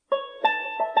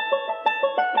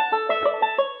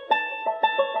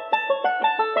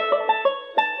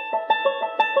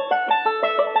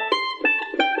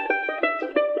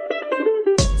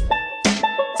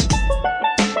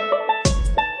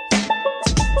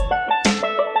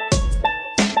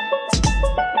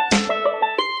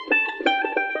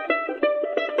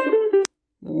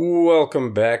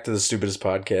welcome back to the Stupidest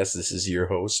Podcast. This is your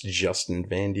host, Justin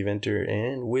Van Deventer,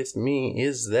 and with me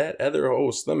is that other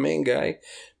host, the main guy.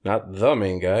 Not the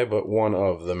main guy, but one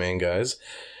of the main guys.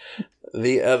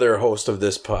 The other host of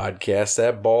this podcast,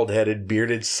 that bald-headed,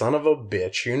 bearded son of a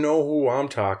bitch. You know who I'm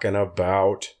talking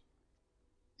about.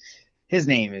 His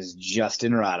name is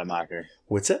Justin Rademacher.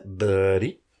 What's up,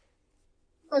 buddy?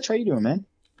 How you doing, man?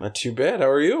 Not too bad. How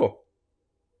are you?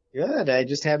 Good. I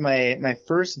just had my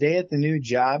first day at the new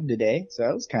job today, so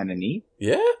that was kind of neat.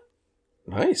 Yeah?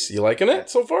 Nice. You liking it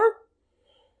so far?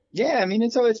 Yeah, I mean,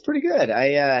 it's pretty good.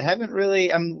 I haven't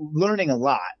really, I'm learning a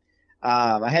lot.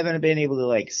 I haven't been able to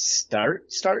like start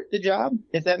the job,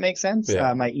 if that makes sense.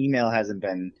 Yeah. My email hasn't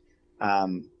been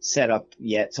set up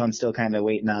yet, so I'm still kind of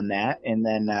waiting on that. And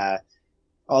then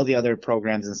all the other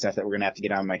programs and stuff that we're gonna have to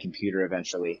get on my computer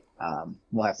eventually.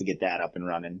 We'll have to get that up and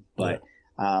running. But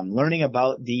learning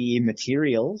about the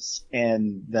materials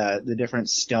and the different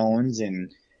stones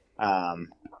and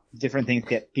different things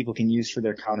that people can use for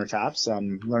their countertops.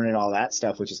 I'm learning all that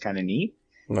stuff, which is kind of neat.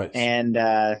 Nice. And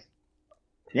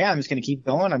yeah, I'm just gonna keep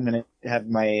going. I'm gonna have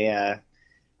my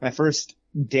my first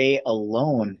day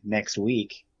alone next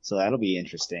week, so that'll be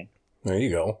interesting. There you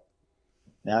go.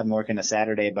 Now I'm working a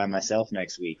Saturday by myself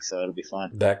next week, so it'll be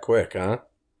fun. That quick, huh?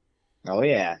 Oh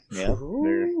yeah, they're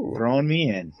throwing me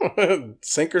in.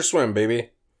 Sink or swim,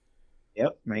 baby.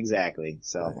 Yep, exactly.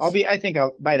 So Nice. I think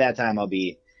by that time I'll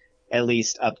be at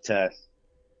least up to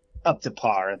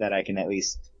par that I can at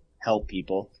least help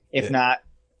people. If not,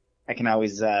 I can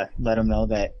always let them know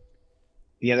that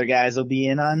the other guys will be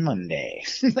in on Monday.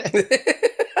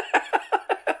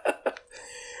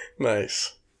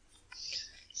 Nice.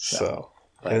 So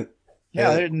yeah,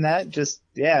 other than that,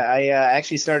 I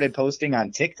actually started posting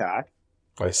on TikTok.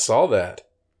 I saw that.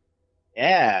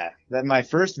 Yeah, that my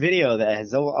first video that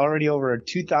has already over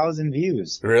 2,000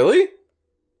 views. Really?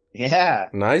 Yeah.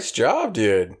 Nice job,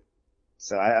 dude.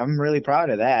 So I'm really proud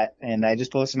of that. And I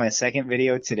just posted my second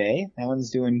video today. That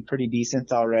one's doing pretty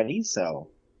decent already. So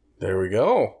There we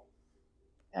go.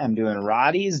 I'm doing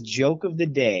Roddy's joke of the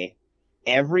day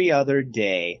every other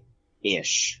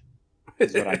day-ish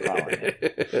is what I'm calling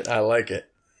it. I like it.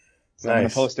 So I'm going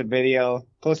to post a video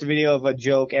of a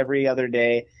joke every other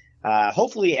day.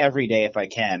 Hopefully every day if I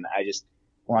can.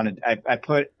 I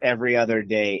put every other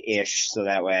day-ish so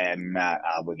that way I'm not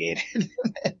obligated.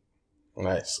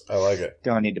 Nice. I like it.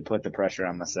 Don't need to put the pressure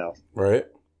on myself. Right?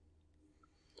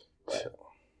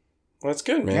 That's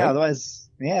good, man. Yeah, otherwise,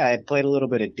 I played a little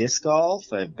bit of disc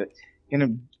golf. I'm going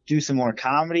to do some more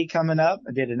comedy coming up.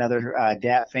 I did another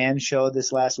Dat Fan show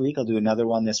this last week. I'll do another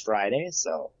one this Friday.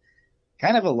 So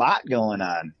kind of a lot going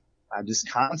on. I'm just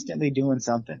constantly doing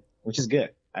something, which is good.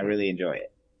 I really enjoy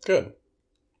it. Good.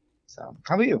 So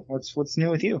how about you? What's new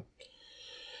with you?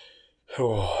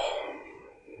 Oh,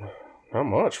 not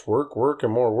much. Work,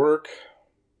 and more work.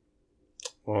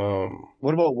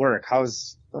 What about work?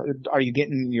 Are you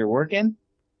getting your work in?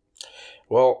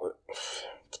 Well,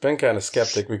 it's been kind of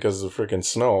skeptic because of the freaking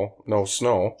snow. No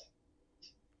snow.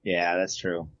 Yeah, that's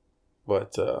true.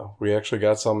 But we actually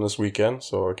got some this weekend,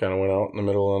 so I kind of went out in the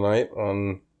middle of the night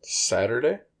on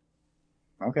Saturday.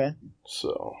 Okay.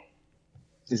 So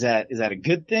Is that a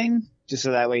good thing? Just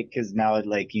so that way, because now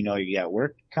you got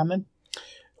work coming.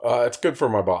 it's good for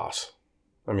my boss.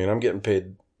 I mean, I'm getting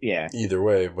paid either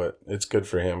way, but it's good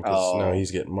for him because now he's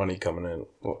getting money coming in,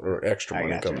 or extra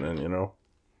money coming in, you know?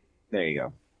 There you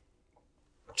go.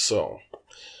 So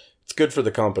it's good for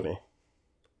the company.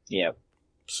 Yep.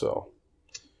 So,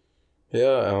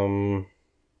 yeah,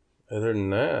 other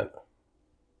than that,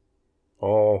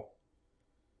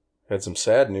 had some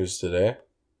sad news today.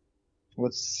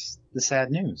 What's the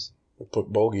sad news? I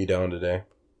put Bogey down today.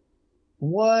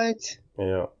 What?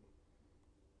 Yeah.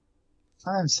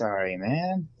 I'm sorry,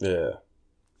 man. Yeah.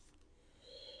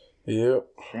 Yep.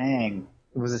 Dang.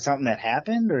 Was it something that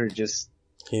happened or just...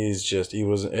 He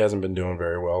hasn't been doing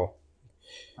very well.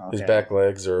 Okay. His back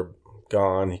legs are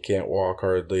gone. He can't walk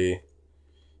hardly.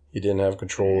 He didn't have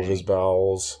control of his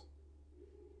bowels.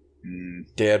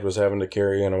 Dad was having to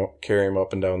carry him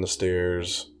up and down the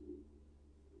stairs.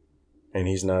 And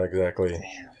he's not exactly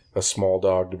a small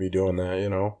dog to be doing that, you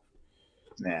know?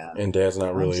 Yeah. And Dad's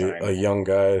not really a young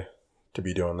guy to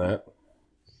be doing that.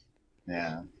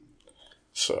 Yeah.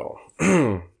 So,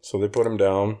 so they put him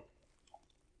down.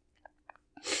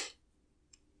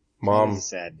 Mom. That was a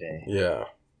sad day. Yeah.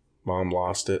 Mom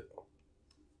lost it.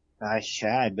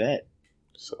 I bet.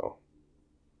 So.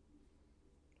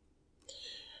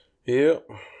 Yep.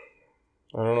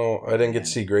 I don't know. I didn't get to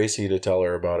see Gracie to tell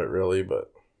her about it really,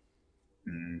 but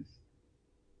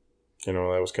you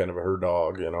know, that was kind of her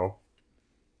dog, you know.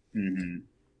 Mm-hmm.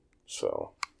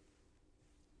 So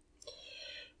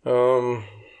Other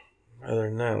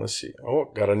than that, let's see. Oh,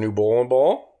 got a new bowling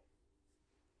ball.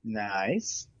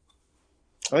 Nice.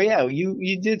 Oh yeah,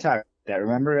 you did talk about that.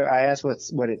 Remember, I asked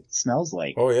what it smells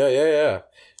like. Oh yeah.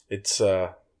 It's it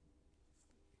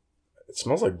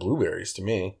smells like blueberries to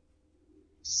me.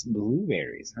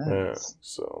 Blueberries. Nice. Yeah,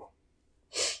 so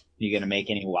You gonna make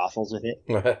any waffles with it?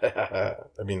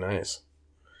 that'd be nice.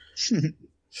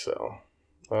 So,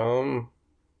 other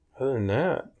than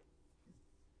that,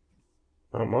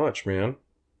 not much, man.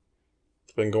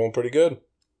 It's been going pretty good.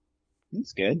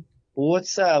 That's good. Well,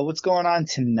 what's going on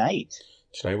tonight?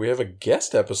 Tonight we have a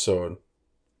guest episode.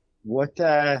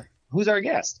 Who's our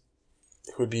guest?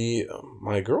 It would be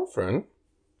my girlfriend,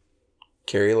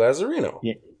 Carrie Lazzarino.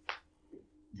 Yeah.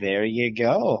 There you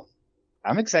go.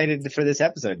 I'm excited for this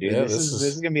episode, dude. Yeah, this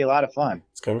is gonna be a lot of fun.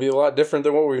 It's going to be a lot different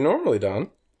than what we've normally done.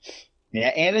 Yeah,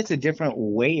 and it's a different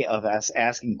way of us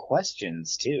asking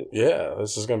questions too. Yeah,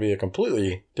 this is going to be a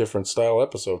completely different style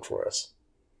episode for us.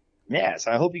 Yeah, so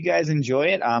I hope you guys enjoy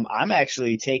it. I'm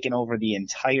actually taking over the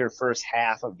entire first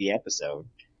half of the episode,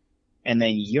 and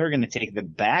then you're going to take the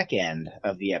back end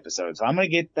of the episode. So I'm going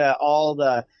to get all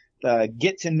the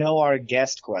get to know our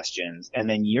guest questions, and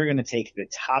then you're going to take the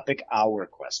topic hour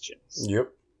questions. Yep.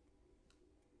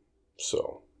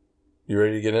 So, you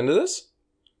ready to get into this?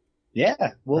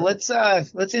 Yeah. Well,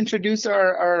 let's introduce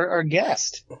our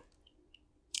guest.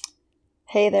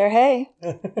 Hey there, hey.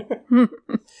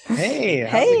 Hey,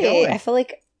 how's it Hey, going? I feel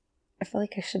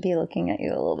like I should be looking at you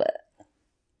a little bit.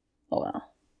 Oh well,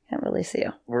 can't really see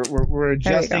you. We're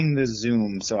adjusting the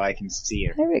Zoom so I can see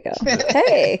you. There we go.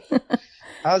 Hey,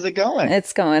 How's it going?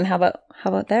 it's going. How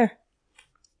about there?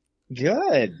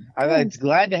 Good. I'm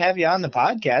glad to have you on the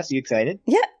podcast. You excited?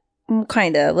 Yeah, I'm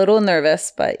kind of a little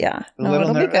nervous, but yeah, A little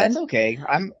it'll be nervous. That's good. okay.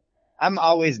 I'm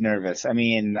always nervous. I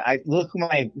mean, I look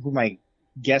who my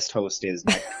guest host is.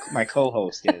 My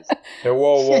co-host is. Hey,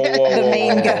 whoa. The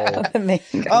main guy. The main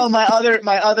guy. Oh, my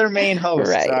other main host.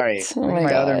 Right. Sorry, Oh my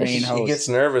my other gosh. main host. He gets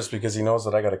nervous because he knows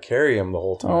that I got to carry him the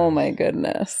whole time. Oh my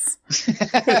goodness.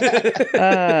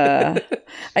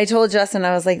 I told Justin,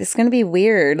 I was like, this is going to be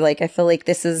weird. Like, I feel like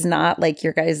this is not like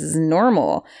your guys'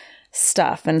 normal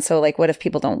stuff. And so, like, what if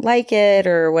people don't like it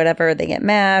or whatever? They get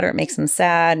mad or it makes them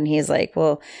sad. And he's like,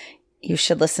 well, you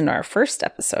should listen to our first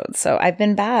episode. So I've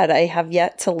been bad. I have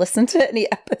yet to listen to any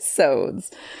episodes.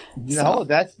 No,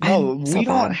 So, I'm so we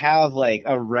don't bad. have like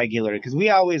a regular because we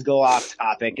always go off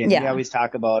topic and we Yeah. always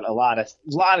talk about a lot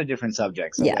of different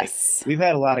subjects. So, like, Yes. we've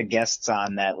had a lot of guests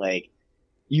on that like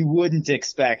you wouldn't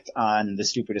expect on the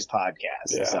Stupidest Podcast.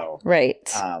 Yeah. So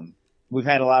Right. we've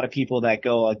had a lot of people that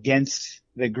go against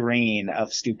the grain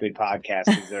of stupid podcasts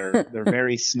because they're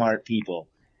very smart people.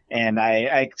 And I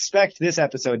expect this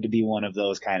episode to be one of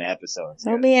those kind of episodes.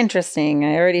 It'll be interesting.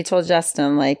 I already told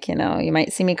Justin, like, you know, you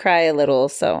might see me cry a little.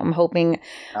 So I'm hoping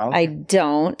I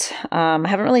don't. I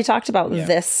haven't really talked about Yeah.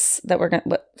 this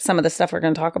some of the stuff we're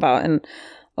going to talk about in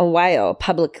a while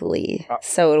publicly.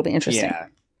 So it'll be interesting. Yeah.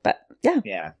 But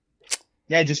yeah.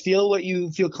 Yeah. Just feel what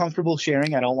you feel comfortable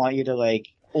sharing. I don't want you to like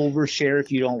overshare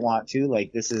if you don't want to.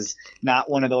 Like, this is not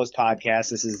one of those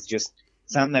podcasts. This is just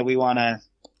something that we want to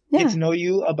Yeah. get to know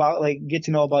you about, like get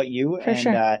to know about you. For And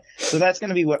sure. so that's going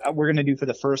to be what we're going to do for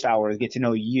the first hour is get to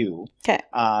know you. Okay.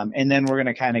 And then we're going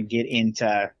to kind of get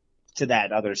into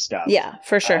that other stuff. Yeah,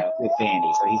 for sure. With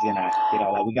Vandy. So he's going to get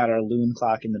all that. We got our loon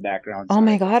clock in the background. Oh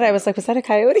my God. I was like, was that a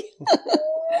coyote?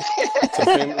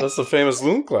 That's the famous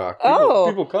loon clock. Oh.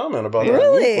 People comment about that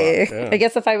Really? loon clock. Yeah. I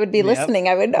guess if I would be Yep. listening,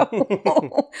 I would know.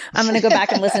 I'm going to go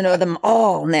back and listen to them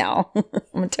all now.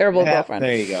 I'm a terrible Yeah, girlfriend.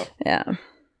 there you go. Yeah.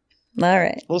 All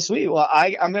right. Well, sweet. Well,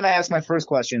 I'm going to ask my first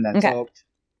question then. Okay.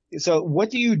 So what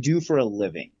do you do for a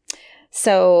living?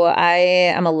 So I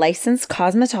am a licensed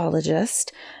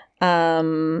cosmetologist.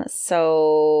 And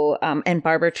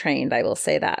barber trained, I will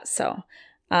say that. So,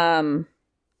 yeah.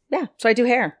 So I do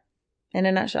hair in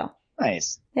a nutshell.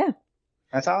 Nice. Yeah.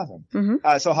 That's awesome.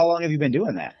 Mm-hmm. So how long have you been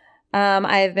doing that?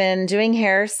 I've been doing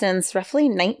hair since roughly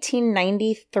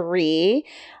 1993.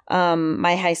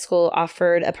 My high school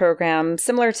offered a program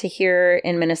similar to here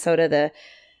in Minnesota,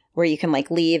 where you can like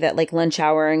leave at like lunch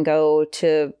hour and go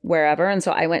to wherever. And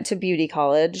so I went to beauty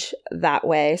college that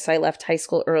way. So I left high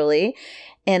school early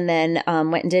and then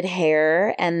went and did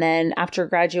hair. And then after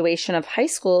graduation of high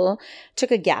school,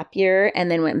 took a gap year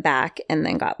and then went back and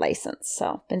then got licensed.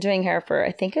 So been doing hair for,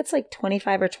 I think it's like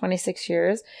 25 or 26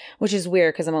 years, which is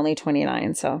weird because I'm only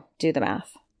 29. So do the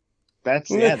math. That's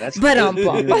But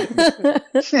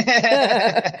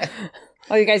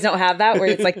oh, you guys don't have that where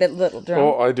it's like the little drum?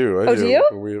 Oh, I do. Oh, do you?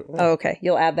 We, Oh, okay.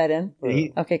 You'll add that in?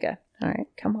 He- Okay, good. All right.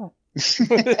 Come on.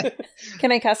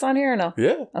 Can I cuss on here or no?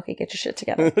 Yeah. Okay, get your shit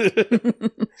together.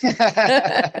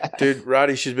 Dude,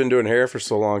 Roddy, she's been doing hair for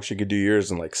so long, she could do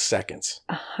yours in like seconds.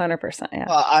 100%, yeah.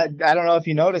 Well, I don't know if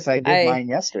you noticed, I did mine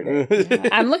yesterday.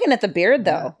 I'm looking at the beard,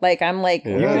 though. Like, I'm like,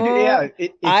 Yeah. You could do,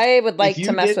 yeah. I would like you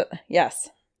to mess did- with, yes.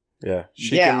 Yeah.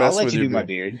 She Yeah, can mess I'll let with you your do my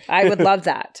beard. beard. I would love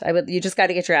that. You just got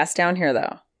to get your ass down here,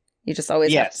 though. You just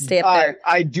always have to stay up there.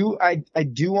 I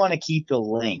do want to keep the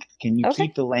length. Can you Okay.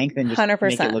 keep the length and just 100%.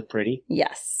 make it look pretty?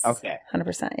 Yes. Okay.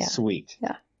 100%, yeah. Sweet.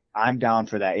 Yeah. I'm down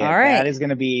for that. Yeah. All right. That is going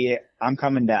to be, I'm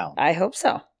coming down. I hope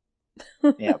so.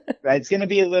 Yeah. It's going to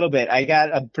be a little bit. I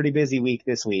got a pretty busy week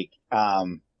this week.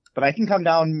 But I can come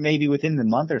down maybe within the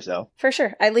month or so. For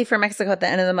sure. I leave for Mexico at the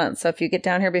end of the month. So if you get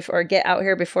down here before, or get out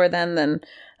here before then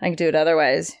I can do it.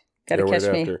 Otherwise, got to Yeah, catch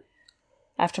right me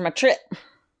after my trip.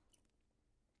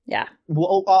 Yeah.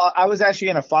 Well, I was actually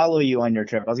going to follow you on your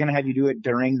trip. I was going to have you do it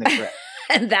during the trip.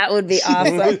 And that would be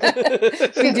awesome.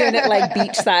 Be doing it like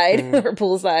beachside or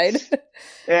poolside.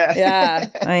 Yeah. Yeah,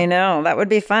 I know. That would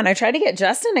be fun. I tried to get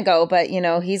Justin to go, but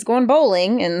he's going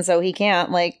bowling, and so he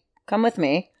can't come with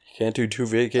me. Can't do 2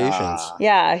 vacations.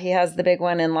 Yeah, he has the big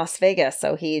one in Las Vegas,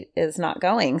 so he is not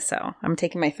going. So I'm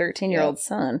taking my 13-year-old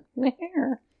son. Nice.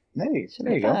 Should There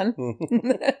be you go. fun.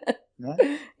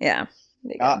 Nice. Yeah.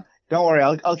 There you go. Don't worry.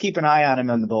 I'll keep an eye on him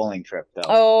on the bowling trip, though.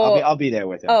 Oh. I'll be there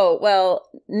with him. Oh, well,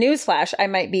 newsflash, I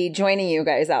might be joining you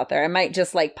guys out there. I might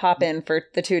just pop in for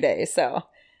the 2 days. So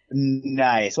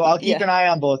Nice. Well, I'll keep an eye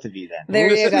on both of you then. there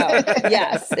you go.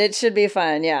 Yes, it should be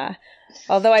fun. Yeah.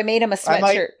 Although I made him a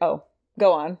sweatshirt. Oh,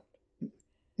 go on.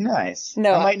 Nice.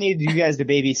 No. I might need you guys to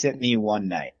babysit me one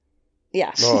night.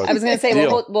 Yeah. Oh, I was going to say,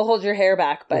 deal. we'll hold your hair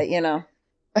back, but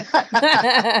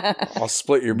I'll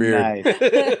split your beard.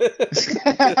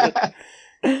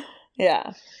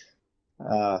 Yeah.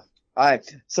 All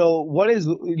right. So what is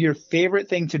your favorite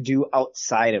thing to do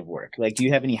outside of work? Do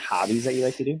you have any hobbies that you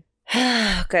like to do?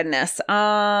 Goodness.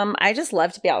 I just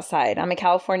love to be outside. I'm a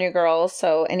California girl,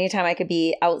 so anytime I could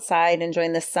be outside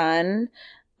enjoying the sun,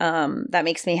 that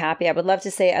makes me happy. I would love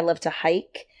to say I love to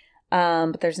hike,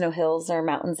 but there's no hills or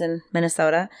mountains in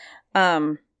Minnesota.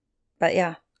 But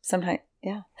yeah, sometimes,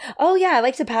 yeah. Oh yeah, I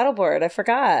like to paddleboard. I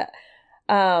forgot.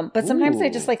 But sometimes I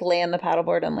just lay on the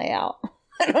paddleboard and lay out.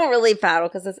 I don't really paddle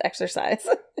because it's exercise.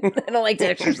 I don't like to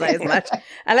exercise much.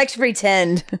 I like to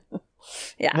pretend.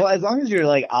 Yeah. Well, as long as you're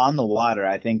on the water,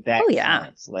 I think that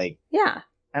counts. Yeah.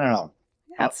 I don't know.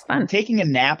 That's fun. Taking a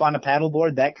nap on a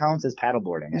paddleboard, that counts as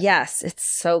paddleboarding. Yes, it's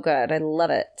so good. I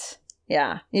love it.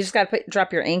 Yeah. You just got to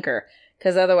drop your anchor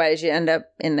because otherwise you end up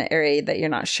in the area that you're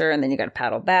not sure and then you got to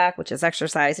paddle back, which is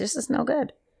exercise. It's just no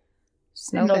good.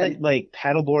 It's no I know good. that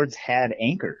paddleboards had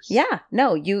anchors. Yeah.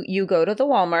 No, you go to the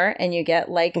Walmart and you get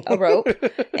a rope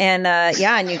and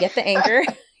and you get the anchor.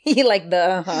 You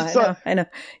I know.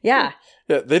 Yeah.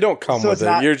 Yeah, they don't come So with it's it.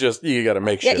 not- You got to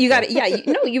make Yeah, shit. you got though. it.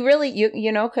 Yeah, you really, you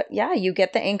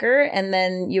get the anchor and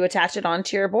then you attach it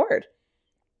onto your board.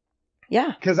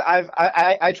 Yeah. Because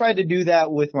I tried to do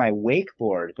that with my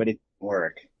wakeboard, but it didn't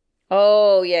work.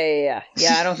 Oh, yeah.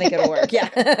 Yeah, I don't think it'll work.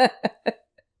 Yeah.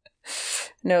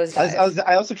 Nose dive.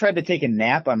 I also tried to take a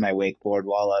nap on my wakeboard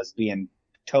while I was being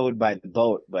towed by the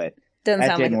boat, but Doesn't that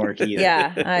sound didn't like work either.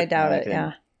 Yeah, I doubt No, it. it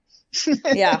Yeah.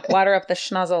 Yeah, water up the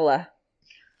schnozola.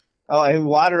 Oh, and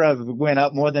water went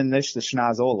up more than the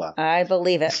schnozola. I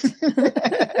believe it.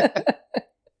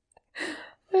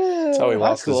 That's how he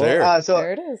lost his hair.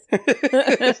 There it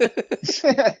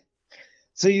is.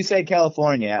 So you said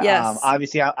California. Yes.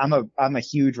 Obviously, I'm a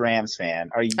huge Rams fan.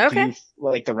 Do Okay. you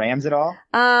like the Rams at all?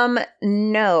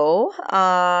 No.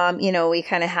 We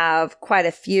kind of have quite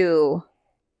a few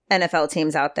NFL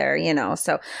teams out there,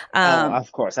 so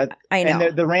Of course. I know.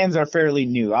 And the Rams are fairly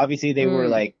new. Obviously, they were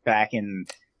back in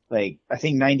I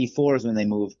think 94 is when they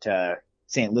moved to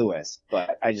St. Louis,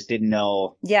 but I just didn't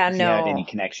know if you had any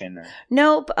connection.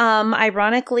 Nope.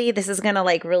 Ironically, this is gonna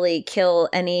really kill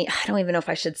any. I don't even know if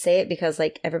I should say it because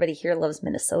everybody here loves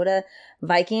Minnesota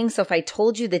Vikings. So if I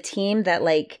told you the team that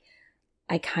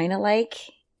I kind of I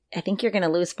think you're gonna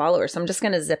lose followers. So I'm just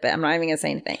gonna zip it. I'm not even gonna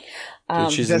say anything.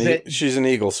 Dude, she's an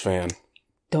Eagles fan.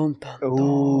 Dun, dun, dun.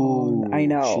 Ooh, I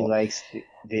know. She likes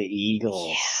the Eagles.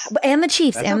 Yeah. And the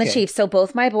Chiefs. That's and the okay. Chiefs. So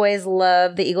both my boys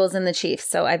love the Eagles and the Chiefs.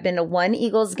 So I've been to one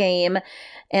Eagles game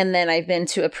and then I've been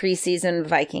to a preseason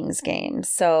Vikings game.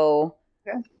 So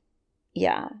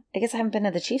yeah. I guess I haven't been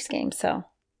to the Chiefs game. So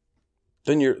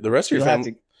Then the rest of your You'll have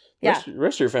family. to-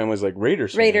 Rest of your family's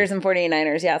Raiders. Raiders fans. and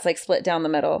 49ers. Yeah. It's split down the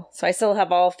middle. So I still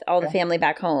have all the family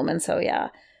back home. And so, yeah.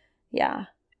 Yeah.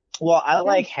 Well, I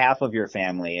like half of your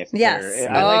family. Yes.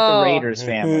 I like the Raiders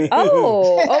family.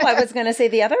 Oh, I was going to say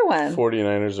the other one.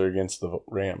 49ers are against the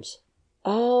Rams.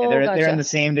 Oh, They're gotcha. in the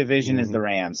same division as the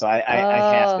Rams, so I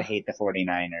have to hate the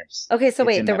 49ers. Okay, so It's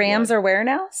wait, in the my Rams blood. are where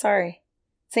now? Sorry.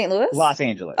 St. Louis? Los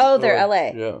Angeles. Oh, they're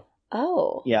LA. Yeah.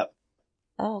 Oh. Yep.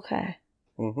 Oh, okay.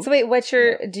 Mhm. So wait, what's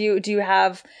your do you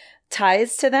have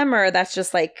ties to them, or that's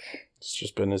just like It's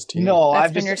just been his team. No, That's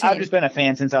I've been your just team. been a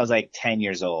fan since I was like 10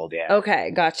 years old. Yeah.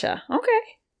 okay, gotcha. Okay.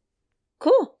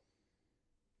 Cool.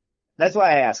 That's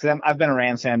why I asked, because I've been a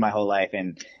Rams fan my whole life,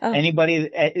 and Oh.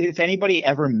 if anybody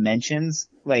ever mentions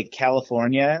like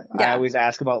California, I Yeah. always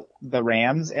ask about the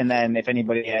Rams, and then if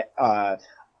anybody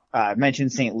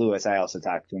mentions St. Louis, I also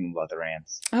talk to them about the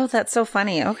Rams. Oh, that's so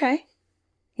funny. Okay.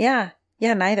 Yeah.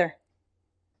 Yeah, neither.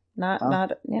 Not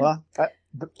yeah. Well,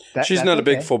 She's that's not a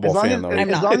big okay. football As long fan, as, though. I'm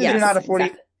either. As not. long as Yes, you're not a 40,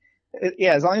 exactly.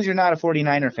 yeah, as long as you're not a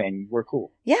 49er fan, we're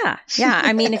cool. Yeah. Yeah.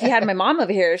 I mean, if you had my mom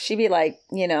over here, she'd be like,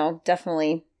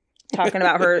 definitely talking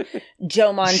about her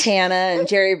Joe Montana and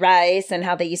Jerry Rice and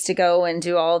how they used to go and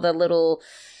do all the little,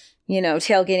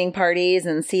 tailgating parties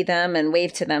and see them and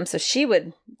wave to them. So she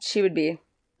would be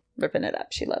ripping it up.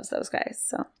 She loves those guys.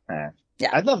 So yeah.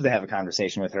 I'd love to have a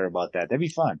conversation with her about that. That'd be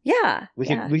fun. yeah.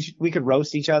 We could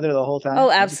roast each other the whole time. Oh, That'd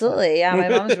be fun. absolutely. Yeah. My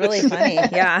mom's really funny.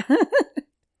 Yeah.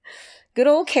 Good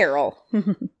old Carol.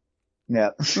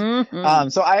 Yeah. Mm-hmm.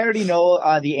 So I already know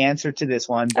the answer to this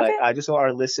one, but Okay. just so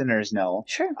our listeners know.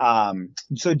 Sure.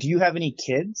 So do you have any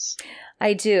kids?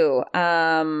 I do.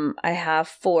 I have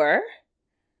 4.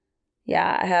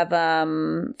 Yeah, I have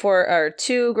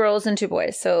 2 girls and 2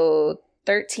 boys. So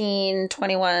 13,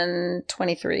 21,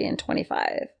 23, and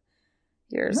 25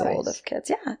 years Nice. old of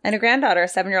kids. Yeah. And a granddaughter, a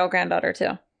 7-year-old granddaughter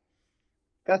too.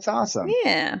 That's awesome.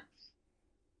 Yeah.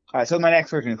 All right. So my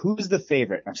next question: who's the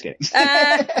favorite? I'm just kidding.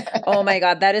 Oh my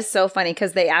God. That is so funny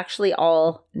because they actually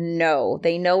all know.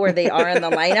 They know where they are in the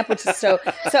lineup, which is so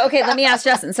okay, let me ask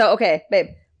Justin. So, okay, babe,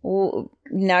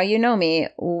 now you know me.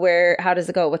 How does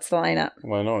it go? What's the lineup?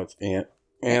 Well, I know it's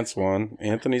Ant's 1,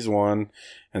 Anthony's 1,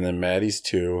 and then Maddie's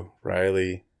 2,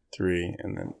 Riley 3,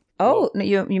 and then. Oh, no,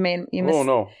 you made Oh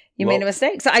no! You made a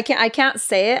mistake. So I can't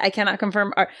say it. I cannot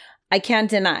confirm. Or I can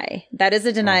deny. That is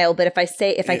a denial. But if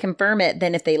I confirm it,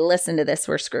 then if they listen to this,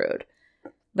 we're screwed.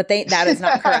 But that is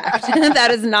not correct.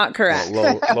 That is not correct.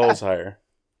 Low's higher,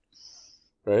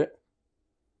 right?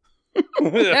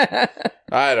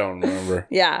 I don't remember.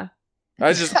 Yeah.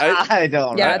 I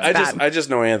don't. Yeah, know. it's bad. I just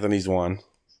know Anthony's 1.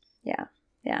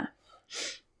 Yeah.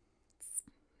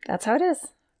 That's how it is.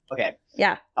 Okay.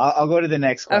 Yeah. I'll go to the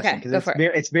next question Okay, because go for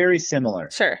it. it's very similar.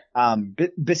 Sure.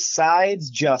 Besides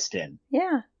Justin,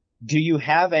 Yeah. do you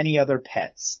have any other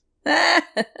pets?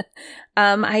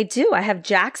 I do. I have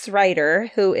Jax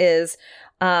Ryder, who is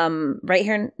right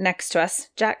here next to us.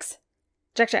 Jack.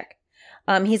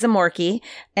 He's a Morkie,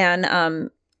 and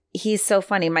he's so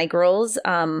funny. My girls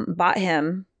bought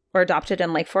him or adopted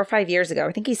him like 4 or 5 years ago.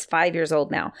 I think he's 5 years old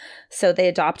now. So they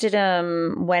adopted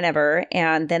him whenever,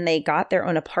 and then they got their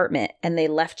own apartment, and they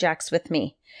left Jax with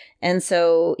me. And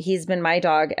so he's been my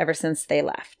dog ever since they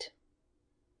left.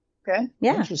 Okay.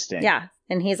 Yeah. Interesting. Yeah.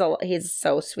 And he's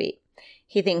so sweet.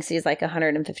 He thinks he's like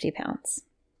 150 pounds,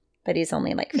 but he's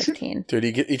only like 15. Dude,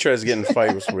 he tries to get in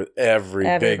fights with every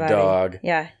big Everybody. dog.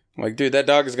 Yeah. I'm like, dude, that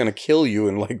dog is gonna kill you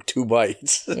in like 2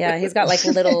 bites. Yeah. He's got like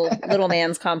little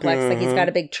man's complex. Like he's got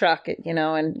a big truck,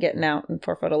 and getting out in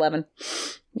 4'11".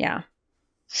 Yeah.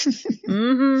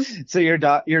 Mm-hmm. So your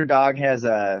dog has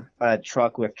a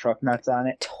truck with truck nuts on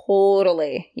it?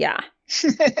 Totally. Yeah.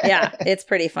 Yeah. It's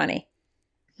pretty funny,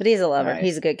 but he's a lover. Nice.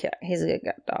 He's a good kid. He's a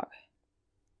good dog.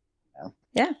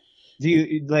 Yeah. Do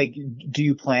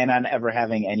you plan on ever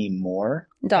having any more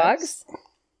Dogs?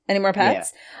 Any more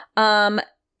pets?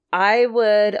 I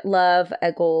would love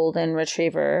a golden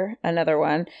retriever, another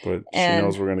one. But she And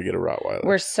knows we're gonna get a Rottweiler.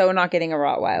 We're so not getting a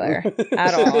Rottweiler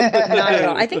at all. Not at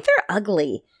all. I think they're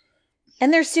ugly.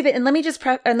 And they're stupid. And let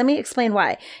me explain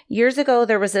why. Years ago,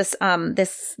 there was this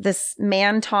this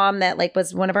man, Tom, that like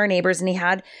was one of our neighbors, and he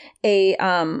had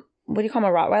a what do you call him,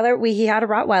 a Rottweiler? He had a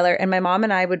Rottweiler, and my mom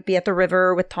and I would be at the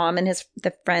river with Tom and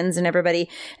the friends and everybody,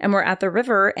 and we're at the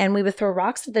river, and we would throw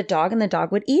rocks at the dog, and the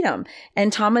dog would eat them.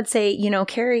 And Tom would say,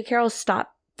 Carol,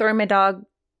 stop throwing my dog,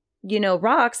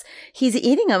 rocks. He's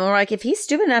eating them. And we're like, if he's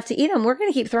stupid enough to eat them, we're going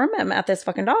to keep throwing them at this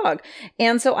fucking dog.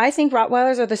 And so I think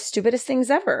Rottweilers are the stupidest things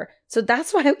ever. So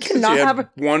that's why I cannot you have had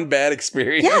one bad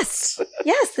experience.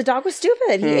 Yes, the dog was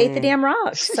stupid. He ate the damn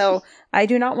rocks. So I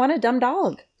do not want a dumb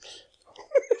dog.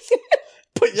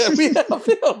 But yeah, we have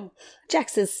him.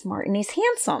 Jax is smart and he's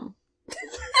handsome.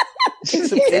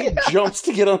 Takes him 8 jumps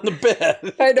to get on the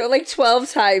bed. I know, like 12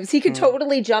 times. He could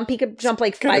totally jump. He could jump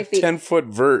like 5 feet. 10-foot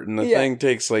vert, and the thing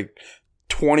takes like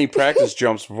 20 practice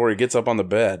jumps before he gets up on the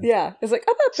bed. Yeah. It's like,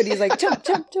 up, and he's like, jump.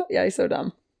 Yeah, he's so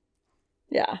dumb.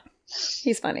 Yeah.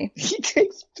 He's funny. He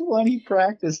takes 20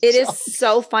 practice. It is jumps.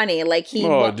 so funny. Like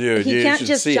dude, he you can't should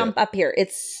just see jump it. up here.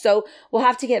 It's so, we'll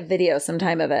have to get video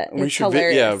sometime of it. We It's should,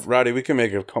 hilarious. Roddy, we can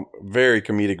make a very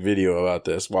comedic video about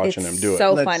this, watching him do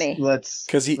so it. funny. Because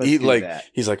let's he do like, that.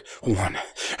 he's like, 1,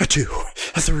 a 2,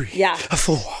 a 3, Yeah. a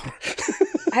 4.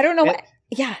 I don't know what.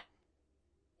 Yeah.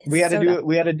 We had to so do dumb.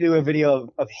 we had to do a video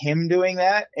of him doing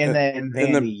that, and then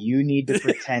Vandy, then- you need to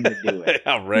pretend to do it.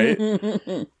 Yeah,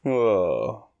 right?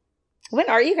 Oh. When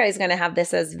are you guys going to have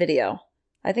this as video?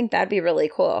 I think that'd be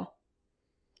really cool.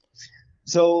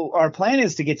 So our plan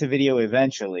is to get to video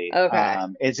eventually. Okay.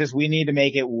 It's just we need to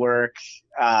make it work,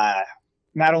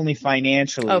 not only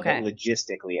financially Okay. but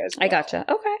logistically as well. I gotcha.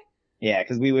 Okay. Yeah,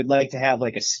 because we would like to have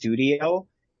like a studio,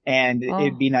 and Oh.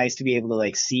 it'd be nice to be able to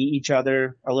like see each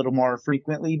other a little more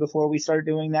frequently before we start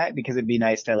doing that. Because it'd be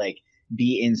nice to like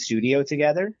be in studio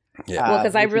together. Yeah. Well,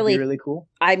 'cause I which would be really- really cool.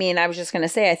 I mean, I was just going to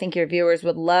say, I think your viewers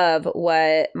would love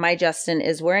what my Justin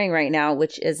is wearing right now,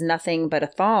 which is nothing but a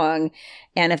thong.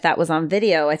 And if that was on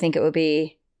video, I think it would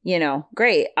be,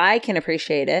 great. I can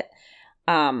appreciate it.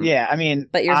 Yeah, I mean,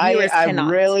 But your viewers I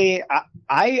cannot. really,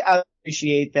 I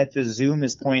appreciate that the zoom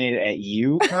is pointed at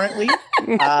you currently.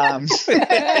 Hang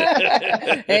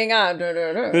on.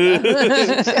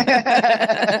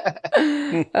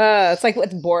 It's like what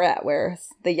Borat wears,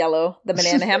 the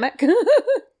banana hammock.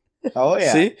 Oh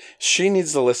yeah. See, she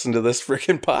needs to listen to this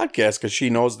freaking podcast because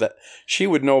she knows that she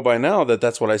would know by now that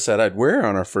that's what I said I'd wear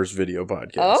on our first video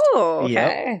podcast. Oh,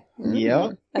 okay.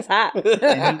 Yep. That's hot.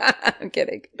 I'm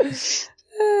kidding.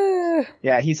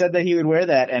 Yeah, he said that he would wear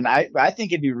that, and I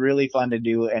think it'd be really fun to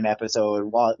do an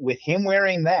episode with him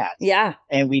wearing that, Yeah.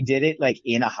 and we did it like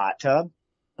in a hot tub.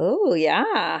 Oh,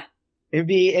 yeah. It'd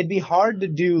be hard to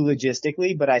do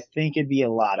logistically, but I think it'd be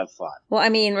a lot of fun. Well, I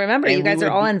mean, remember, And you guys we are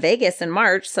would all be- in Vegas in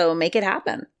March, so make it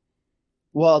happen.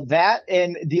 Well, that,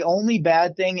 and the only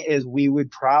bad thing is we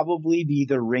would probably be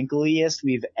the wrinkliest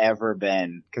we've ever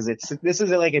been, because this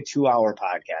is like a 2-hour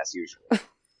podcast usually.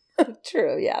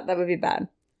 True. Yeah, that would be bad.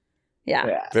 Yeah.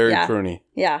 Yeah. Very Yeah. pruny.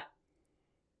 Yeah.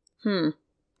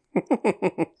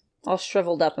 All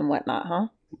shriveled up and whatnot, huh?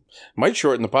 Might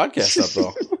shorten the podcast up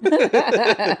though.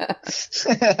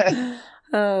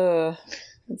 Oh,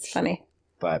 that's funny.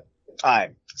 But all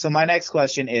right. So my next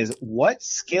question is, what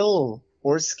skill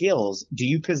or skills do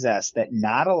you possess that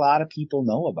not a lot of people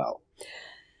know about?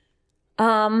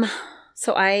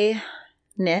 So I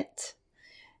knit,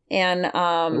 and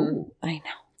Ooh. I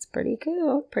know it's pretty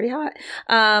cool, pretty hot.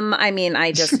 I mean,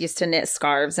 I just used to knit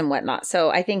scarves and whatnot. So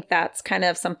I think that's kind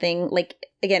of something like,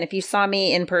 again, if you saw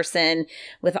me in person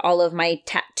with all of my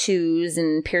tattoos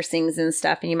and piercings and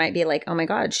stuff, and you might be like, oh my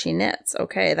God, she knits.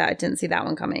 Okay, I didn't see that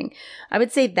one coming. I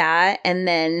would say that. And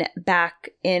then back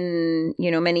in,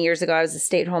 many years ago, I was a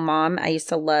stay-at-home mom. I used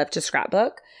to love to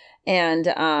scrapbook. And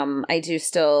I do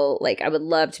still, I would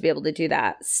love to be able to do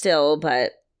that still,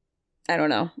 but I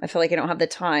don't know. I feel like I don't have the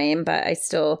time, but I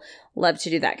still love to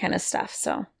do that kind of stuff.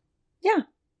 So, yeah.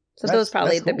 So those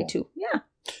probably, that's that'd be cool. two. Yeah.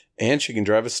 And she can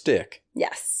drive a stick.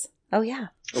 Yes. Oh, yeah.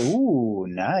 Ooh,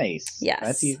 nice.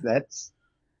 Yes. That's.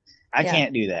 I Yeah.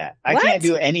 can't do that. I What? can't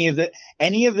do any of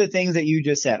the things that you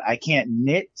just said. I can't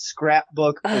knit,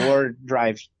 scrapbook, Ugh. or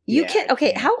drive. You Yeah, can't. I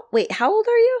Okay. can't. How old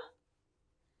are you?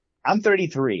 I'm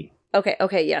 33. Okay.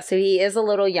 Yeah. So he is a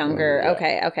little younger. Yeah.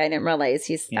 Okay. I didn't realize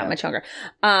he's Yeah. that much younger.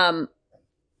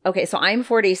 Okay. So I'm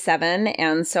 47.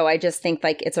 And so I just think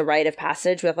it's a rite of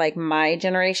passage with my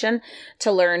generation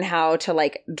to learn how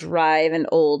to drive an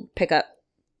old pickup.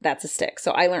 That's a stick.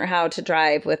 So I learned how to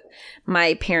drive with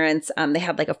my parents. They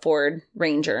had a Ford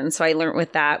Ranger. And so I learned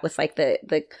with that with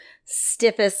the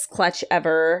stiffest clutch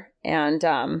ever. And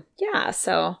yeah,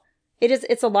 so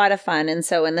it's a lot of fun. And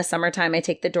so in the summertime, I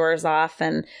take the doors off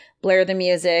and blare the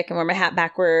music and wear my hat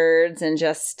backwards and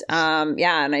just, and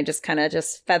I just kind of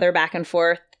just feather back and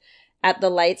forth at the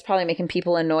lights, probably making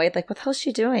people annoyed. What the hell's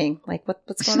she doing?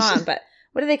 What's going on? But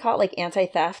what do they call it?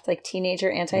 Anti-theft,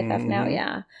 teenager anti-theft now? Mhm.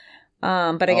 Yeah.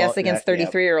 But I guess against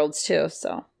 33-year-olds too.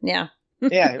 So yeah.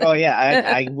 Yeah. Oh yeah.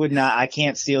 I would not. I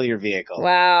can't steal your vehicle.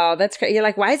 Wow, that's crazy.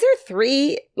 You're why is there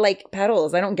 3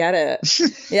 pedals? I don't get it.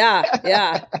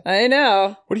 Yeah, I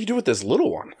know. What do you do with this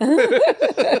little one?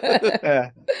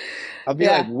 I'll be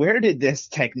Yeah. like, where did this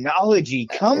technology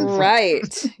come from?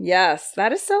 Right. Yes,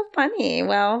 that is so funny.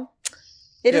 Well,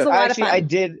 it is a lot of fun. I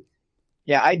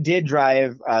did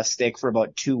drive a stick for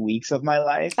about 2 weeks of my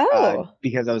life. Oh.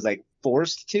 Because I was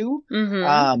forced to.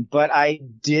 Mhm. But I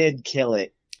did kill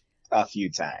it a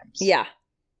few times. Yeah.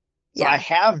 So I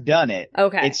have done it.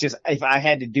 Okay. It's just if I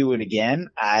had to do it again,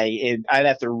 I'd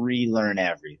have to relearn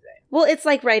everything. Well, it's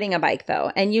like riding a bike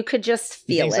though, and you could just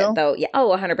feel it so? though. Yeah.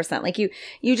 Oh, 100%. Like you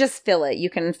just feel it. You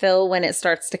can feel when it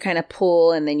starts to kind of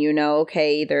pull, and then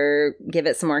okay, either give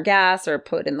it some more gas or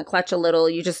put in the clutch a little.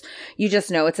 You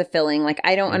just know it's a feeling. Like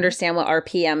I don't understand what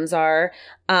RPMs are,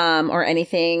 or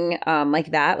anything,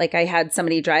 like that. Like I had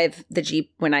somebody drive the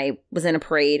Jeep when I was in a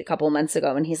parade a couple of months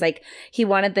ago, and he's like, he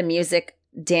wanted the music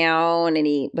down, and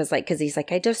he was like, cause he's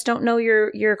like, I just don't know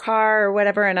your car or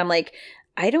whatever. And I'm like,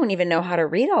 I don't even know how to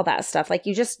read all that stuff. Like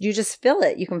you just feel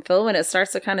it. You can feel when it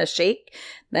starts to kind of shake,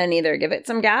 then either give it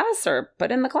some gas or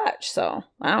put in the clutch. So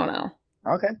I don't know.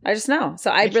 Okay. I just know.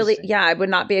 So I would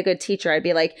not be a good teacher. I'd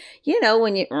be like,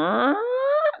 when you,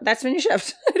 that's when you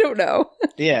shift. I don't know.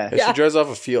 Yeah. She drives off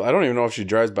a feel. I don't even know if she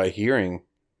drives by hearing.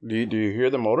 Do you hear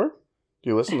the motor? Do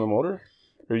you listen to the motor?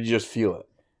 Or do you just feel it?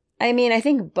 I mean, I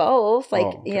think both. Like,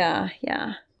 okay.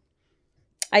 Yeah.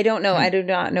 I don't know. I do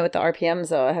not know what the RPMs,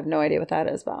 though. I have no idea what that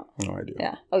is about. No, I do.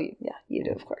 Yeah. Oh, yeah. You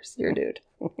do, of course. You're a dude.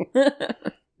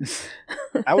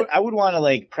 I would want to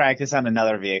like practice on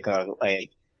another vehicle. Like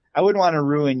I wouldn't want to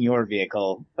ruin your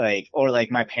vehicle. Or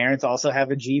my parents also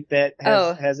have a Jeep that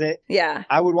has it. Yeah.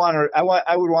 I would want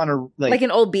to like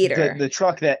an old beater. The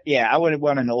truck that, I would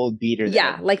want an old beater.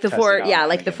 Yeah. Like the Ford. Yeah.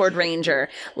 Like the Ford Ranger.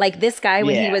 Like this guy,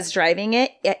 when he was driving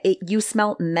it, you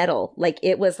smelled metal. Like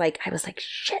it was like, I was like,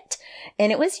 shit.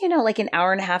 And it was, like an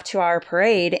hour and a half, 2 hour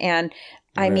parade. And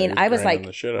I mean, I was like,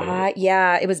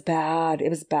 yeah, it was bad. It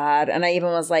was bad. And I even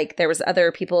was like, there was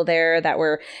other people there that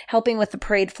were helping with the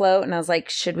parade float. And I was like,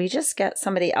 should we just get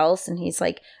somebody else? And he's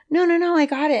like, no, I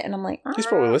got it. And I'm like, he's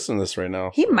probably listening to this right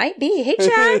now. He might be. Hey,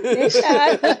 Chad. Hey,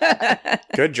 Chad.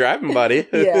 Good driving, buddy.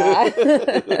 Yeah.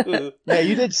 Yeah,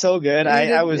 you did so good.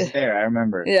 I was there. I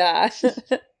remember. Yeah.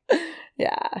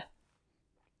 Yeah.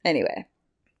 Anyway.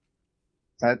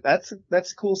 That's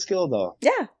a cool skill though.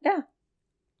 Yeah.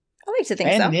 I like to think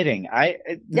so. And knitting.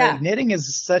 Knitting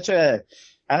is such a,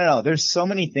 I don't know. There's so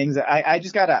many things. I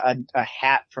just got a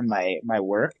hat from my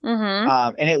work.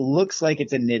 Mm-hmm. And it looks like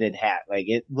it's a knitted hat. Like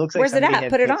it looks like where's it at?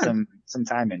 Put it on. Some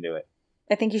time into it.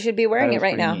 I think you should be wearing it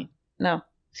right now. Neat. No.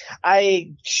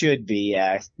 I should be.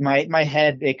 Yeah. My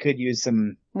head, it could use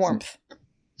some warmth.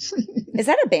 Is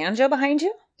that a banjo behind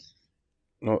you?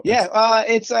 No. Yeah.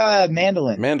 It's a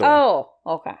mandolin. Oh,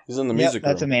 okay. He's in the music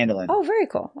room. That's a mandolin. Oh, very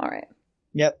cool. All right.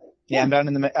 Yep. Yeah, I'm down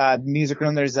in the music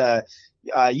room. There's a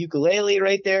ukulele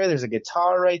right there. There's a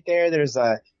guitar right there. There's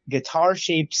a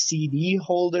guitar-shaped CD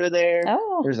holder there.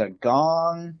 Oh. There's a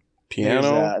gong.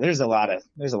 Piano. There's a lot of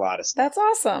stuff. That's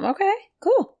awesome. Okay.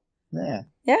 Cool. Yeah.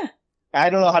 Yeah. I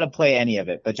don't know how to play any of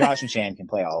it, but Josh and Shan can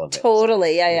play all of it.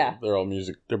 Totally. Yeah. They're all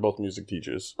music. They're both music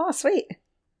teachers. Oh, sweet.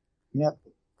 Yep.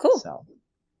 Cool. So,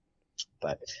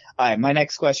 but all right, my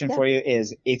next question for you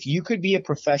is: if you could be a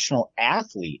professional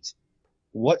athlete,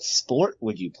 what sport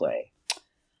would you play?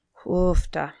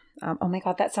 Oofda. Oh my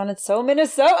God, that sounded so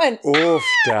Minnesotan.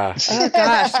 Oofda. Oh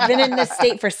gosh, been in this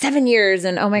state for 7 years,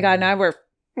 and oh my God, now we're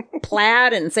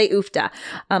plaid and say oofda.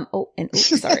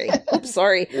 Sorry. Oops,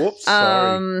 sorry. Whoops,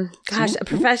 sorry. Gosh, a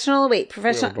professional,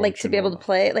 like to be able to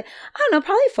play, like, I don't know,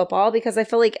 probably football, because I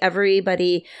feel like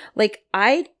everybody, like,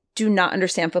 I do not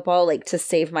understand football, like, to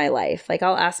save my life. Like,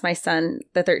 I'll ask my son,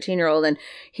 the 13-year-old, and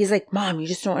he's like, Mom, you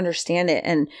just don't understand it.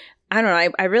 And I don't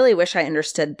know, I really wish I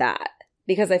understood that,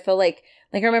 because I feel like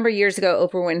I remember years ago,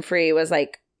 Oprah Winfrey was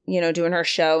like, doing her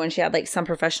show, and she had like some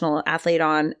professional athlete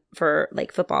on for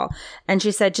like football. And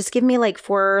she said, just give me like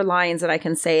 4 lines that I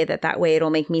can say that way it'll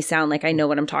make me sound like I know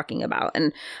what I'm talking about.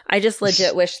 And I just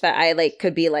legit wish that I like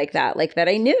could be like that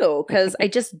I knew, because I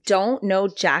just don't know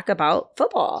jack about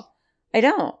football. I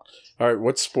don't. All right,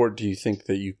 what sport do you think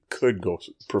that you could go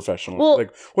professional? Well,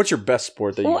 like, what's your best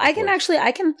sport that you I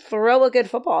can throw a good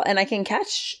football and I can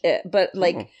catch it, but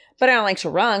like, but I don't like to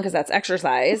run because that's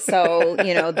exercise. So,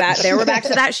 that there we're back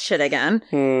to that shit again.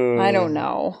 I don't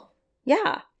know.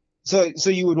 Yeah. So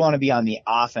you would want to be on the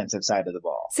offensive side of the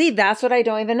ball. See, that's what I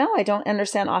don't even know. I don't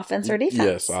understand offense or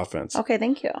defense. Yes, offense. Okay,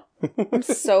 thank you. I'm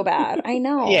so bad. I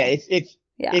know. Yeah,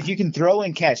 if you can throw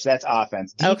and catch, that's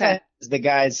offense. Defense is the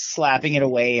guys slapping it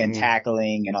away and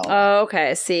tackling and all that. Oh,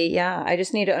 okay. See, yeah. I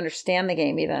just need to understand the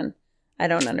game even. I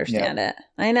don't understand it.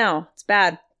 I know. It's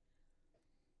bad.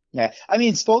 Yeah. I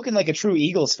mean, spoken like a true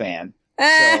Eagles fan.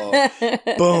 So.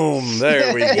 Boom.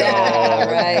 There we go.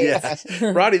 Yeah, right. Yes.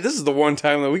 Roddy, this is the one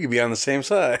time that we could be on the same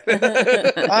side.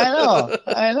 I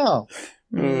know.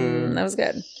 That was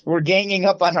good. We're ganging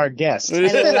up on our guests. I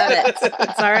love it.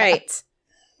 It's all right.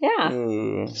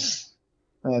 Yeah.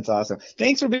 That's awesome.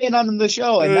 Thanks for being on the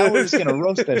show. And now we're just going to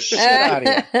roast the shit out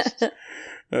of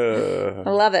you. I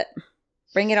love it.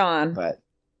 Bring it on. But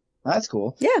That's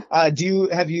cool. Yeah.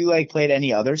 Have you like played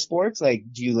any other sports? Like,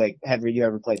 have you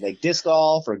ever played like disc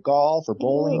golf or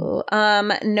bowling? Ooh,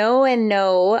 no and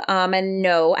no. And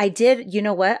no. I did, you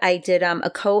know what? I did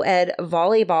a co-ed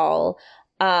volleyball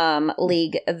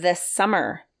league this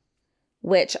summer,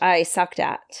 which I sucked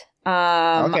at.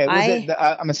 Okay.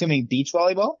 I'm assuming beach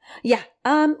volleyball? Yeah.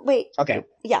 Wait. Okay.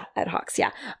 Yeah, at Hawks,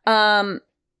 yeah.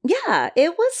 Yeah,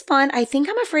 it was fun. I think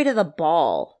I'm afraid of the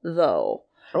ball though.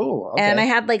 Oh, okay. And I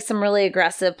had like some really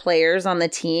aggressive players on the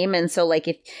team. And so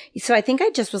like so I think I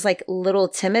just was like a little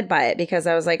timid by it because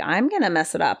I was like, I'm going to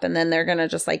mess it up and then they're going to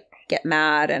just like get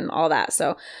mad and all that.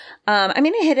 So, I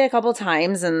mean, I hit it a couple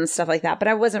times and stuff like that, but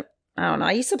I don't know.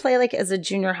 I used to play like as a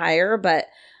junior higher, but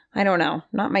I don't know,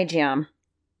 not my jam.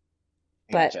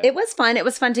 But Gotcha. it was fun. It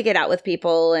was fun to get out with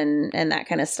people and that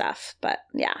kind of stuff. But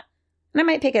yeah. And I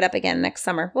might pick it up again next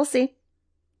summer. We'll see.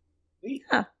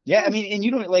 Yeah, I mean, and you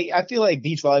don't like, I feel like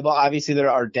beach volleyball, obviously there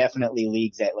are definitely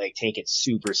leagues that like take it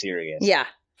super serious. Yeah,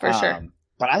 for sure.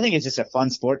 But I think it's just a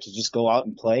fun sport to just go out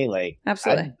and play. Like,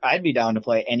 absolutely. I'd be down to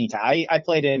play anytime. I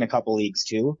played in a couple leagues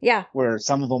too. Yeah. Where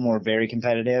some of them were very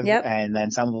competitive. Yep. And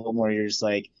then some of them where you're just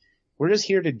like, we're just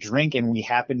here to drink and we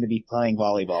happen to be playing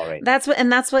volleyball right now.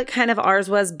 That's what kind of ours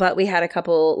was, but we had a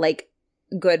couple like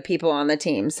good people on the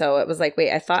team. So it was like,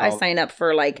 wait, I thought I signed up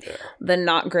for like the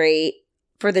not great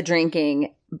for the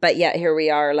drinking, but yet here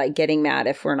we are like getting mad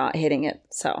if we're not hitting it.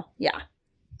 So yeah.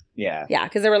 Yeah. Yeah.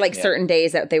 Cause there were like certain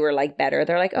days that they were like better.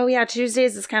 They're like, oh yeah,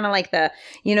 Tuesdays is kind of like the,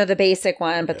 the basic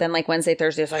one. But then like Wednesday,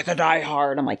 Thursday is like the die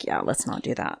hard. I'm like, yeah, let's not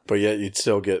do that. But yet you'd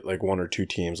still get like one or two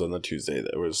teams on the Tuesday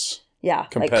that was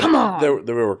like, come on.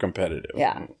 They were competitive.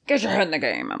 Yeah. Get your head in the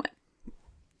game. I'm like,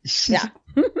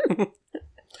 yeah.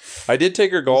 I did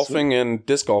take her golfing and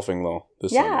disc golfing though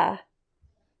this summer.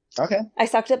 Okay. I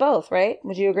sucked at both, right?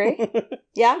 Would you agree?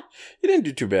 Yeah? You didn't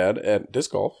do too bad at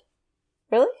disc golf.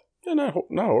 Really? Yeah,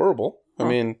 not horrible. I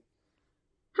mean,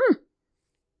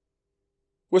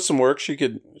 with some work, she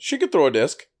could throw a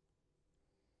disc.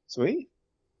 Sweet.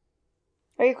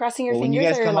 Are you crossing your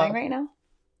fingers or are you lying right now?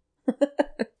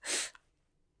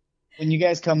 When you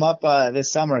guys come up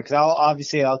this summer, because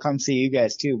I'll come see you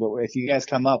guys too. But if you guys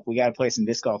come up, we got to play some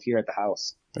disc golf here at the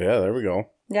house. Yeah, there we go.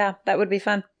 Yeah, that would be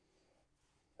fun.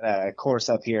 Course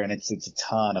up here, and it's a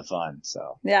ton of fun.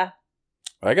 So yeah,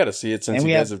 I got to see it since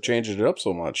you guys have changed it up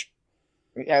so much.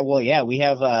 Yeah, well, yeah, we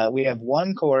have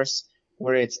one course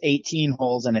where it's 18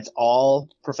 holes and it's all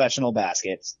professional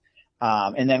baskets,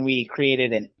 and then we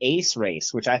created an ace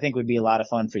race, which I think would be a lot of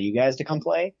fun for you guys to come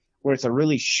play. Where it's a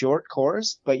really short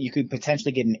course, but you could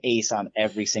potentially get an ace on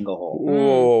every single hole.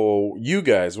 Whoa, you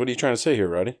guys! What are you trying to say here,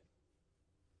 Roddy?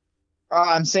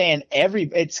 I'm saying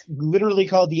it's literally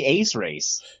called the ace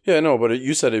race. Yeah, no, but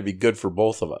you said it'd be good for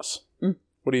both of us.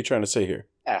 What are you trying to say here?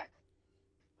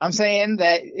 I'm saying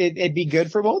that it'd be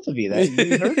good for both of you. That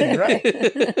you heard me right.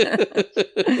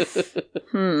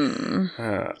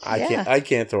 I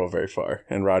can't throw very far,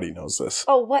 and Roddy knows this.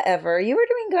 Oh, whatever. You were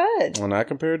doing good. Well, not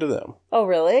compared to them. Oh,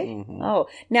 really? Mm-hmm. Oh,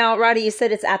 now, Roddy, you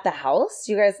said it's at the house.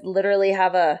 You guys literally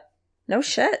have a. No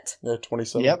shit. Yeah,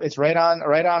 27. Yep, it's right on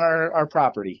our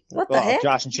property. What the heck?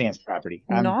 Josh and Chan's property.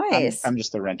 Nice. I'm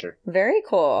just the renter. Very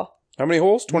cool. How many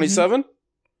holes? 27?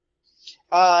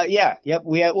 Yeah. Yep.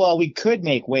 We could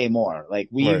make way more. Like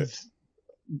we've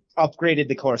upgraded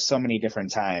the course so many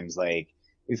different times. Like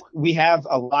we have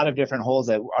a lot of different holes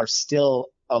that are still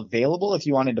available if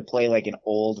you wanted to play like an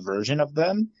old version of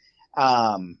them.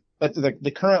 But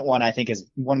the current one I think is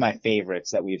one of my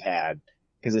favorites that we've had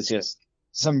because it's just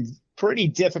some pretty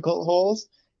difficult holes,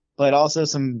 but also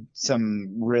some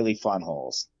really fun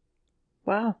holes.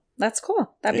 Wow, that's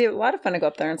cool. That'd be a lot of fun to go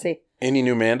up there and see. Any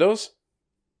new Mandos?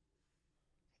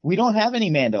 We don't have any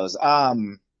Mandos.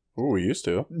 Ooh, we used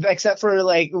to. Except for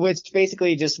like, which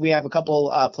basically just we have a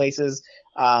couple places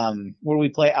where we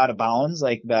play out of bounds.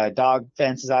 Like the dog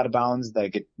fence is out of bounds,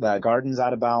 the garden's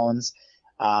out of bounds,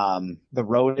 the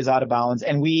road is out of bounds,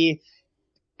 and we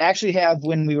actually have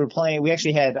when we were playing, we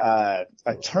actually had a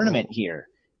tournament here,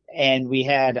 and we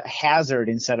had hazard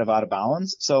instead of out of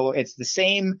bounds. So it's the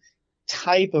same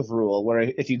type of rule where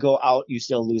if you go out, you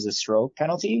still lose a stroke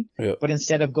penalty. Yep. But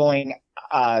instead of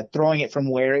throwing it from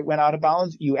where it went out of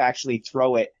bounds, you actually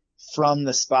throw it from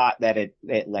the spot that it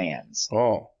lands.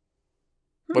 Oh.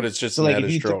 But it's just an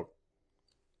added stroke.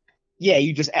 Yeah,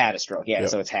 you just add a stroke. Yeah,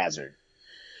 so it's hazard.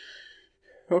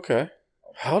 Okay.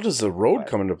 How does the road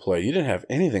come into play? You didn't have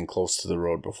anything close to the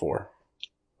road before.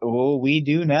 Oh, we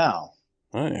do now.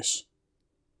 Nice.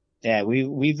 Yeah,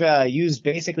 we've used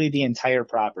basically the entire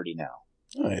property now.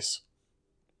 Nice.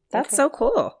 That's so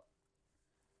cool.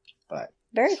 But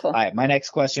Very cool. All right, my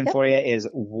next question for you is,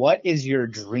 what is your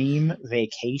dream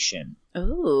vacation?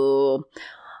 Ooh.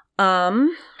 My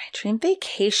dream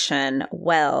vacation.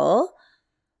 Well,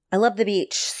 I love the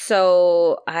beach.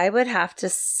 So I would have to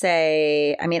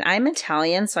say, I mean, I'm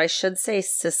Italian, so I should say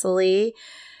Sicily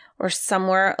or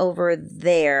somewhere over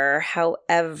there.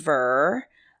 However,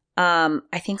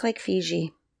 I think like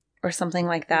Fiji or something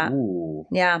like that. Ooh.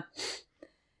 Yeah.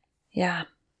 Yeah.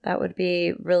 That would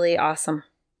be really awesome.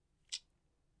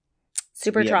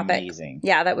 Super Be tropic. amazing.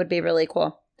 Yeah, that would be really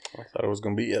cool. I thought it was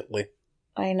going to be Italy.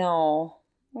 I know.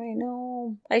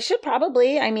 I should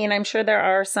probably. I mean, I'm sure there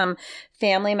are some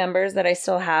family members that I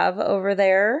still have over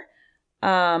there.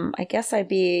 I guess I'd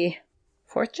be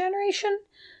 4th generation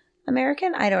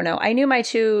American. I don't know. I knew my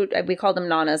two, we called them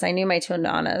nanas. I knew my two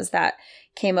nanas that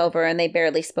came over and they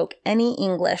barely spoke any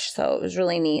English. So it was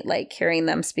really neat, like hearing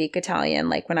them speak Italian,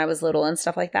 like when I was little and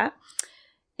stuff like that.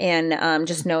 And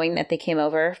just knowing that they came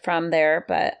over from there.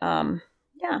 But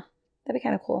yeah, that'd be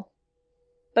kind of cool.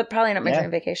 But probably not my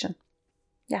dream vacation.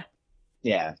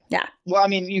 Yeah. Yeah. Well, I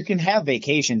mean, you can have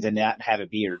vacations and not have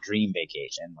it be your dream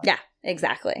vacation. Like, yeah,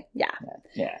 exactly. Yeah.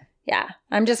 Yeah.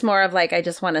 I'm just more of like, I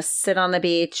just want to sit on the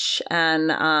beach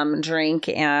and drink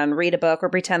and read a book or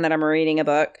pretend that I'm reading a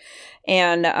book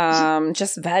and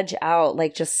just veg out.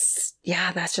 Like that's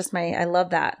just I love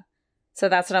that. So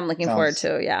that's what I'm looking forward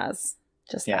to. Yeah. It's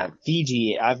just that.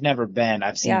 Fiji, I've never been.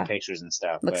 I've seen pictures and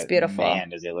stuff. Looks beautiful. Man,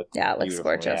 does it look it looks beautiful.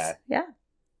 gorgeous. Yeah.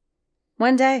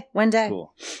 One day.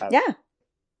 Cool. Yeah.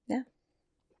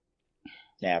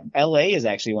 LA is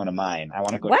actually one of mine. I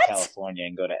want to go to California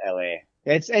and go to LA.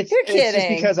 It's just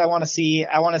because I want to see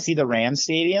the Rams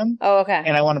stadium. Oh, okay.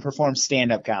 And I want to perform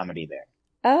stand-up comedy there.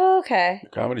 Oh, okay. The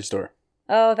Comedy Store.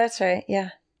 Oh, that's right. Yeah.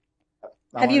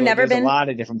 Have you never been? A lot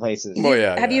of different places. Oh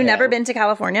yeah. Have you never been to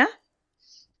California?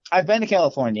 I've been to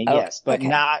California, yes, but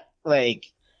not like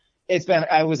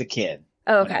I was a kid.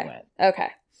 Oh, okay. Okay.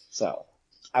 So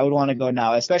I would want to go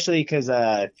now, especially because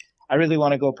I really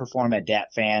want to go perform at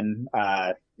Dat Fan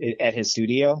at his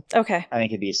studio. Okay. I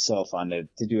think it'd be so fun to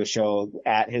do a show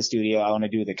at his studio. I want to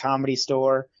do the Comedy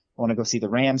Store. I want to go see the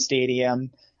Ram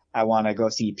Stadium. I want to go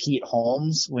see Pete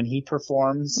Holmes when he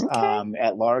performs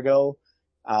at Largo.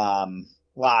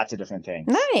 Lots of different things.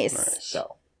 Nice.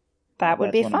 So that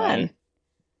would be fun.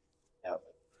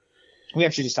 We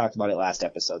actually just talked about it last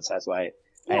episode, so that's why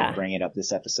I had to bring it up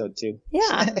this episode too.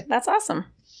 Yeah, that's awesome.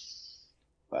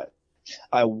 But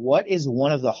what is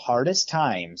one of the hardest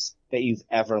times that you've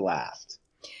ever laughed?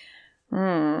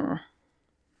 Okay.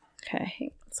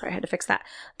 Sorry, I had to fix that.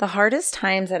 The hardest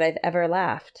times that I've ever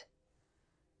laughed.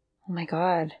 Oh my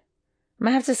God. I'm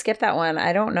going to have to skip that one.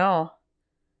 I don't know.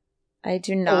 I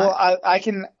do not. Well, I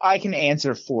can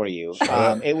answer for you.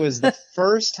 It was the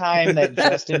first time that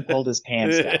Justin pulled his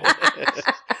pants down.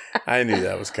 I knew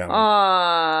that was coming.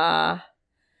 Aww.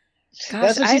 Gosh,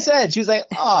 that's what she said. She was like,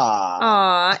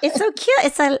 "Aw, it's so cute.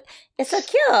 It's so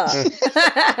cute."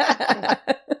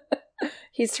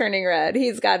 He's turning red.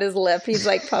 He's got his lip. He's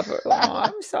like, "Papa,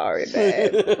 I'm sorry,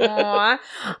 babe."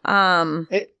 Aw.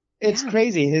 It's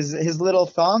crazy. His little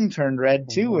thong turned red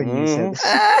too when you said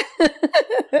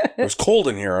It was cold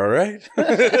in here, all right?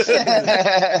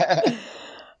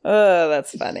 Oh,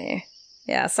 that's funny.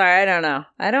 Yeah, sorry, I don't know.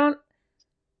 I don't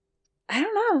know.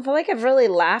 I feel like I've really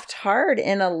laughed hard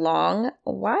in a long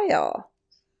while.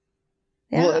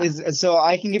 Yeah. Well, so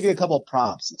I can give you a couple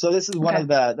prompts. So this is one of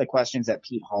the questions that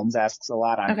Pete Holmes asks a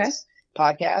lot on his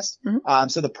podcast. Mm-hmm.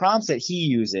 So the prompts that he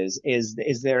uses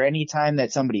is there any time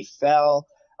that somebody fell?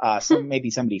 Maybe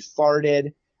somebody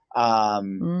farted.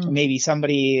 Maybe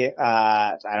somebody,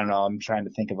 I don't know. I'm trying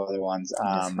to think of other ones.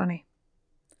 That's funny.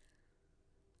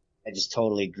 I just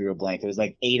totally drew a blank. There was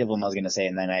like 8 of them I was going to say,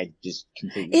 and then I just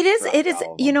completely. It is.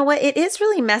 You know what? It is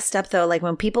really messed up though. Like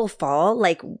when people fall,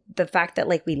 like the fact that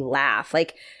like we laugh,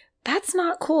 like that's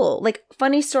not cool. Like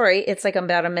funny story. It's like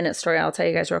about a minute story. I'll tell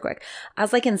you guys real quick. I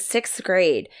was like in 6th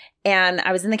grade and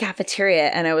I was in the cafeteria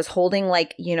and I was holding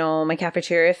like, my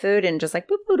cafeteria food and just like,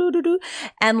 boop, boop, boop, boop, boop.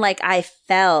 And like I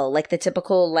fell like the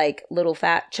typical like little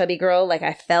fat chubby girl. Like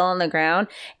I fell on the ground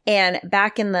and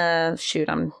back in I'm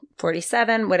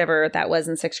 47, whatever that was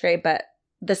in 6th grade. But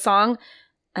the song,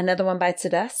 Another One Bites the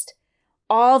Dust.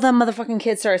 All the motherfucking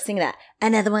kids started singing that.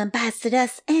 Another one bites the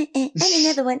dust, and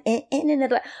another one, and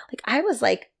another one. Like, I was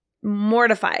like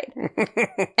mortified.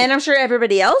 And I'm sure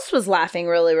everybody else was laughing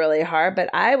really, really hard, but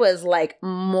I was like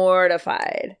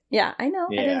mortified. Yeah, I know.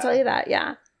 Yeah. I didn't tell you that.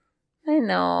 Yeah. I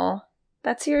know.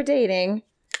 That's who you're dating.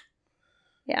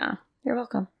 Yeah. You're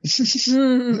welcome. That's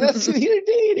who you're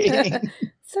dating.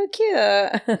 So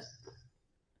cute.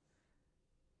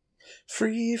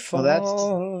 Free Well, that's-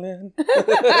 falling.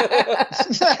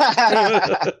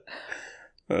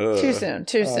 Too soon.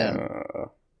 Too soon.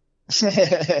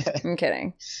 I'm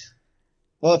kidding.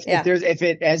 Well, if Yeah. there's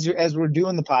as we're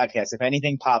doing the podcast, if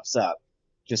anything pops up,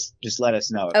 just let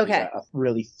us know. If Okay. there's a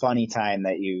really funny time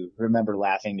that you remember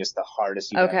laughing just the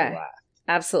hardest you've Okay. ever laughed.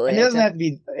 Absolutely. And it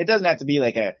doesn't have to be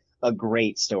like a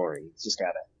great story. It's just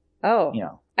gotta, Oh,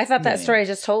 I thought that Yeah. story I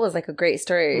just told was like a great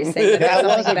story. Are you saying That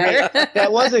was something better?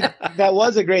 that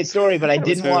was a great story, but I That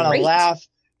was didn't want to great. laugh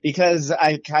because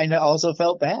I kind of also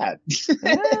felt bad.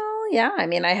 Well, yeah. I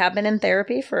mean, I have been in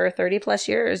therapy for 30 plus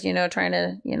years, trying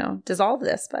to, dissolve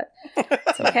this, but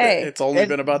it's okay. It's only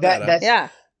been about that. That's Yeah.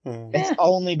 It's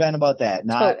only been about that,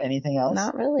 not anything else.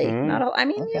 Not really. Mm. Not all, I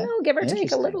mean, Okay. give or take a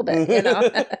Interesting. little bit,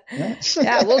 Yeah.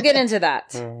 Yeah, we'll get into that.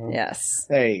 Mhm. Yes.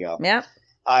 There you go. Yeah.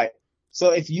 All right.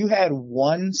 So if you had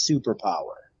one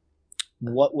superpower,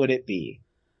 what would it be?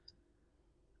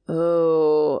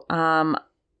 Oh, I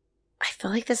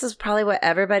feel like this is probably what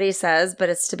everybody says, but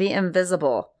it's to be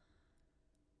invisible.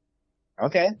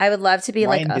 Okay. I would love to be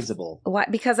Why like invisible? Why?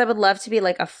 Because I would love to be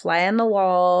like a fly on the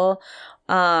wall.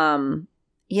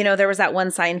 There was that one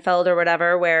Seinfeld or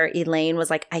whatever where Elaine was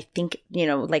like, I think,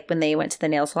 like when they went to the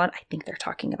nail salon, I think they're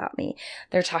talking about me.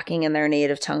 They're talking in their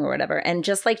native tongue or whatever. And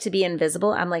just like to be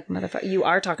invisible, I'm like, motherfucker, you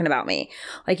are talking about me.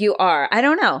 Like you are. I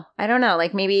don't know.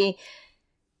 Like maybe,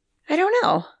 I don't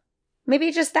know.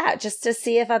 Maybe just that, just to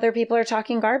see if other people are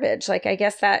talking garbage. Like, I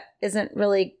guess that isn't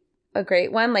really a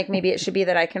great one. Like maybe it should be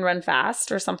that I can run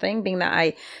fast or something, being that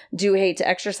I do hate to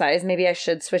exercise. Maybe I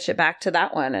should switch it back to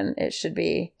that one and it should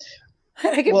be,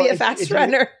 I could Well, be a if fast you-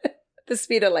 runner. The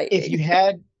speed of light. If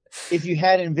you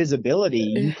had invisibility,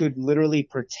 you could literally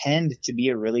pretend to be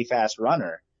a really fast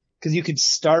runner because you could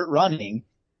start running,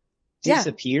 Yeah.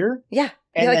 disappear, Yeah.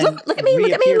 and Be like, then look at me,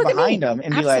 look at me, reappear look at me. behind them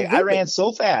and be like, I Absolutely. ran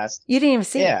so fast. You didn't even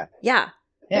see Yeah. it. Yeah.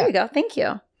 There Yeah. you go. Thank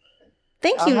you.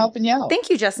 Thank I'm you. helping you out. Thank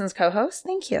you, Justin's co-host.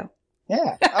 Thank you.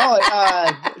 Yeah. Oh,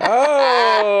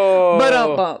 Oh.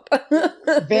 But bump.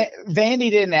 Vandy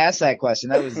didn't ask that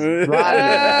question. That was Robbie.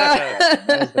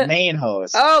 That was the main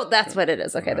host. Oh, that's what it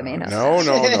is. Okay, the main host. No.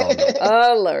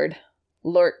 Oh, Lord.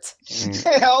 Lort.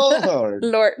 Oh, Lord.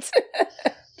 Lort.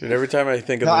 Dude, every time I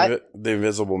think of No, the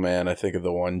Invisible Man, I think of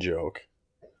the one joke.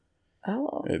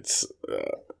 Oh. It's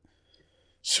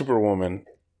Superwoman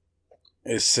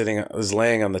is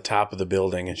laying on the top of the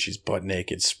building and she's butt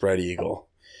naked, spread eagle.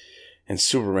 And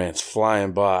Superman's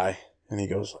flying by and he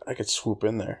goes, I could swoop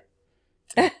in there.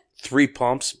 3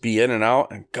 pumps, be in and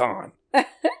out and gone. And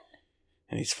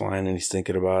he's flying and he's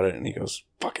thinking about it and he goes,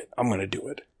 fuck it, I'm going to do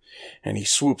it. And he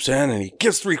swoops in and he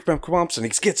gives 3 pumps and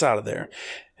he gets out of there.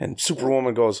 And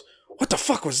Superwoman goes, what the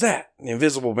fuck was that? And the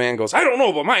Invisible Man goes, I don't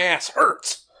know, but my ass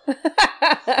hurts.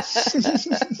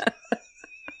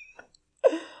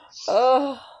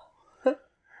 Oh.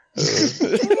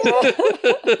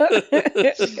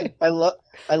 I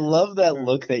love that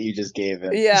look that you just gave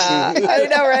him. Yeah, I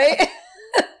know, right?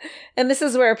 And this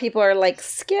is where people are like,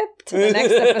 skip to the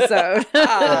next episode.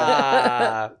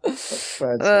 Ah. That's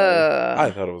funny.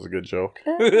 I thought it was a good joke.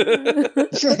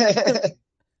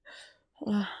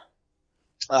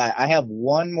 I have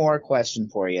one more question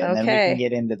for you, and then we Okay. can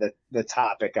get into the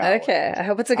topic. Hour. Okay, I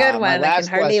hope it's a good My one. I can last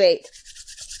hardly question- wait.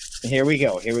 Here we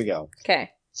go.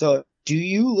 Okay. So, do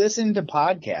you listen to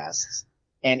podcasts?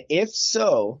 And if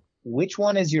so, which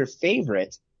one is your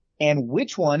favorite? And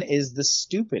which one is the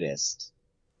stupidest?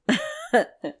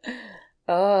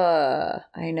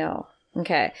 I know.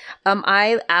 Okay.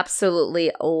 I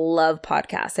absolutely love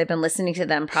podcasts. I've been listening to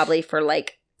them probably for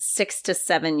like 6 to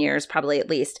 7 years, probably at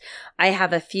least. I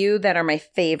have a few that are my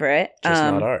favorite. Just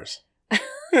not ours.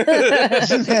 No,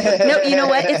 you know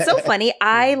what? It's so funny.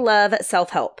 I love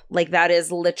self-help. Like that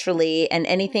is literally, and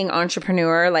anything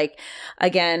entrepreneur. Like,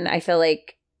 again, I feel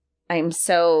like I'm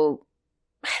so,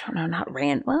 I don't know, not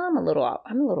random. Well, I'm a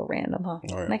little random, huh?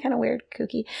 All right. Am I kind of weird,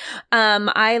 kooky?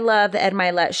 I love the Ed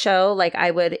Milet show. Like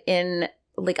I would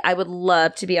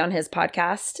love to be on his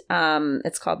podcast.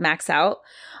 It's called Max Out.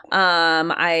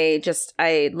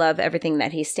 I love everything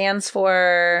that he stands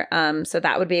for. So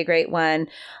that would be a great one.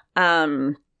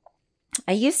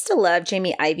 I used to love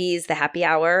Jamie Ivy's The Happy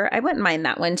Hour. I wouldn't mind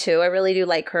that one too. I really do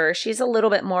like her. She's a little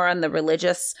bit more on the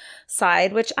religious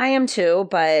side, which I am too,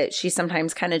 but she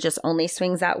sometimes kind of just only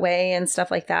swings that way and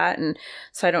stuff like that. And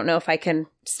so I don't know if I can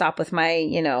stop with my,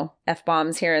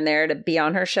 F-bombs here and there to be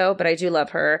on her show, but I do love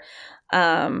her.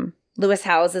 Lewis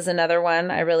Howes is another one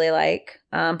I really like.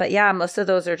 But yeah, most of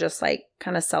those are just like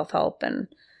kind of self-help and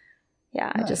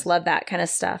yeah, Nice. I just love that kind of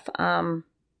stuff.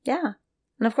 Yeah.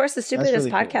 And of course, the Stupidest really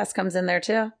cool. podcast comes in there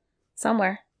too,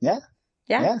 somewhere. Yeah.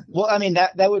 Yeah. Well, I mean,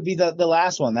 that would be the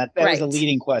last one. That was a Right.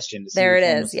 leading question. To see There which it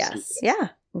one is. was the Yes. stupidest. Yeah.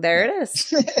 There it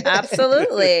is.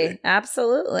 Absolutely.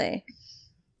 Absolutely.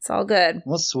 It's all good.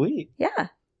 Well, sweet. Yeah.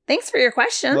 Thanks for your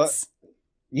questions. Well,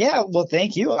 yeah. Well,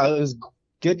 thank you. It was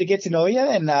good to get to know you,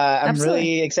 and I'm Absolutely.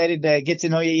 really excited to get to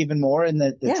know you even more in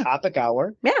the Yeah. topic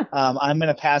hour. Yeah. I'm going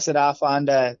to pass it off on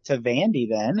to Vandy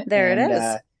then. There it and,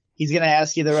 is. He's going to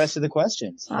ask you the rest of the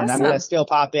questions. And I'm Awesome. going to still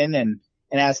pop in and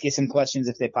ask you some questions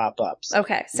if they pop up. So.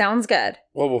 Okay. Sounds good.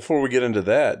 Well, before we get into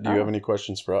that, do you Oh. have any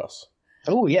questions for us?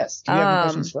 Oh, yes. Do you have any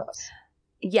questions for us?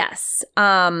 Yes.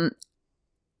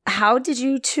 How did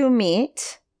you two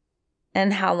meet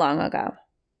and how long ago?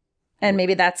 And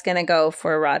maybe that's going to go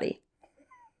for Roddy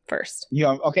first.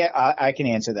 Okay, I can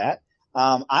answer that.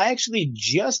 I actually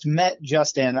just met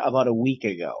Justin about a week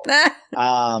ago.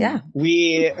 Yeah.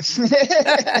 We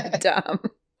Dumb.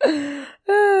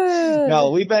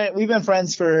 No, we've been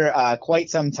friends for quite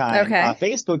some time. Okay.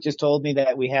 Facebook just told me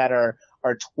that we had our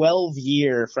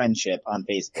 12-year friendship on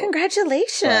Facebook.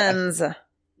 Congratulations.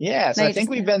 Yeah, so No, I you think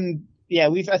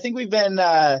just- we've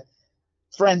been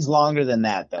friends longer than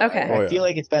that though. Okay. I feel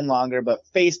like it's been longer, but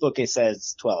Facebook it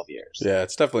says 12 years. Yeah,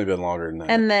 it's definitely been longer than that.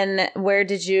 And then where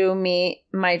did you meet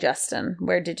my Justin?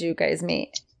 Where did you guys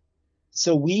meet?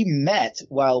 So we met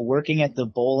while working at the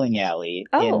bowling alley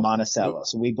Oh. in Monticello.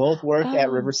 So we both worked at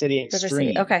Oh. River City River Extreme.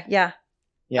 City. Okay. Yeah.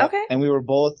 Yep. Okay. And we were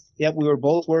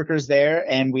both workers there,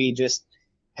 and we just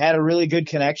had a really good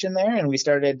connection there, and we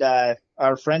started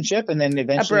our friendship, and then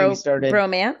eventually we started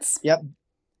bromance. Yep.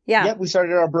 Yeah. Yep, we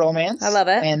started our bromance. I love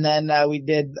it. And then we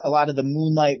did a lot of the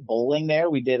moonlight bowling there.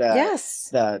 We did Yes.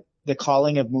 the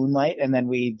calling of moonlight, and then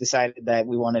we decided that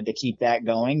we wanted to keep that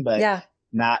going, but Yeah.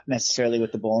 not necessarily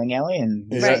with the bowling alley. And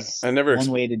this Right. is I never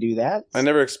one way to do that. I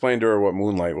never explained to her what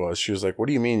Moonlight was. She was like, "What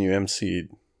do you mean you MC'd?"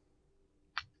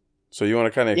 So you want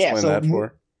to kind of explain that for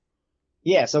her?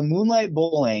 Yeah, so moonlight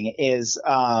bowling is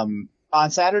on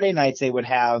Saturday nights they would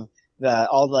have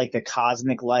all like the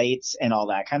cosmic lights and all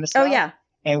that kind of stuff. Oh yeah.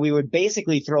 And we would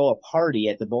basically throw a party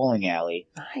at the bowling alley,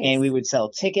 Nice. and we would sell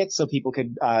tickets so people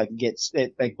could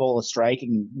bowl a strike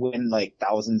and win like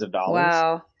thousands of dollars.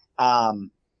 Wow.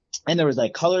 And there was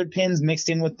like colored pins mixed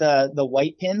in with the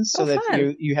white pins, so Oh, that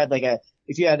fun. you had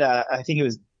I think it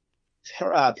was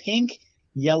pink,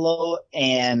 yellow,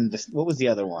 and what was the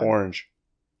other one?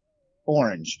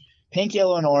 Orange. Pink,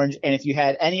 yellow, and orange. And if you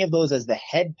had any of those as the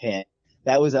head pin,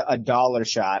 that was a dollar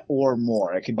shot or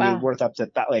more. It could be Wow. worth up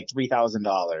to like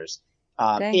 $3,000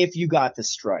 Dang. if you got the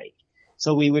strike.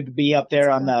 So we would be up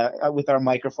there on with our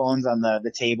microphones on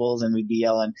the tables, and we'd be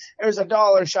yelling, "There's a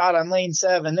 $1 shot on lane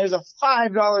 7. There's a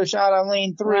 $5 shot on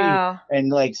lane 3." Wow.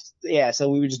 And so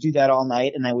we would just do that all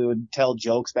night, and then we would tell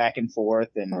jokes back and forth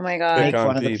and Oh my make God. on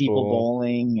fun of the people people.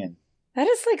 bowling. And That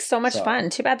is like so much So- fun.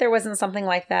 Too bad there wasn't something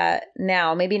like that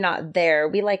now. Maybe not there.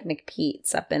 We like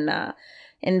McPete's up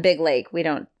in Big Lake. We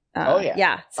don't. Oh, yeah.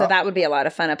 Yeah. So Oh. that would be a lot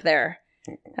of fun up there.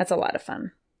 That's a lot of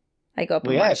fun. I go up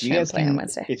and watch Champlain on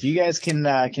Wednesday. if you guys can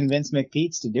convince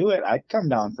McPete's to do it, I'd come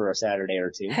down for a Saturday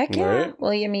or two. Heck yeah. Right.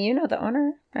 Well, you know the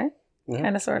owner, right? Yeah,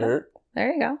 Kinda, sorta. right.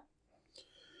 There you go.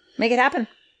 Make it happen.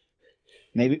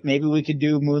 Maybe we could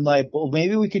do Moonlight Bowl.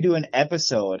 Maybe we could do an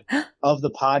episode of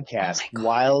the podcast Oh my God.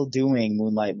 while doing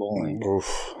Moonlight Bowling.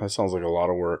 Oof, that sounds like a lot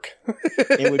of work.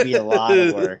 It would be a lot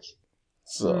of work.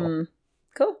 So,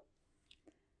 Cool.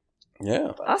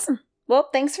 yeah. Awesome. Well,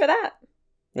 thanks for that.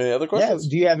 Any other Yeah. questions?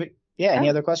 Do you have any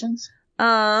Oh. other questions?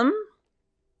 No.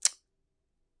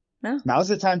 Now's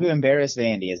the time to embarrass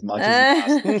Vandy as much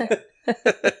as you possibly.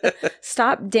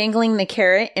 Stop dangling the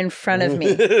carrot in front of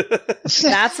me.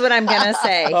 That's what I'm going to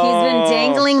say. He's Oh. been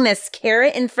dangling this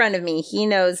carrot in front of me. He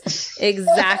knows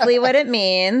exactly what it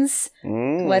means.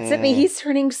 What's it mean? He's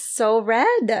turning so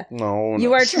red. No.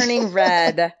 You are turning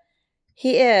red.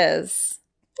 He is.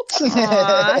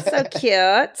 Aw, so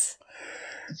cute.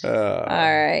 All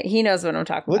right. He knows what I'm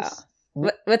talking about.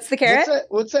 What's the carrot?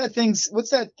 What's that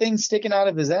thing sticking out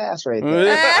of his ass right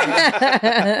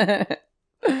there?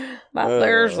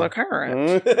 There's the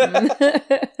carrot.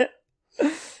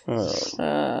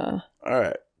 All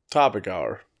right. Topic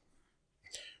hour.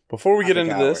 Before we get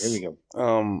into this, Here we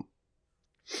go.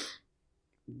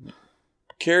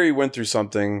 Carrie went through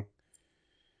something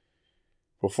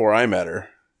before I met her.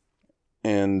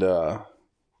 And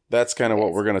that's kind of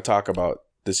what we're going to talk about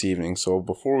this evening. So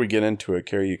before we get into it,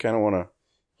 Carrie, you kind of want to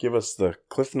give us the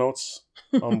cliff notes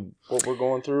on what we're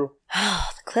going through? Oh,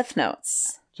 the cliff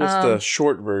notes. Just a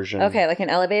short version. Okay, like an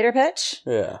elevator pitch?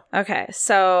 Yeah. Okay,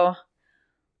 so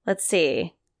let's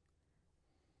see.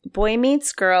 Boy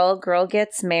meets girl, girl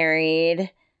gets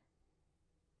married.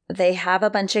 They have a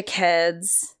bunch of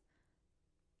kids.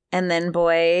 And then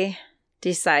boy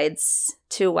decides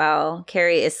to, while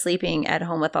Carrie is sleeping at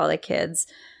home with all the kids,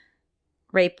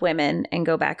 rape women and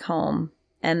go back home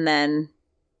and then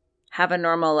have a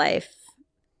normal life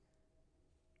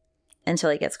until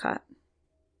he gets caught.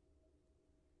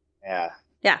 Yeah.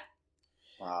 Yeah.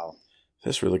 Wow.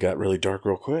 This really got really dark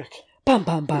real quick. Bum,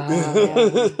 bum, bum. I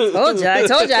told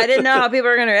you. I didn't know how people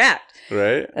were going to react.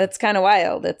 Right? It's kind of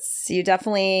wild. You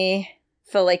definitely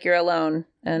feel like you're alone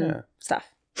and stuff.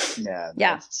 Yeah.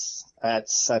 Yeah.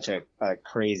 That's such a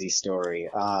crazy story.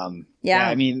 Yeah.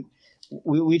 I mean,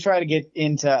 we try to get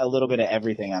into a little bit of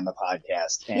everything on the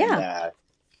podcast, and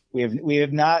we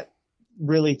have not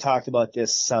really talked about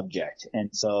this subject, and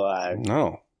so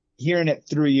No. hearing it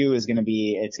through you is going to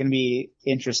be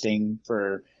interesting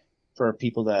for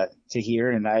people to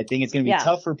hear, and I think it's going to be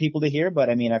tough for people to hear, but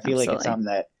I mean, I feel like it's something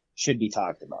that should be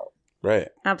talked about. Right.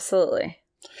 Absolutely.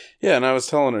 Yeah, and I was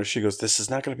telling her, she goes, this is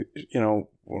not going to be,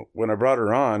 when I brought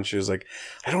her on, she was like,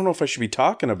 I don't know if I should be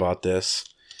talking about this.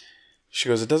 She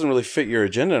goes, it doesn't really fit your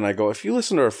agenda. And I go, if you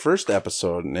listen to our first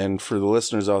episode, and for the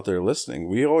listeners out there listening,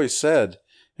 we always said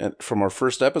from our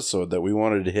first episode that we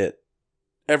wanted to hit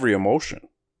every emotion.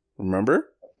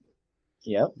 Remember?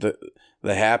 Yep.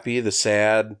 The happy, the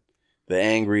sad, the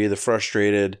angry, the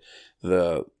frustrated,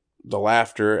 the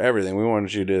laughter, everything. We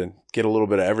wanted you to get a little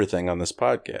bit of everything on this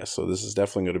podcast. So this is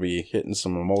definitely going to be hitting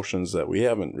some emotions that we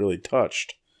haven't really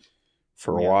touched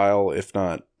for a while, if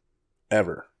not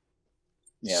ever.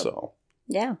 Yeah. So.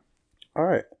 Yeah. All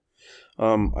right.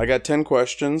 I got 10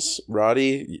 questions.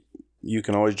 Roddy, you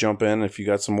can always jump in if you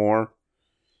got some more.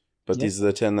 But these are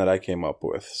the 10 that I came up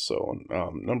with. So,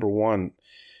 number 1,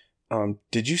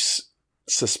 did you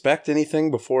suspect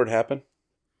anything before it happened?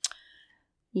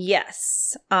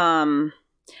 Yes.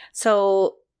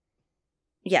 So,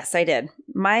 yes, I did.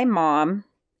 My mom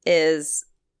is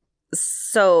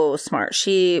so smart.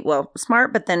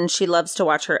 Smart, but then she loves to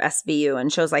watch her SVU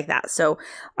and shows like that. So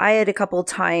I had a couple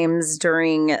times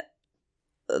during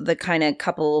the kind of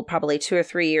probably 2 or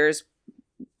 3 years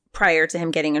prior to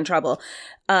him getting in trouble.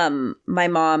 My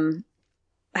mom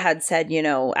had said,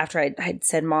 after I'd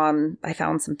said, Mom, I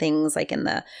found some things like in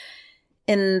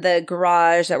the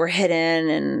garage that were hidden,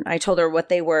 and I told her what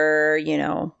they were,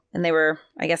 and they were,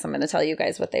 I guess I'm going to tell you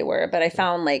guys what they were, but I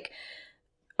found like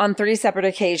on 3 separate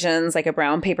occasions, like a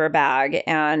brown paper bag,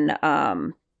 and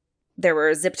there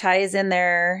were zip ties in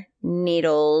there,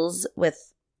 needles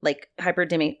with like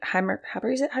hypodermic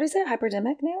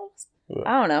nails?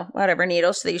 I don't know, whatever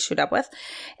needles that you shoot up with.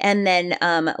 And then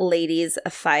ladies'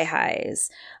 thigh highs.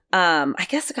 I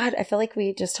guess, God, I feel like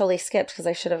we just totally skipped because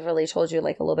I should have really told you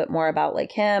like a little bit more about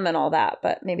like him and all that,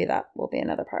 but maybe that will be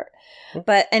another part.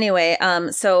 But anyway,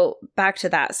 so back to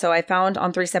that. So I found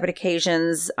on 3 separate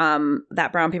occasions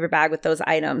that brown paper bag with those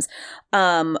items.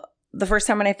 The first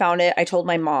time when I found it, I told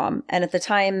my mom. And at the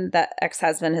time, that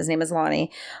ex-husband, his name is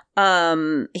Lonnie,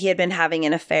 he had been having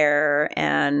an affair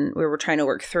and we were trying to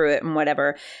work through it and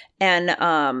whatever. And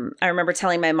I remember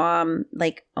telling my mom,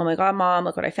 like, oh my God, Mom,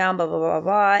 look what I found, blah, blah, blah,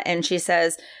 blah. And she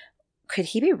says, could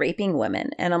he be raping women?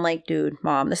 And I'm like, dude,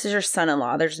 Mom, this is your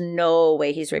son-in-law. There's no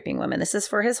way he's raping women. This is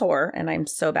for his whore. And I'm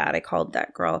so bad. I called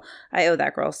that girl. I owe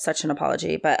that girl such an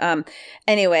apology. But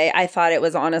anyway, I thought it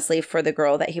was honestly for the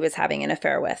girl that he was having an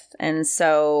affair with. And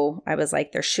so I was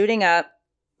like, they're shooting up.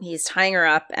 He's tying her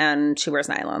up and she wears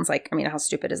nylons. Like, I mean, how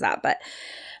stupid is that? But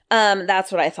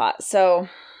that's what I thought. So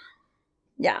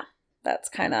yeah, that's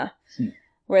kind of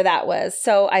where that was.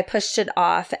 So I pushed it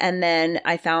off, and then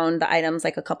I found the items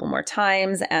like a couple more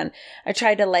times, and I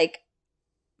tried to like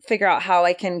figure out how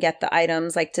I can get the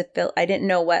items like to fill. I didn't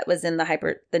know what was in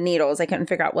the needles. I couldn't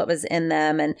figure out what was in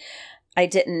them, and I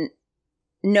didn't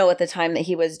know at the time that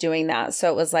he was doing that.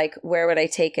 So it was like, where would I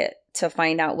take it to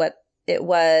find out what it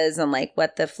was and like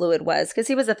what the fluid was, because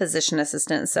he was a physician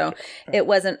assistant, so it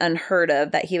wasn't unheard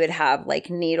of that he would have like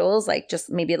needles like just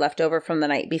maybe left over from the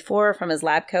night before from his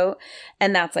lab coat,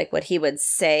 and that's like what he would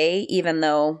say, even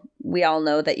though we all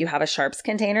know that you have a sharps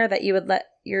container that you would let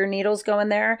your needles go in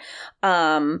there,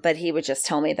 but he would just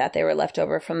tell me that they were left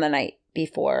over from the night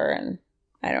before, and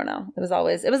I don't know, it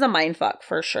was a mind fuck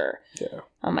for sure.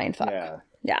 A mind fuck.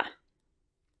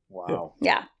 Wow.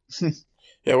 Yeah,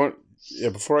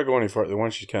 before I go any further, why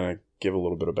don't you kind of give a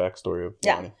little bit of backstory of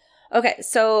Lonnie? Okay,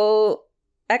 so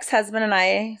ex-husband and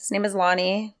I, his name is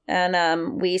Lonnie,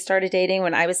 and we started dating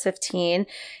when I was 15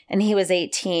 and he was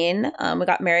 18. We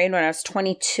got married when I was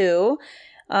 22.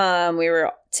 We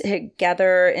were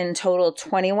together in total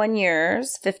 21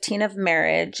 years, 15 of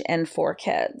marriage, and 4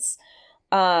 kids.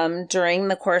 During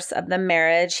the course of the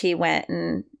marriage, he went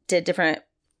and did different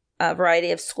a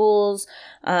variety of schools,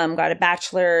 got a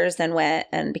bachelor's, then went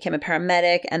and became a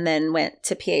paramedic, and then went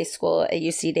to PA school at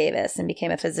UC Davis and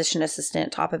became a physician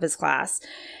assistant, top of his class.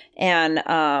 And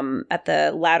at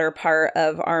the latter part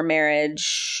of our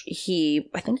marriage,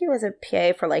 I think he was a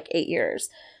PA for like 8 years.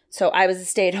 So I was a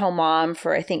stay-at-home mom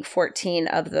for, I think, 14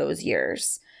 of those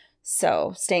years.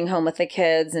 So staying home with the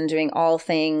kids and doing all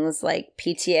things like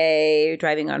PTA,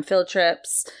 driving on field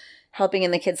trips, helping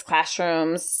in the kids'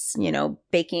 classrooms,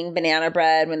 baking banana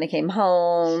bread when they came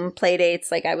home, play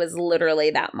dates. Like I was literally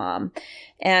that mom.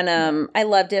 And I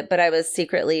loved it, but I was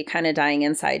secretly kind of dying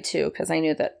inside too, because I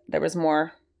knew that there was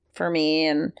more for me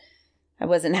and I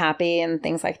wasn't happy and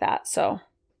things like that. So,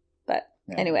 but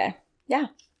anyway, yeah.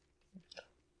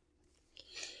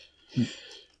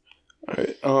 All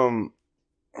right.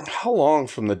 How long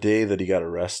from the day that he got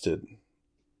arrested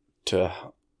to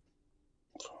how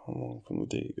long from the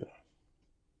day he got?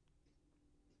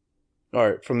 All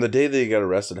right, from the day that he got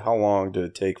arrested, how long did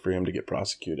it take for him to get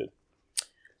prosecuted?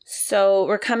 So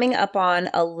we're coming up on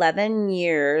 11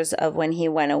 years of when he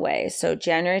went away. So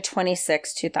January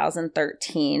 26,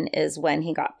 2013 is when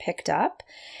he got picked up.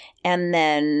 And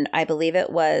then I believe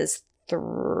it was 2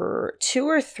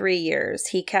 or 3 years.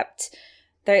 He kept,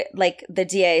 the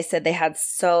DA said they had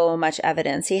so much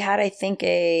evidence. He had, I think,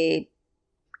 a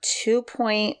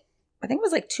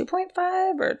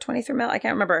 2.5 or 23 mil. I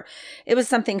can't remember. It was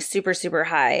something super, super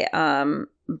high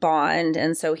bond.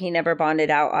 And so he never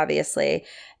bonded out, obviously.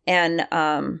 And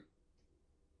so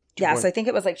I think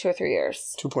it was like 2 or 3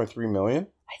 years. 2.3 million?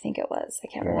 I think it was. I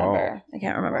can't remember.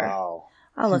 Wow.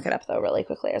 I'll look it up though really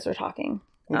quickly as we're talking.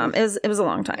 It was a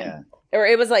long time. Yeah. Or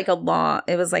it was like a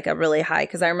really high,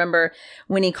 because I remember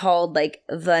when he called like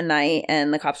the night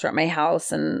and the cops were at my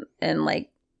house and like,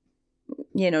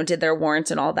 did their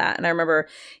warrants and all that. And I remember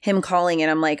him calling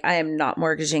and I'm like, I am not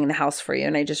mortgaging the house for you.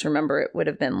 And I just remember it would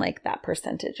have been like that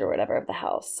percentage or whatever of the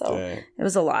house. So It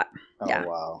was a lot. Yeah.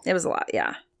 Wow. It was a lot.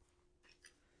 Yeah.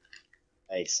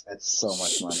 Nice. That's so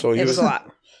much money. So it was a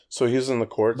lot. So he was in the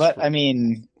courts. But I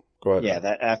mean, go ahead. Yeah,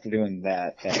 that after doing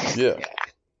that. Yeah.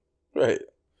 Right.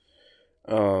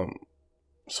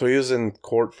 So he was in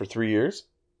court for 3 years?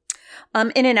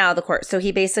 In and out of the court. So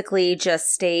he basically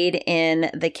just stayed in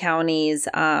the county's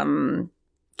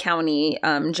county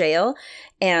jail.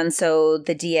 And so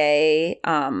the DA,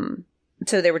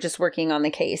 so they were just working on the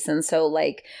case. And so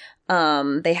like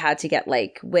they had to get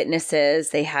like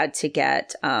witnesses. They had to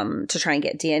get to try and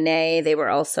get DNA. They were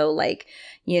also like,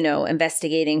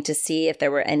 investigating to see if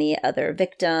there were any other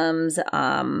victims.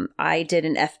 I did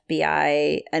an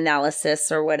FBI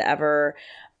analysis or whatever.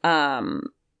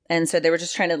 And so they were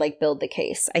just trying to like build the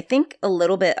case. I think a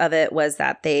little bit of it was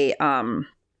that they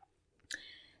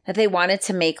wanted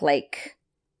to make like,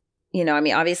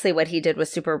 obviously what he did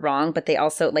was super wrong, but they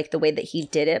also like the way that he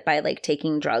did it by like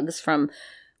taking drugs from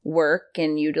work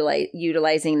and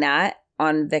utilizing that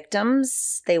on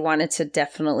victims. They wanted to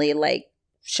definitely like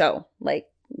show like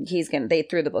they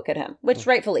threw the book at him, which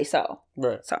rightfully so.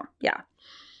 Right. So yeah.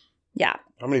 Yeah.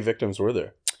 How many victims were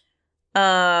there?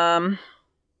 I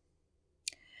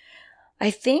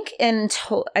think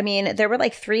there were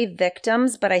like 3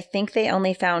 victims, but I think they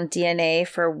only found DNA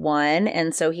for one.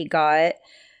 And so he got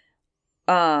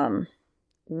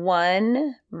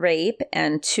 1 rape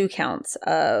and 2 counts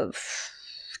of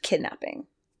kidnapping.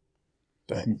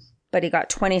 Dang. But he got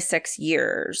 26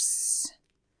 years.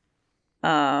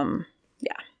 Yeah.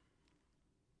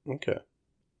 Okay.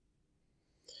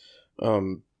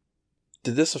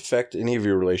 Did this affect any of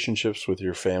your relationships with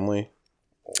your family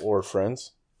or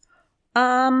friends?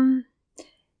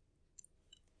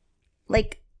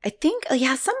 Like, I think, I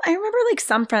remember like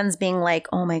some friends being like,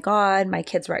 oh my God, my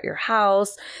kids were at your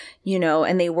house,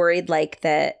 and they worried like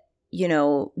that,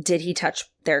 did he touch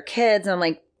their kids? And I'm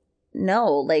like,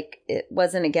 no, like it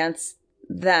wasn't against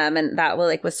them. And that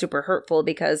was super hurtful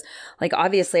because like,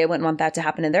 obviously I wouldn't want that to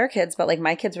happen to their kids, but like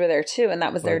my kids were there too. And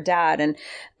that was their dad.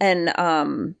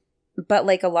 But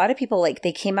like a lot of people, like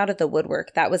they came out of the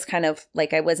woodwork. That was kind of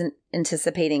like, I wasn't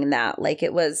anticipating that. Like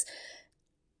it was,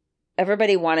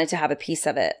 everybody wanted to have a piece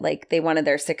of it. Like they wanted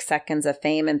their 6 seconds of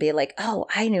fame and be like, oh,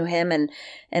 I knew him and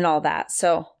all that.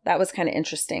 So that was kind of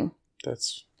interesting.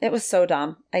 It was so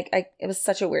dumb. It was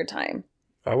such a weird time.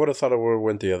 I would have thought it would have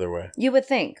went the other way. You would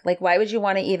think. Like, why would you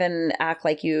want to even act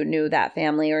like you knew that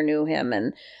family or knew him?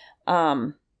 And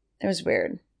it was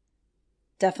weird.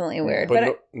 Definitely weird.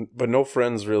 But no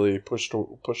friends really pushed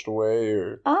away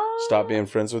or stopped being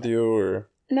friends with you, or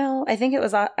no. I think it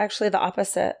was actually the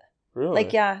opposite. Really?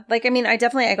 Like, yeah. Like, I mean, I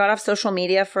got off social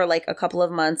media for like a couple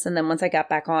of months. And then once I got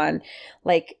back on,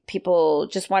 like people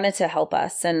just wanted to help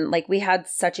us. And like we had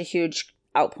such a huge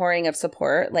outpouring of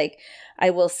support. Like, I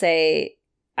will say,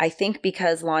 I think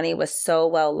because Lonnie was so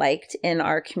well liked in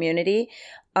our community,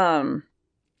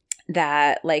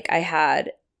 that like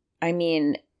I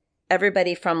mean,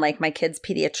 everybody from like my kid's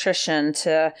pediatrician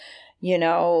to,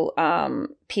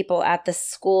 people at the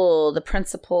school, the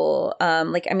principal, I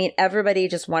mean, everybody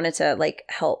just wanted to like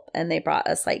help, and they brought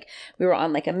us like, we were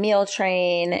on like a meal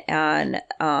train, and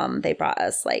they brought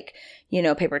us like,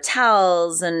 paper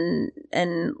towels and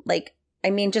like, I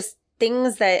mean, just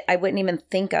things that I wouldn't even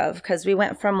think of, because we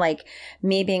went from like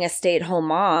me being a stay-at-home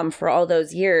mom for all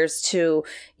those years to,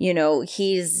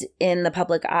 he's in the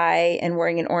public eye and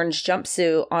wearing an orange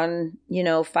jumpsuit on,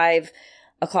 5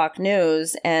 o'clock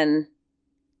news. And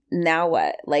now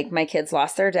what? Like, my kids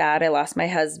lost their dad. I lost my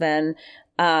husband.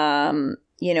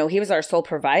 He was our sole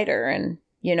provider, and,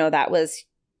 that was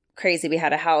crazy. We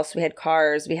had a house, we had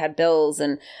cars, we had bills,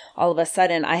 and all of a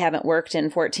sudden I haven't worked in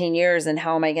 14 years. And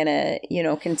how am I going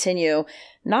to, continue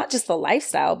not just the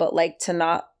lifestyle, but like to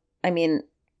not, I mean,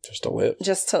 just to live,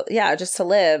 just to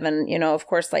live. And, of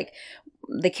course, like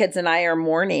the kids and I are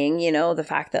mourning, the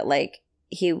fact that like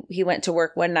he went to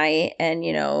work one night and,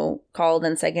 called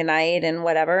and said goodnight and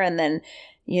whatever. And then,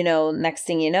 next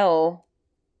thing you know,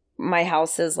 my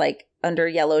house is like under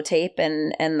yellow tape,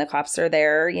 and the cops are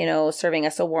there, serving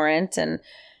us a warrant,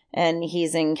 and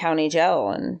he's in county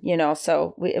jail. And,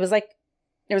 so it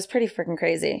was pretty freaking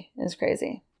crazy. It was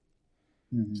crazy.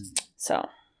 Mm-hmm. So,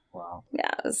 wow.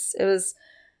 Yeah, it was,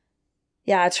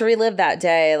 yeah, to relive that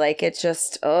day. Like, it's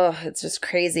just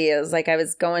crazy. It was like, I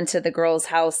was going to the girl's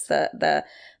house, the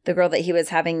girl that he was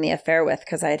having the affair with,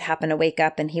 because I had happened to wake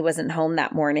up and he wasn't home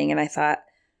that morning. And I thought,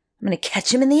 I'm going to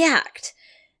catch him in the act.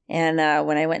 And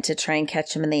when I went to try and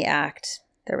catch him in the act,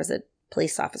 there was a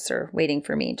police officer waiting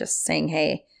for me, just saying,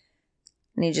 hey,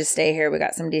 I need you to stay here. We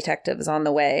got some detectives on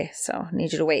the way, so I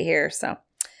need you to wait here. So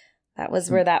that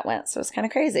was where that went. So it's kind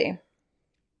of crazy.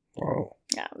 Wow.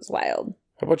 Yeah, it was wild.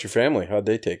 How about your family? How'd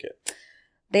they take it?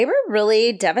 They were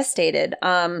really devastated.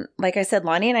 Like I said,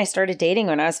 Lonnie and I started dating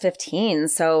when I was 15.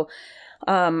 So,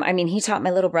 I mean, he taught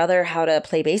my little brother how to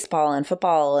play baseball and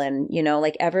football, and,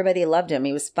 like everybody loved him.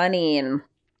 He was funny, and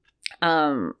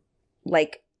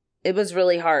like it was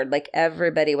really hard. Like,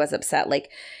 everybody was upset. Like,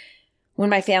 when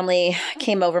my family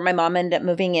came over, my mom ended up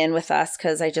moving in with us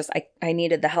because I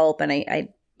needed the help, and I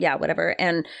whatever.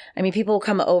 And I mean, people would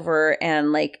come over,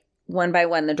 and like one by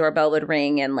one, the doorbell would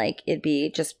ring, and like it'd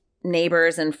be just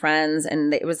neighbors and friends.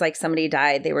 And it was like somebody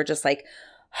died. They were just like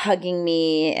hugging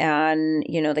me and,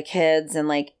 the kids, and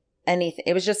like anything.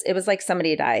 It was like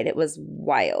somebody died. It was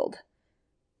wild.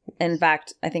 In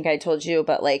fact, I think I told you,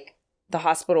 but like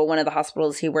one of the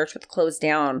hospitals he worked with closed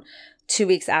down 2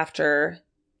 weeks after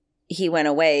he went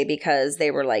away, because they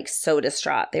were like so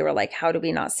distraught. They were like, how do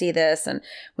we not see this? And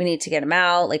we need to get him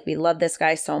out. Like, we love this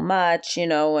guy so much,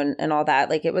 and all that.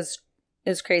 Like, it was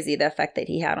crazy, the effect that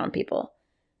he had on people.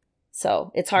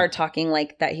 So it's hard talking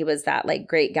like that he was that like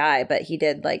great guy, but he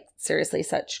did like seriously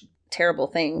such terrible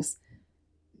things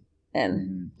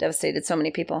and devastated so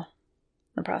many people in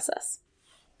the process.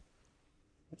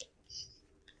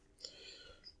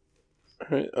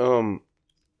 All right.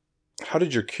 How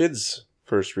did your kids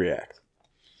first react?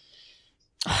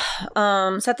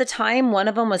 So at the time, one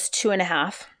of them was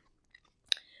 2.5.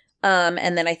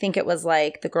 And then I think it was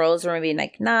like the girls were maybe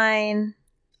like 9,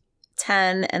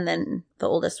 10, and then the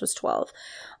oldest was 12.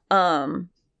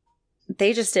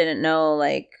 They just didn't know,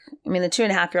 like, I mean, the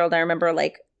 2.5-year-old, I remember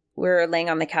like we were laying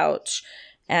on the couch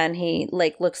and he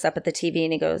like looks up at the TV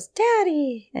and he goes,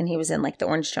 Daddy. And he was in like the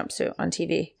orange jumpsuit on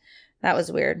TV. That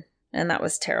was weird. And that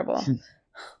was terrible.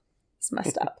 It's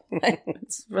messed up.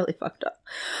 It's really fucked up.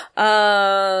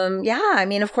 Yeah, I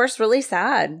mean, of course, really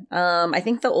sad. I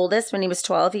think the oldest, when he was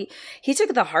 12, he took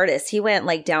it the hardest. He went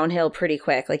like downhill pretty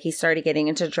quick. Like, he started getting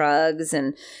into drugs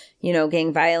and,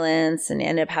 gang violence, and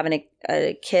ended up having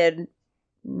a kid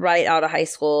right out of high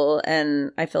school.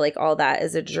 And I feel like all that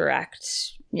is a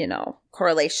direct,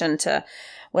 correlation to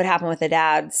what happened with the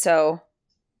dad. So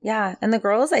yeah. And the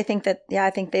girls, I think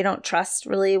they don't trust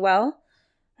really well.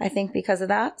 I think because of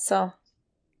that. So,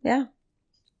 yeah.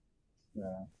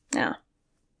 Yeah.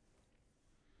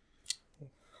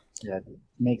 Yeah, it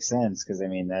makes sense, because I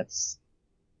mean,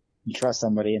 you trust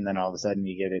somebody and then all of a sudden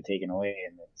you get it taken away,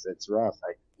 and it's rough.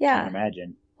 I can't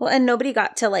imagine. Well, and nobody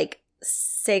got to like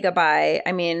say goodbye.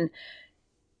 I mean,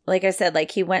 like I said, like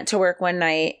he went to work one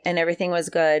night and everything was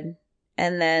good,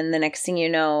 and then the next thing you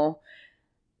know,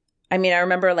 I mean, I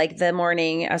remember like the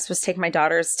morning I was supposed to take my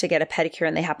daughters to get a pedicure,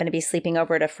 and they happened to be sleeping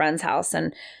over at a friend's house.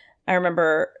 And I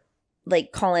remember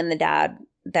like calling the dad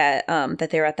that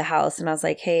they were at the house, and I was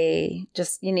like, hey,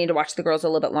 just, you need to watch the girls a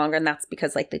little bit longer. And that's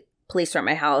because like the police were at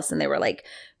my house and they were like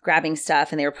grabbing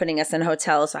stuff and they were putting us in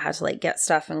hotels. So I had to like get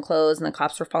stuff and clothes, and the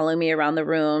cops were following me around the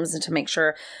rooms and to make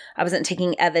sure I wasn't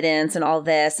taking evidence and all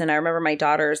this. And I remember my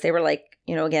daughters, they were like,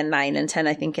 you know, again, 9 and 10,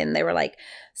 I think. And they were like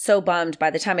so bummed.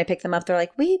 By the time I picked them up, they're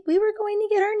like, we were going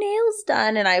to get our nails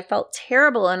done. And I felt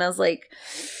terrible. And I was like,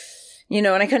 you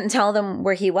know, and I couldn't tell them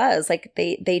where he was. Like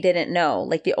they didn't know.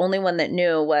 Like the only one that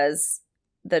knew was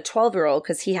the 12-year-old,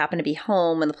 because he happened to be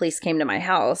home when the police came to my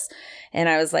house. And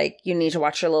I was like, you need to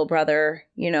watch your little brother.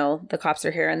 You know, the cops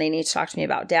are here and they need to talk to me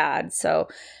about dad. So,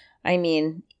 I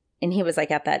mean, and he was like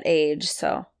at that age.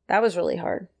 So that was really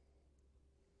hard.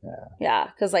 Yeah.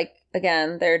 Because like,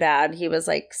 again, their dad, he was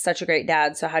like such a great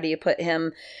dad. So how do you put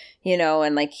him, you know,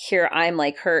 and like here I'm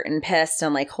like hurt and pissed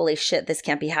and like, holy shit, this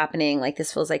can't be happening. Like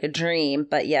this feels like a dream,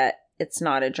 but yet it's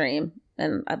not a dream.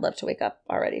 And I'd love to wake up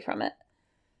already from it.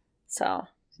 So,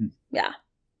 yeah,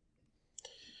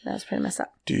 that was pretty messed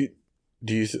up. Do you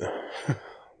this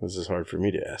is hard for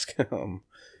me to ask. Do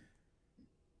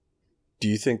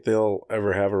you think they'll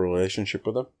ever have a relationship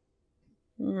with him?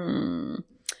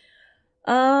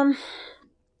 I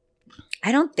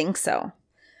don't think so.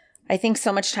 I think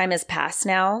so much time has passed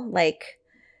now. Like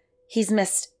he's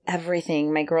missed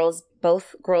everything.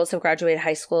 Both girls have graduated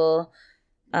high school.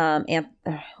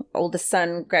 Oldest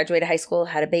son graduated high school,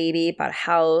 had a baby, bought a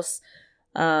house.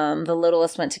 The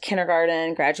littlest went to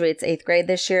kindergarten, graduates 8th grade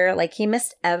this year. Like he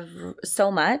missed so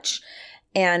much.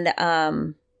 And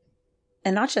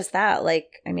not just that,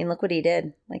 like, I mean, look what he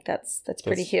did. Like that's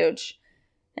pretty huge.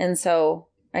 And so,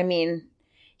 I mean,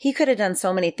 he could have done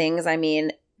so many things. I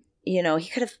mean, you know, he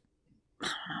could have, I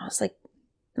don't know. It's like,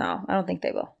 no, I don't think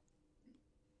they will.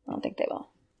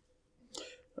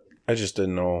 I just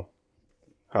didn't know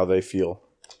how they feel.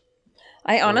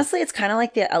 Honestly, it's kind of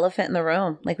like the elephant in the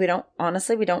room. Like we don't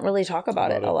really talk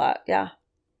about it a lot. Yeah.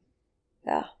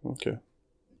 Yeah. Okay.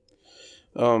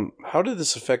 How did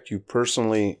this affect you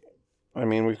personally? I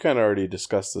mean, we've kind of already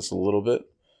discussed this a little bit,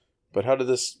 but how did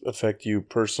this affect you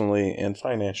personally and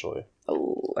financially?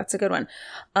 Oh, that's a good one.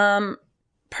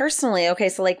 Personally, okay,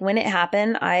 so like when it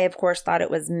happened, I of course thought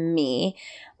it was me.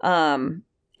 And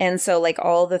so like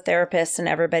all the therapists and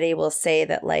everybody will say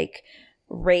that like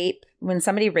when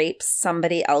somebody rapes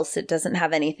somebody else, it doesn't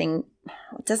have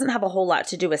a whole lot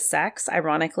to do with sex.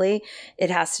 Ironically, it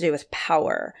has to do with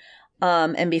power.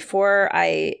 And before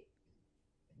I,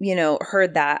 you know,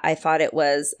 heard that, I thought it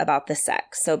was about the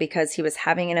sex. So because he was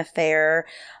having an affair,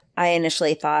 I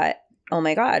initially thought, oh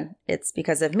my God, it's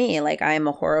because of me. Like I am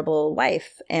a horrible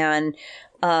wife and,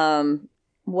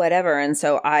 whatever. And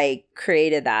so I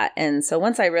created that. And so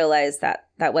once I realized that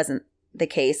that wasn't the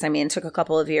case, I mean, it took a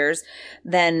couple of years,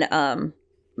 then, and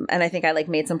I think I like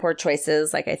made some poor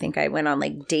choices. Like I think I went on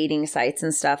like dating sites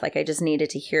and stuff. Like I just needed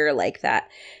to hear like that,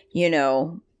 you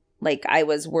know, like I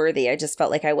was worthy. I just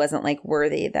felt like I wasn't like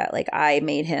worthy, that like I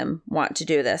made him want to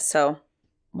do this. So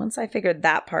once I figured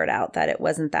that part out, that it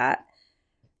wasn't that,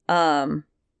 that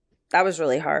was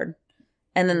really hard.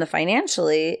 And then the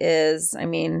financially is, I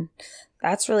mean,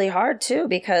 that's really hard too,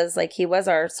 because like he was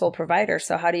our sole provider.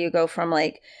 So how do you go from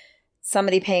like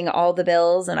somebody paying all the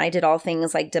bills, and I did all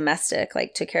things like domestic,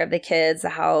 like took care of the kids, the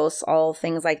house, all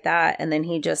things like that. And then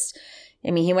he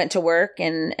went to work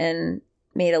and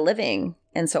made a living.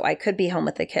 And so I could be home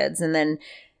with the kids. And then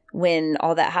when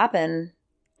all that happened,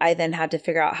 I then had to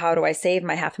figure out, how do I save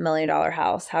my $500,000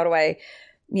 house? How do I,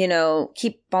 you know,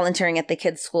 keep volunteering at the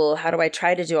kids' school? How do I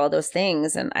try to do all those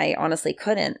things? And I honestly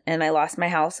couldn't. And I lost my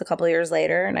house a couple of years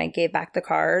later, and I gave back the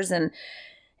cars. And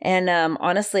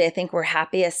honestly, I think we're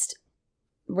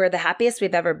the happiest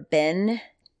we've ever been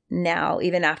now,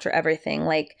 even after everything.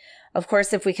 Like, of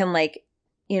course, if we can like,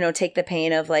 you know, take the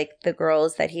pain of like the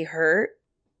girls that he hurt,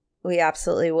 we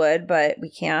absolutely would, but we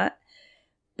can't.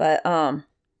 But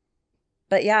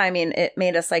yeah, I mean, it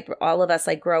made us like, all of us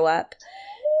like grow up.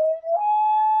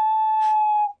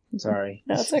 Sorry.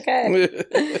 No, it's okay.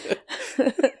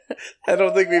 I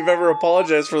don't think we've ever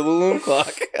apologized for the loom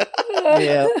clock.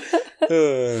 Yeah.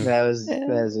 That was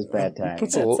a bad time.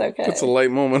 Puts a light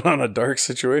moment on a dark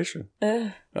situation.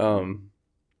 Yeah.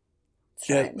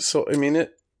 So I mean,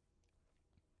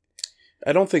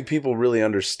 I don't think people really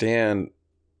understand.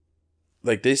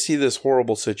 Like they see this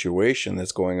horrible situation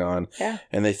that's going on,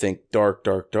 and they think dark,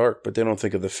 dark, dark, but they don't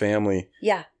think of the family.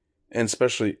 Yeah. And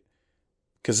especially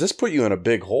because this put you in a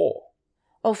big hole.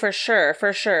 Oh, for sure.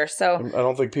 So I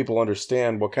don't think people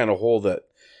understand what kind of hole that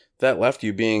left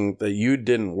you, being that you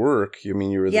didn't work. I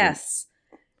mean, you were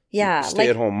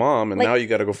stay-at-home mom, and now you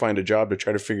got to go find a job to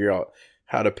try to figure out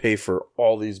how to pay for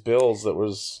all these bills that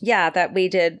we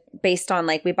did based on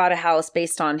like, we bought a house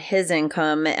based on his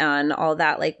income and all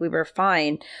that. Like we were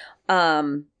fine.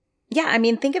 And Yeah, I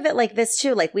mean, think of it like this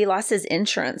too. Like, we lost his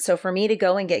insurance. So for me to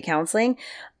go and get counseling,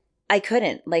 I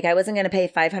couldn't. Like, I wasn't going to pay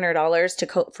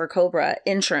 $500 for Cobra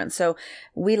insurance. So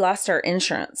we lost our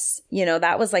insurance. You know,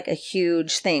 that was like a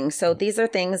huge thing. So these are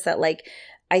things that, like,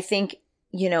 I think,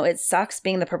 you know, it sucks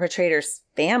being the perpetrator's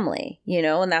family, you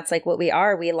know, and that's like what we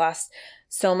are. We lost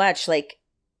so much. Like,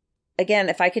 again,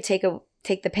 if I could take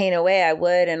the pain away, I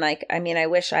would. And like, I mean, I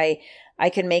wish I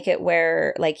could make it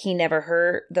where, like, he never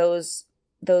hurt those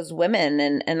women,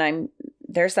 and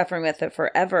they're suffering with it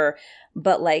forever.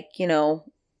 But, like, you know,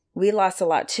 we lost a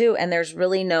lot too. And there's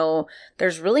no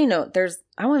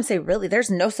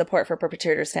support for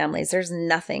perpetrators' families. There's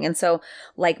nothing. And so,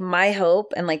 like, my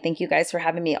hope, and like, thank you guys for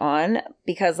having me on,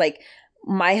 because like,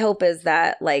 my hope is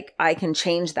that, like, I can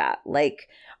change that. Like,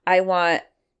 I've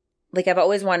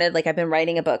always wanted, like, I've been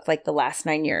writing a book like the last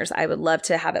 9 years. I would love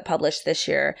to have it published this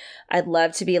year. I'd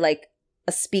love to be like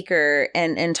a speaker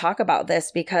and talk about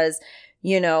this, because,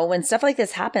 you know, when stuff like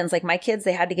this happens, like, my kids,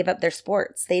 they had to give up their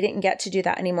sports. They didn't get to do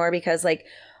that anymore because, like,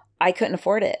 I couldn't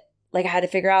afford it. Like, I had to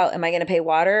figure out, am I going to pay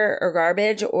water or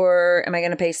garbage, or am I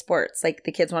going to pay sports? Like,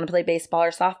 the kids want to play baseball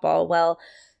or softball. Well,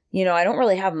 you know, I don't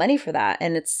really have money for that.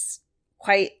 And it's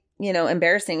quite, you know,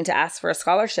 embarrassing to ask for a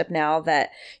scholarship now that,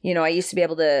 you know, I used to be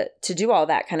able to do all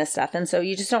that kind of stuff. And so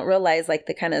you just don't realize, like,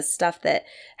 the kind of stuff that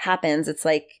happens. It's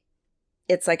like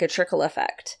a trickle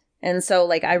effect. And so,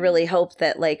 like, I really hope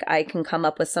that, like, I can come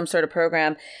up with some sort of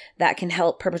program that can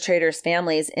help perpetrators'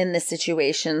 families in this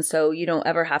situation. So you don't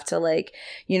ever have to, like,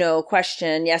 you know,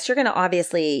 question. Yes, you're going to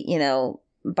obviously, you know,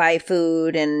 buy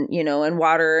food and, you know, and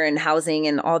water and housing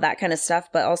and all that kind of stuff.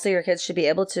 But also, your kids should be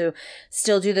able to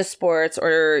still do the sports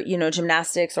or, you know,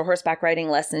 gymnastics or horseback riding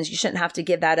lessons. You shouldn't have to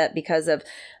give that up because of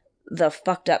the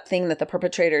fucked up thing that the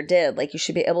perpetrator did. Like, you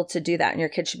should be able to do that, and your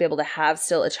kids should be able to have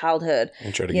still a childhood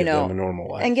and try to give them a normal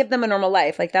life. And give them a normal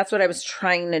life. Like, that's what I was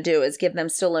trying to do, is give them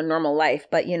still a normal life.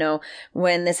 But, you know,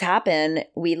 when this happened,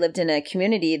 we lived in a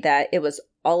community that it was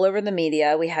all over the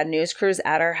media. We had news crews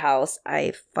at our house.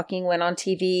 I fucking went on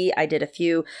TV. I did a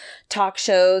few talk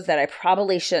shows that I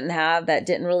probably shouldn't have, that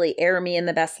didn't really air me in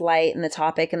the best light and the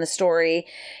topic and the story.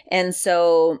 And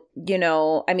so, you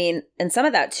know, I mean, and some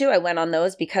of that too, I went on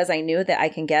those because I knew that I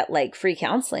can get, like, free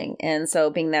counseling. And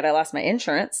so, being that I lost my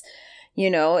insurance,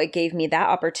 you know, it gave me that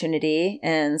opportunity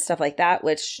and stuff like that,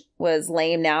 which was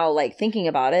lame now, like, thinking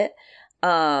about it.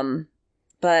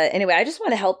 But anyway, I just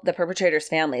want to help the perpetrators'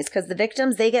 families, because the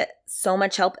victims, they get so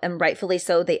much help, and rightfully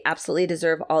so. They absolutely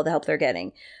deserve all the help they're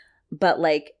getting. But,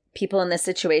 like, people in this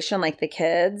situation, like the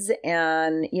kids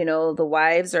and, you know, the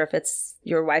wives, or if it's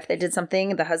your wife that did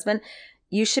something, the husband,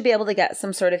 you should be able to get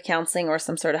some sort of counseling or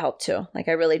some sort of help too. Like,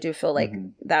 I really do feel like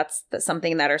that's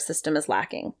something that our system is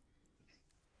lacking.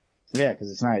 Yeah, because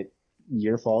it's not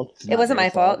your fault. It wasn't my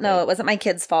fault. No, it wasn't my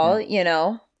kid's fault, you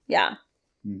know? Yeah.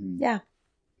 Mm-hmm. Yeah.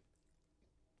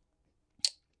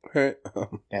 Right.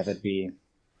 Yeah, that'd be,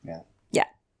 yeah. Yeah.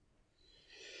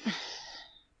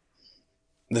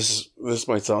 This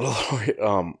might sound a little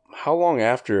weird. How long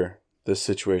after this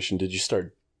situation did you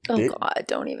start God,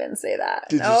 don't even say that.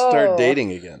 Did you start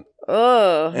dating again?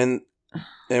 Oh. And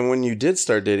when you did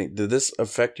start dating, did this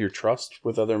affect your trust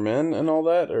with other men and all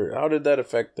that? Or how did that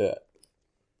affect that?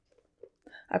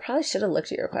 I probably should have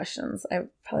looked at your questions. I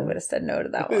probably would have said no to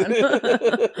that one.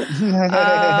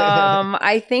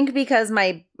 I think because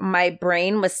my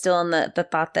brain was still in the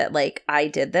thought that, like, I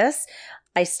did this,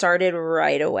 I started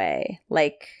right away.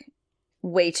 Like,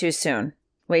 way too soon.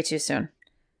 Way too soon.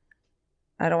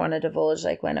 I don't want to divulge,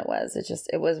 like, when it was.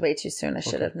 It was way too soon. I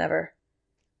should have never.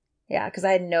 Yeah, because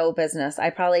I had no business. I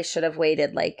probably should have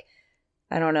waited, like,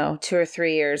 I don't know, 2 or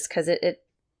 3 years, because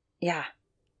yeah.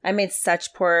 I made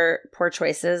such poor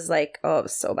choices. Like, oh, it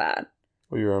was so bad.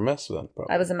 Well, you were a mess then,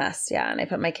 probably. I was a mess, yeah. And I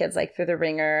put my kids, like, through the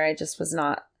ringer. I just was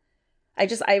not.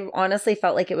 I honestly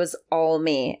felt like it was all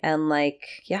me. And, like,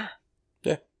 yeah.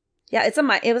 Yeah. Yeah,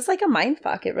 it was like a mind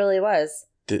fuck. It really was.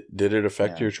 Did it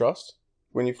affect your trust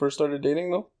when you first started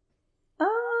dating, though?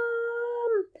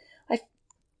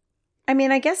 I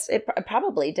mean, I guess it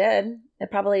probably did.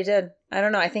 It probably did. I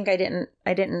don't know. I think I didn't.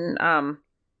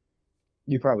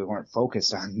 You probably weren't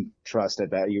focused on trust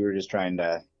at that. You were just trying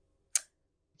to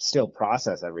still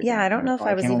process everything. Yeah, I don't know if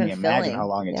I was even feeling. I can't only imagine how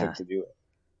long it took to do it.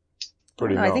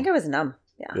 Pretty numb. I think I was numb.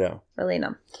 Yeah. Yeah. Really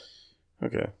numb.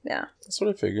 Okay. Yeah. That's what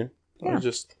I figured. Yeah.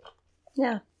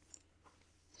 Yeah.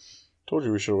 Told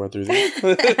you we should have went through these.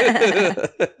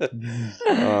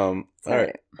 All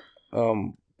right.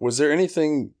 Was there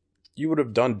anything you would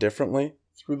have done differently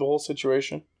through the whole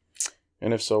situation?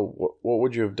 And if so, what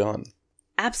would you have done?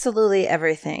 Absolutely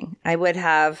everything. I would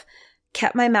have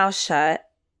kept my mouth shut.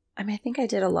 I mean, I think I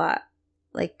did a lot.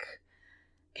 Like,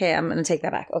 Okay, I'm going to take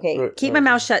that back. Okay, Right, keep my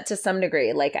mouth shut to some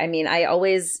degree. Like, I mean, I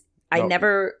No.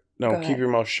 never... No, Go keep ahead. your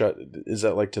mouth shut. Is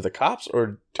that like to the cops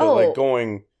or to Oh. like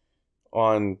going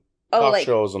on talk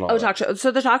shows and all that? talk shows. So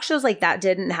the talk shows like that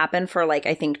didn't happen for like,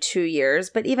 I think 2 years.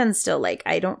 But even still, like,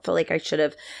 I don't feel like I should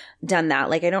have done that.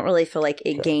 Like, I don't really feel like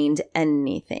it gained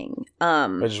anything.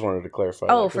 I just wanted to clarify.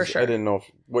 Oh, that, for sure. I didn't know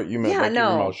what you meant by keep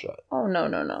your mouth shut. Oh, no.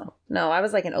 No, I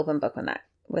was like an open book on that.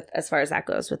 With as far as that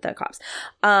goes with the cops.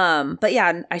 But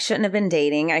yeah, I shouldn't have been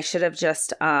dating. I should have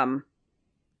just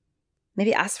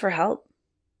maybe asked for help.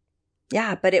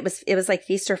 Yeah, but it was like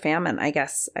feast or famine, I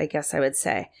guess I would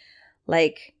say.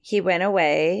 Like, he went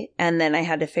away and then I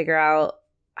had to figure out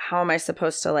how am I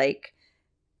supposed to like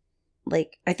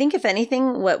I think if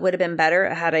anything, what would have been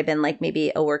better had I been like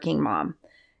maybe a working mom.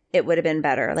 It would have been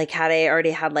better. Like, had I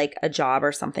already had like a job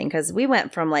or something, because we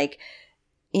went from like,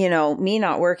 you know, me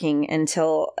not working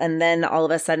and then all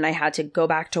of a sudden I had to go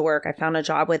back to work. I found a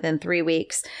job within 3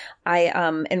 weeks. I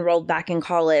enrolled back in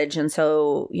college. And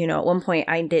so, you know, at one point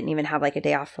I didn't even have like a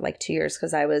day off for like 2 years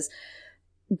because I was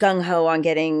gung-ho on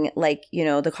getting like, you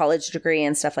know, the college degree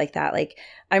and stuff like that. Like,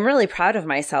 I'm really proud of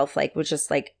myself, like, with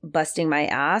just like busting my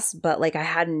ass, but like I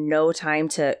had no time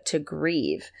to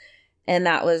grieve. And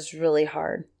that was really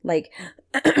hard. Like,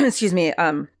 excuse me,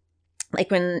 like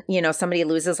when, you know, somebody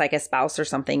loses like a spouse or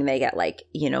something, they get like,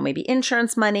 you know, maybe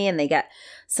insurance money and they get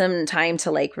some time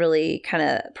to like really kind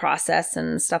of process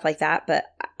and stuff like that. But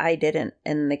I didn't,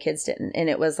 and the kids didn't. And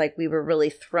it was like, we were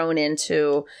just thrown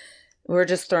into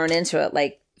it,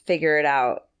 like, figure it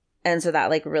out. And so that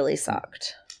like really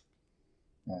sucked.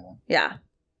 Yeah.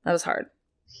 That was hard.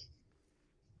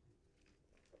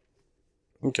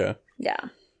 Okay. Yeah.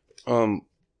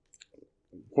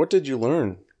 What did you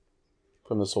learn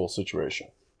from this whole situation?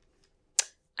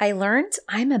 I learned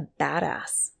I'm a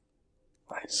badass.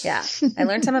 Nice. Yeah. I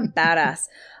learned I'm a badass.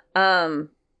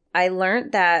 I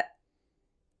learned that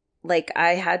like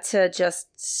I had to just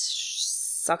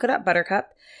suck it up,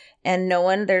 buttercup. And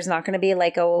there's not going to be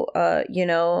like a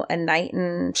knight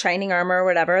in shining armor or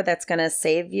whatever that's going to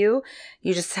save you.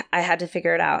 I had to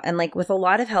figure it out. And like with a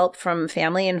lot of help from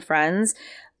family and friends,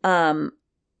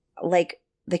 like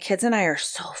the kids and I are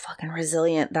so fucking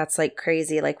resilient. That's like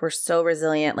crazy. Like, we're so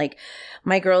resilient. Like,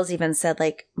 my girls even said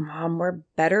like, Mom, we're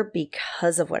better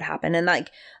because of what happened. And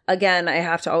like, again, I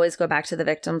have to always go back to the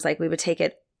victims. Like, we would take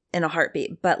it in a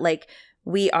heartbeat, but like,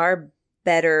 we are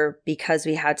better because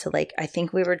we had to like, I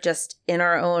think we were just in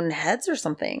our own heads or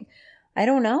something. I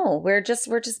don't know. We're just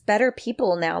better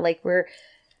people now. Like, we're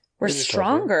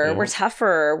stronger. Tougher, yeah. We're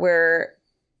tougher. We're,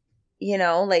 you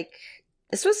know, like,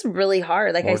 this was really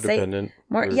hard. Like, more I say, dependent,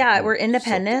 we're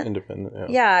independent. Independent. Yeah.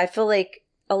 Yeah, I feel like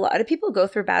a lot of people go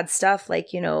through bad stuff,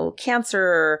 like, you know,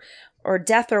 cancer or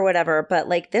death or whatever. But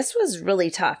like, this was really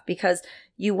tough because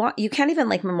you can't even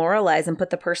like memorialize and put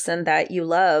the person that you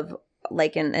love,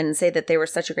 like, and say that they were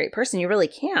such a great person. You really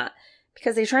can't,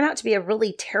 because they turn out to be a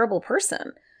really terrible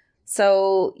person.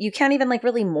 So you can't even like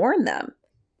really mourn them.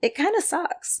 It kind of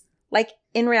sucks. Like,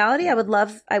 in reality, I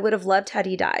would have loved had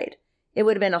he died. It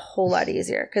would have been a whole lot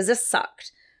easier, because this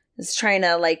sucked. It's trying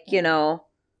to like, you know,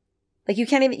 like, you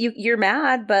can't even, you're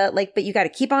mad, but you got to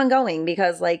keep on going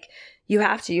because like you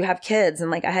have kids. And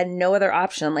like, I had no other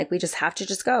option. Like, we just have to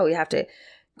just go. You have to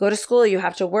go to school. You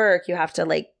have to work. You have to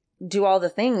like do all the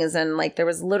things. And like, there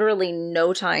was literally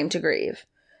no time to grieve.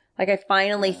 Like, I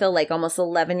finally feel like almost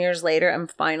 11 years later, I'm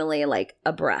finally like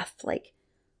a breath, like,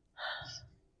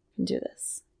 I can do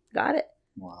this. Got it.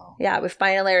 Wow. Yeah, we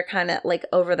finally are kind of like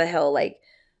over the hill. Like,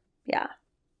 yeah.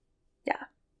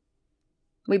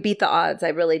 We beat the odds. I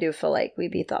really do feel like we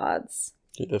beat the odds.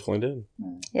 You definitely did.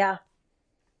 Yeah.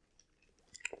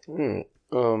 What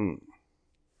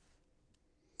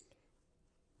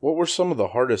were some of the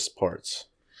hardest parts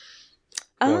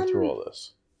going through all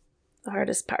this? The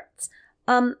hardest parts.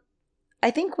 I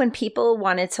think when people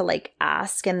wanted to like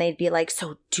ask and they'd be like,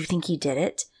 so do you think he did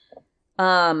it?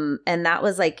 And that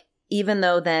was like, even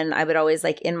though then I would always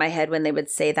like in my head when they would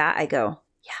say that, I go,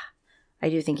 yeah, I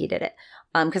do think he did it.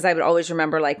 Because I would always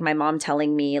remember like my mom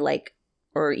telling me like,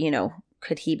 or, you know,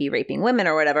 could he be raping women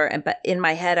or whatever? But in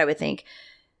my head, I would think,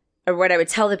 or what I would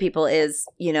tell the people is,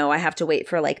 you know, I have to wait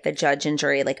for like the judge and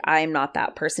jury. Like, I'm not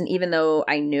that person, even though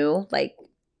I knew like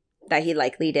that he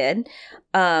likely did.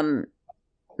 That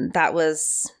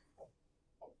was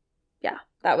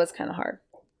kind of hard.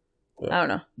 Yeah. I don't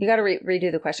know. You got to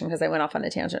redo the question because I went off on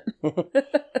a tangent.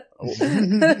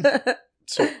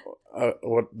 So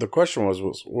what the question was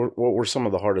what were some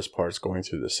of the hardest parts going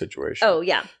through this situation? Oh,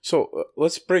 yeah. So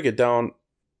let's break it down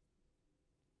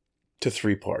to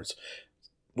 3 parts.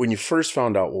 When you first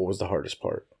found out, what was the hardest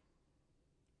part?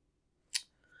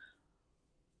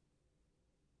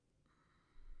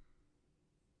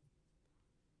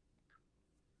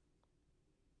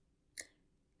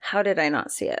 How did I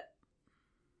not see it?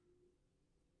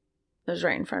 It was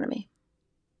right in front of me.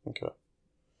 Okay.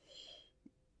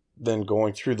 Then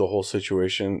going through the whole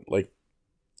situation, like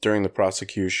during the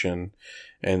prosecution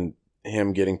and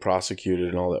him getting prosecuted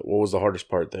and all that, what was the hardest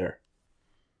part there?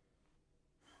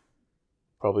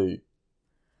 Probably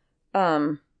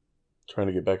trying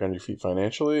to get back on your feet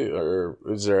financially, or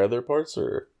is there other parts,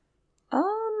 or I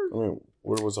mean,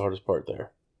 what was the hardest part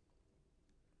there?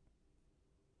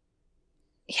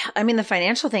 Yeah, I mean, the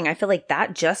financial thing, I feel like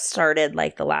that just started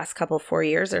like the last couple 4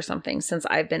 years or something since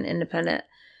I've been independent.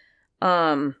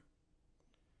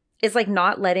 It's like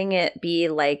not letting it be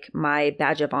like my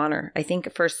badge of honor. I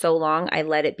think for so long I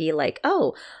let it be like,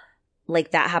 oh,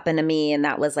 like that happened to me and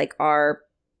that was like our,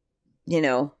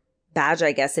 badge,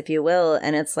 I guess, if you will.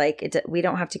 And it's like, we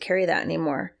don't have to carry that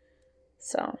anymore.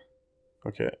 So.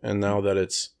 Okay. And now that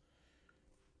it's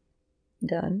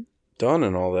done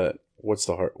and all that, what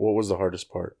was the hardest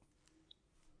part?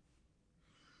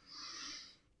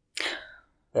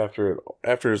 After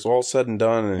it's all said and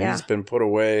done and he's been put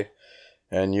away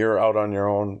and you're out on your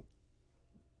own,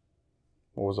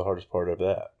 what was the hardest part of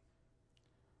that?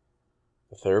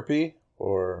 The therapy,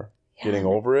 or getting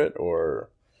over it, or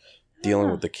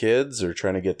dealing with the kids, or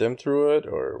trying to get them through it,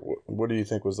 or what do you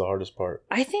think was the hardest part?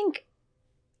 I think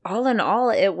all in all,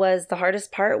 it was the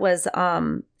hardest part was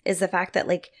is the fact that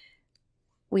like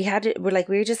we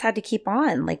just had to keep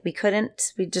on. Like we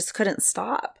just couldn't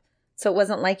stop. So it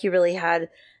wasn't like you really had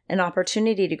an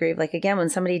opportunity to grieve. Like again, when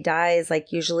somebody dies,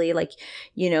 like usually like,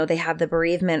 they have the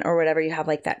bereavement or whatever, you have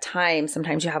like that time.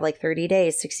 Sometimes you have like 30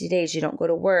 days, 60 days. You don't go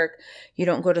to work, you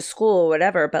don't go to school,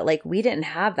 whatever. But like, we didn't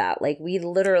have that. Like we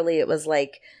literally, it was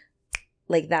like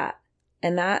that.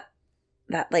 And that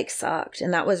like sucked.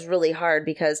 And that was really hard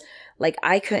because like,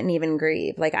 I couldn't even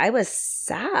grieve. Like I was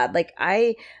sad. Like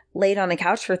I laid on the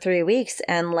couch for 3 weeks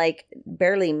and like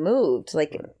barely moved.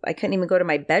 Like I couldn't even go to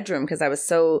my bedroom because I was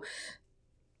so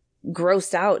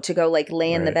grossed out to go like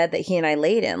lay in the bed that he and I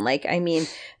laid in. Like, I mean,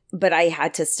 but I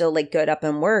had to still like get up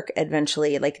and work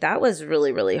eventually. Like that was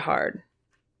really, really hard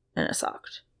and it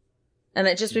sucked. And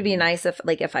it just would be nice if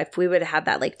we would have had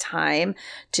that like time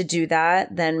to do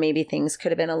that, then maybe things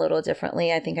could have been a little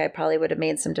differently. I think I probably would have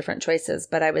made some different choices,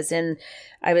 but I was in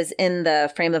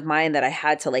the frame of mind that I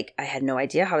had to I had no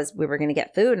idea how we were going to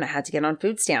get food, and I had to get on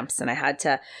food stamps, and I had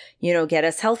to, get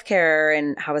us healthcare,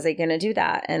 and how was I going to do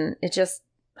that? And it just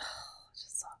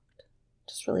sucked.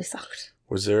 Just really sucked.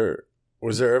 Was there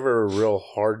ever a real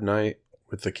hard night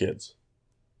with the kids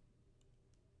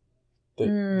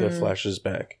that flashes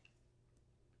back?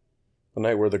 The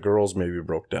night where the girls maybe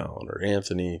broke down, or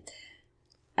Anthony.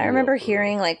 I remember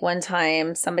hearing like one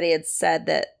time somebody had said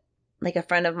that, like a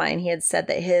friend of mine, he had said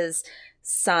that his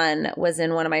son was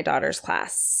in one of my daughter's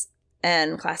classes,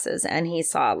 and he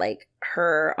saw like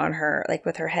her on her, like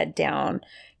with her head down.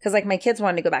 Cause like my kids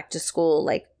wanted to go back to school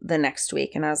like the next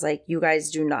week. And I was like, you guys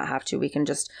do not have to, we can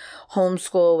just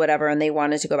homeschool, whatever. And they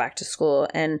wanted to go back to school.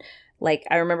 And like,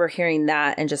 I remember hearing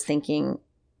that and just thinking,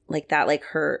 like that like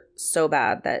hurt so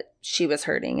bad that she was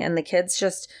hurting. And the kids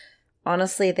just,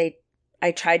 honestly,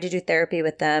 I tried to do therapy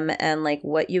with them, and like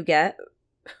what you get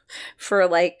for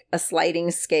like a sliding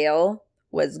scale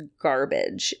was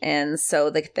garbage. And so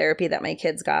the therapy that my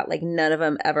kids got, like none of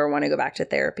them ever want to go back to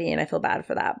therapy. And I feel bad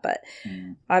for that. But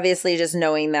obviously just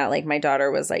knowing that like my daughter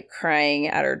was like crying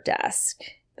at her desk,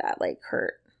 that like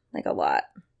hurt like a lot.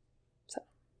 So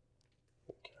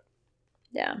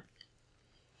yeah.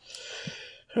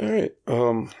 All right.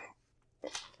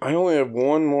 I only have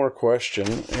one more question,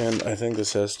 and I think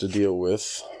this has to deal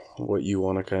with what you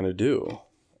want to kind of do.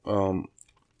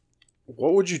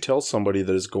 What would you tell somebody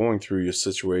that is going through your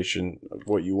situation,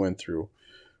 what you went through?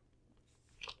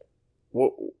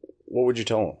 What would you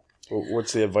tell them?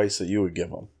 What's the advice that you would give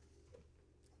them?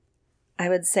 I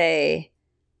would say,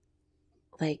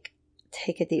 like,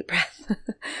 take a deep breath.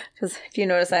 Because if you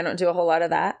notice, I don't do a whole lot of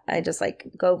that. I just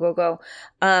like go, go, go.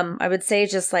 I would say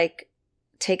just like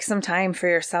take some time for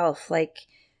yourself. Like,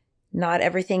 not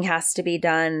everything has to be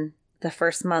done the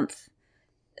first month.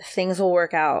 Things will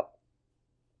work out.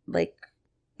 Like,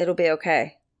 it'll be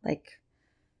okay. Like,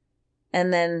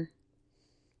 and then,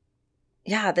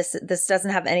 yeah, this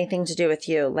doesn't have anything to do with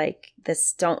you. Like,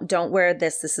 this, don't wear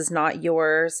this. This is not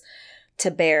yours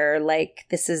to bear. Like,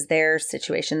 this is their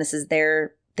situation. This is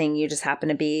their thing. You just happen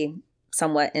to be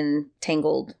somewhat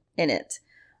entangled in it.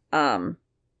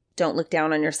 Don't look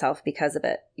down on yourself because of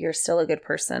it. You're still a good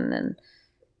person,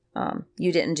 and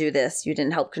you didn't do this. You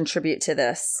didn't help contribute to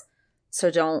this.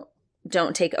 So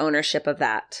don't take ownership of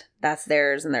that. That's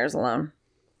theirs and theirs alone.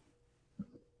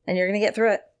 And you're going to get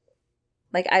through it.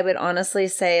 Like, I would honestly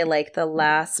say, like, the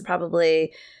last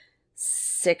probably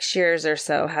 6 years or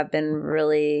so have been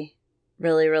really,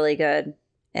 really, really good.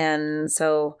 And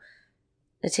so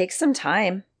it takes some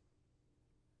time,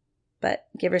 but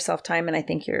give yourself time. And I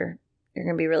think you're going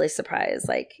to be really surprised.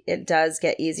 Like, it does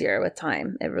get easier with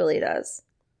time. It really does.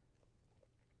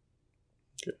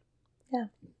 Okay. Yeah.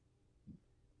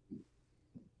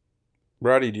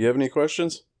 Roddy, do you have any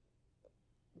questions?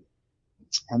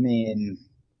 I mean,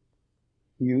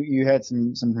 you had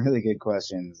some really good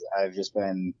questions. I've just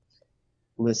been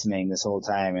listening this whole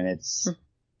time, and it's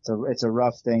a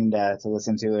rough thing to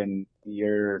listen to, and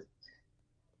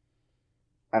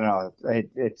I don't know,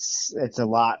 it's a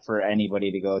lot for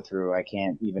anybody to go through. I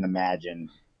can't even imagine,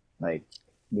 like,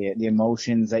 the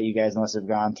emotions that you guys must have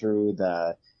gone through,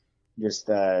 the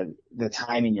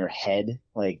time in your head.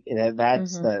 Like,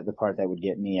 that's the part that would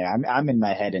get me. I'm in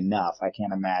my head enough. I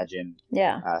can't imagine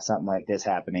something like this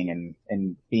happening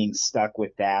and being stuck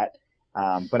with that.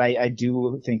 But I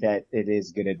do think that it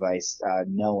is good advice,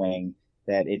 knowing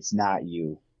that it's not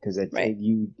you, because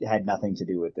you had nothing to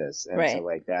do with this. And so,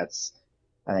 like, that's,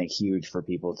 I think, huge for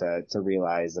people to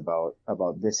realize about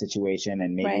this situation,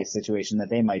 and maybe a situation that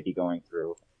they might be going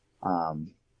through,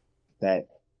 that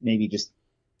maybe just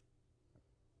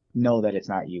know that it's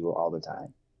not you all the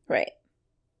time. Right.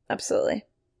 Absolutely.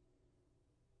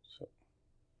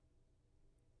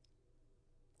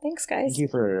 Thanks, guys. Thank you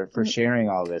for sharing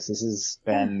all this. This has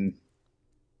been,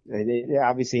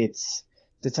 obviously it's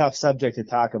a tough subject to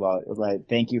talk about, but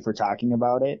thank you for talking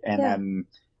about it. And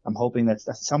I'm hoping that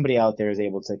somebody out there is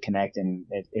able to connect, and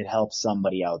it helps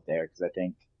somebody out there, because I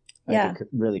think it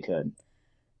really could.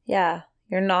 Yeah.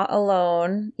 You're not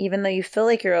alone, even though you feel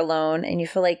like you're alone, and you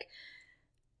feel like,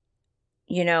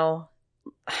 you know,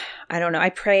 I don't know. I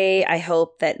pray, I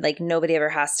hope that, like, nobody ever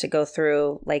has to go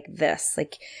through like this.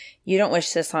 Like, you don't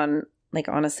wish this on, like,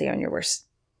 honestly, on your worst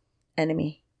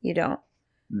enemy. You don't.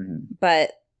 Mm-hmm.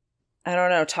 But I don't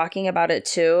know, talking about it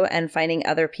too, and finding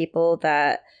other people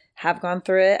that have gone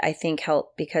through it, I think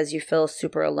help, because you feel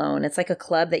super alone. It's like a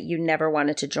club that you never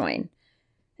wanted to join,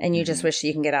 and you just wish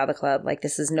you can get out of the club. Like,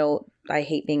 I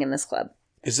hate being in this club.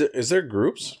 Is there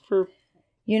groups for?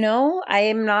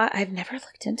 I've never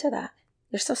looked into that.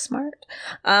 You're so smart.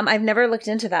 I've never looked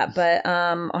into that, but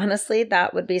honestly,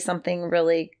 that would be something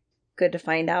really good to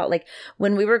find out. Like,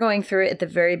 when we were going through it at the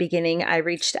very beginning, I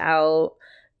reached out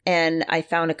and I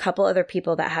found a couple other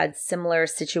people that had similar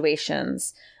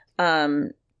situations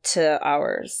to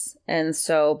ours. And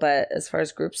so, but as far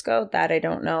as groups go, that I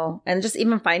don't know. And just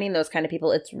even finding those kind of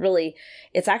people,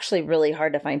 it's actually really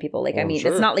hard to find people. Like, I mean,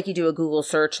 it's not like you do a Google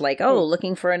search, like,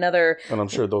 looking for another. And I'm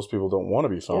sure those people don't want to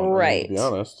be found. Right. To be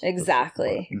honest.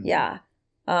 Exactly. Yeah.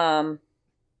 Yeah.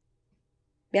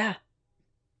 Yeah.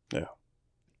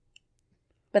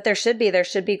 But there should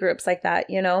be groups like that,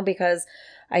 because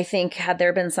I think had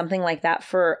there been something like that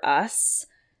for us,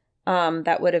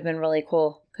 that would have been really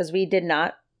cool, because we did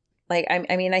not. Like,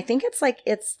 I mean, I think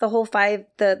it's the whole 5,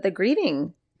 the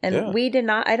grieving. And we did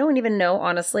not, I don't even know,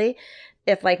 honestly,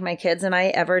 if, like, my kids and I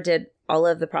ever did all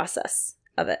of the process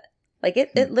of it. Like,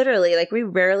 it literally, like, we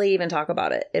rarely even talk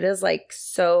about it. It is, like,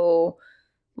 so,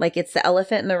 like, it's the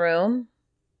elephant in the room.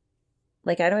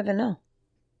 Like, I don't even know.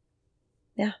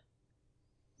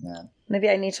 Yeah. Maybe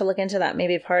I need to look into that.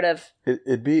 Maybe part of.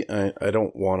 It'd be, I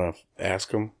don't want to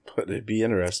ask them, but it'd be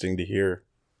interesting to hear.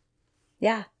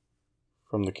 Yeah.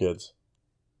 From the kids.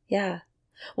 Yeah.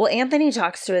 Well, Anthony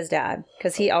talks to his dad,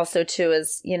 because he also, too,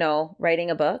 is,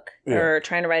 writing a book or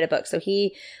trying to write a book. So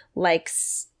he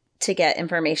likes to get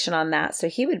information on that. So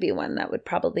he would be one that would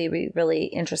probably be really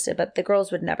interested. But the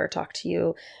girls would never talk to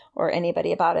you or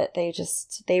anybody about it. They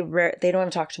don't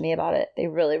even talk to me about it. They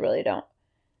really, really don't.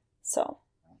 So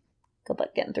good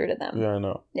luck getting through to them. Yeah, I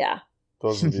know. Yeah.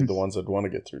 Those would be the ones I'd want to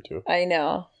get through to. I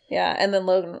know. Yeah. And then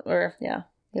Logan,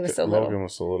 he was so little. Logan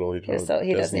was so little.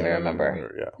 He doesn't even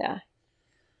remember. Yeah.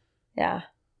 Yeah.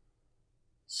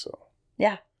 So.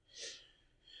 Yeah.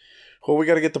 Well, we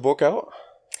got to get the book out.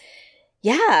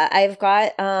 Yeah, I've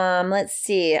got, let's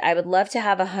see. I would love to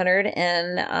have 100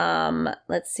 and,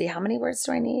 let's see. How many words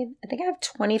do I need? I think I have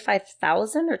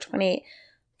 25,000 or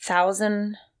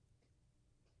 20,000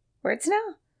 words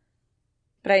now.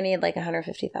 But I need like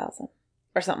 150,000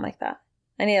 or something like that.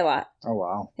 I need a lot. Oh,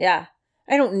 wow. Yeah.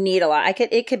 I don't need a lot.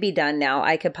 It could be done now.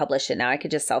 I could publish it now. I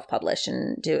could just self-publish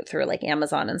and do it through like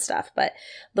Amazon and stuff. But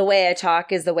the way I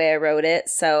talk is the way I wrote it.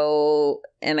 So,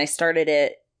 and I started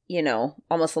it,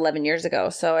 almost 11 years ago.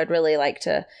 So I'd really like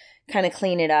to kind of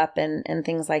clean it up and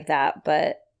things like that.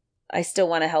 But I still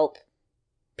want to help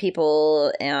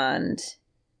people and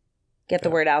get the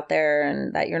word out there,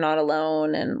 and that you're not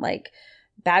alone, and like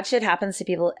bad shit happens to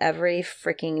people every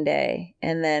freaking day.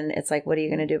 And then it's like, what are you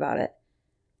going to do about it?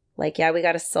 Like, yeah, we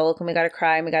got to sulk and we got to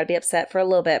cry and we got to be upset for a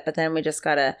little bit, but then we just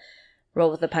got to roll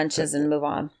with the punches and move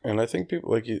on. And I think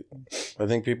people I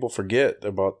think people forget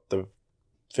about the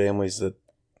families that.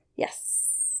 Yes.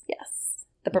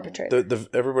 The perpetrator.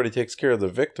 Everybody takes care of the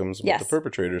victims, but Yes. the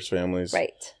perpetrators' families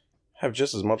have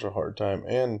just as much a hard time.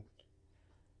 And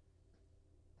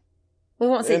we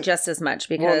won't say just as much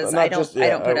because I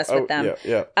don't put us with them.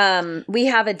 Yeah. We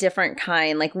have a different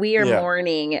kind. Like we are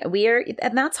mourning.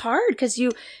 And that's hard because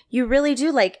you really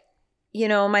do like, you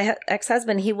know, my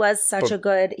ex-husband, he was a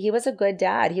good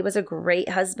dad. He was a great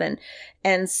husband.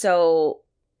 And so,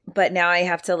 but now I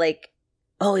have to like,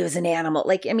 oh, he was an animal.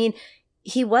 Like, I mean,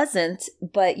 he wasn't,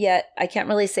 but yet I can't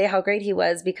really say how great he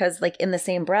was because like in the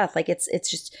same breath, like it's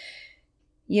just,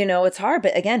 you know, it's hard.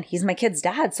 But again, he's my kid's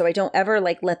dad. So I don't ever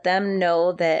like let them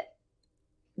know that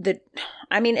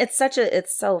I mean, it's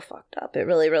so fucked up. It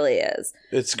really, really is.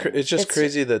 It's just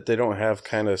crazy that they don't have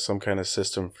some kind of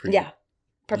system for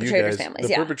perpetrators' families.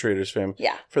 The perpetrators' family.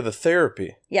 Yeah. For the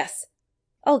therapy. Yes.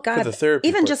 Oh God. For the therapy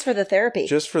Even part. just for the therapy.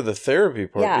 Just for the therapy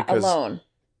part. Yeah, because alone.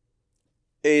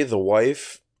 The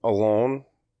wife alone.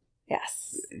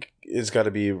 Yes. Is got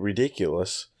to be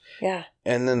ridiculous. Yeah.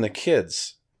 And then the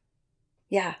kids.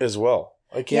 Yeah. As well.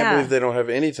 I can't believe they don't have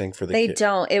anything for the kids. They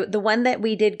don't. The one that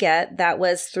we did get that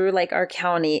was through like our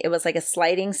county, it was like a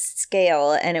sliding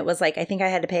scale. And it was like, I think I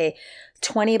had to pay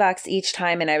 $20 each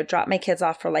time. And I would drop my kids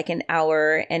off for like an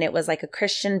hour. And it was like a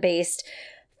Christian based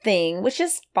thing, which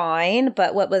is fine.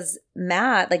 But what was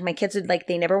mad, like my kids would like,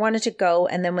 they never wanted to go.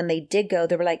 And then when they did go,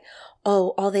 they were like,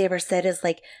 oh, all they ever said is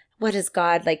like, what does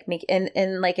God like make?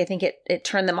 And like, I think it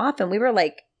turned them off. And we were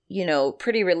like, you know,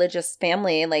 pretty religious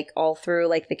family, like all through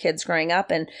like the kids growing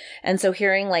up. And so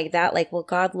hearing like that, like, well,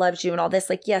 God loves you and all this,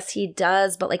 like, yes, he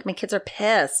does. But like my kids are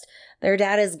pissed. Their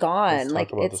dad is gone.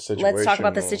 Let's talk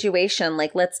about the situation.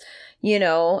 Like, let's, you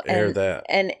know, air that.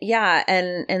 And yeah.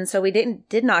 And so we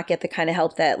did not get the kind of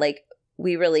help that like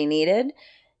we really needed.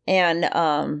 And,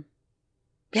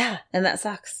 yeah. And that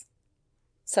sucks.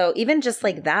 So even just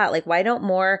like that, like why don't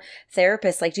more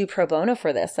therapists like do pro bono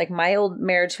for this? Like my old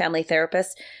marriage family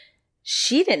therapist,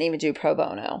 she didn't even do pro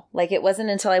bono. Like it wasn't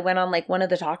until I went on like one of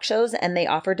the talk shows and they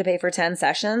offered to pay for 10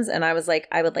 sessions. And I was like,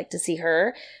 I would like to see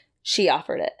her. She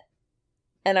offered it.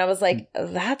 And I was like,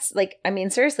 that's like, I mean,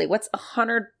 seriously, what's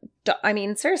 $100? I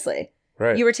mean, seriously.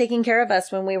 Right. You were taking care of us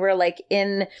when we were like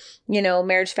in, you know,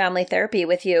 marriage family therapy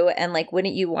with you. And like,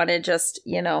 wouldn't you want to just,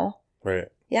 you know? Right.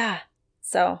 Yeah.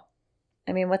 So,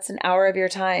 I mean, what's an hour of your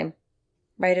time?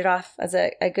 Write it off as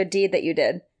a good deed that you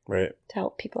did. Right. To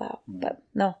help people out. But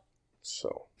no.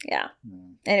 So. Yeah.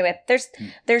 Anyway,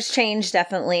 there's change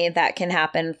definitely that can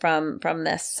happen from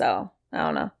this. So I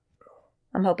don't know.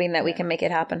 I'm hoping that we can make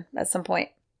it happen at some point.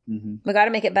 Mm-hmm. We got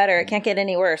to make it better. It can't get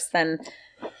any worse than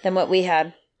what we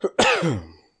had.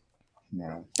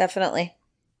 No. Definitely.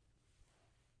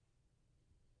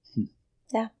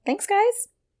 Yeah. Thanks, guys.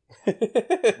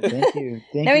 Thank you.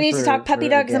 Now we need to talk puppy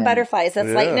dogs and butterflies. Let's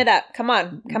lighten it up. Come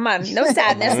on. No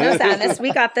sadness.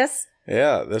 We got this.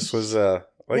 Yeah, this was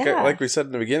like we said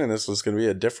in the beginning, this was going to be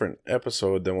a different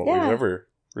episode than what we've ever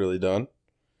really done.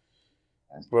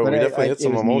 But we definitely hit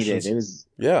some emotions. It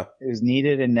was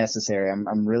needed and necessary.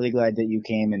 I'm really glad that you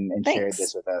came and shared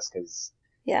this with us because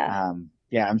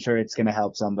I'm sure it's going to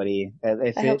help somebody.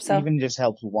 If I it hope so. even just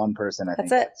helps one person, I think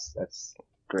that's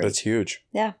great. That's huge.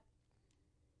 Yeah.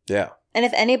 Yeah. And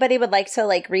if anybody would like to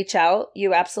like reach out,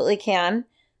 you absolutely can.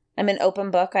 I'm an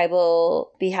open book. I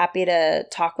will be happy to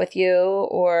talk with you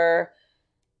or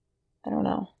I don't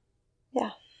know.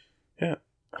 Yeah. Yeah.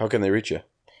 How can they reach you?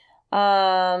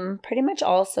 Pretty much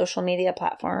all social media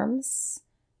platforms.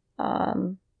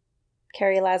 Carrie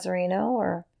Lazzarino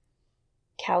or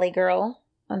Cali Girl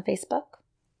on Facebook.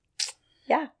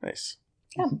 Yeah. Nice.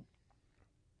 Yeah.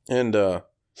 And now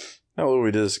what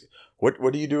we did is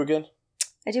what do you do again?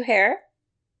 I do hair.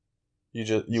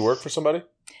 You work for somebody?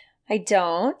 I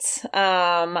don't.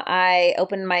 I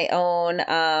opened my own.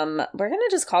 We're gonna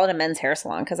just call it a men's hair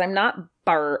salon because I'm not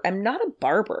a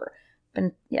barber.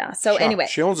 And yeah. So anyway,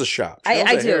 she owns a shop.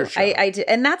 I do. I do,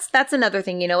 and that's another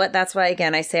thing. You know what? That's why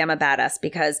again I say I'm a badass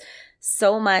because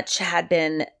so much had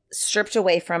been stripped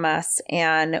away from us,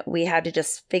 and we had to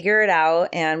just figure it out,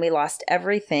 and we lost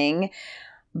everything,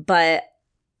 but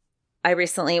I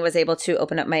recently was able to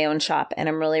open up my own shop and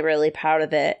I'm really, really proud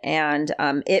of it. And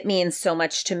it means so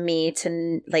much to me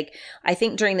to like, I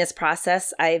think during this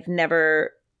process, I've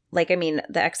never like, I mean,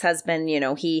 the ex-husband, you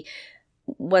know, he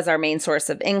was our main source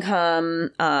of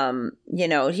income. You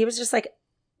know, he was just like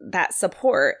that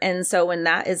support. And so when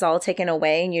that is all taken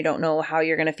away and you don't know how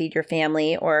you're going to feed your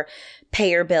family or pay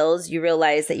your bills, you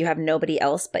realize that you have nobody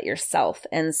else but yourself.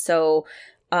 And so,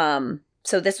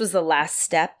 so this was the last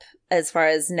step as far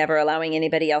as never allowing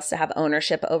anybody else to have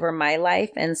ownership over my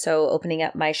life. And so opening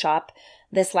up my shop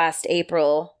this last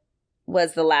April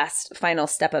was the last final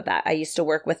step of that. I used to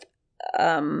work with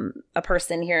a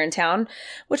person here in town,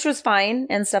 which was fine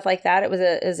and stuff like that. It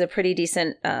was a pretty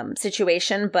decent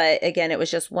situation. But again, it was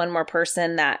just one more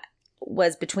person that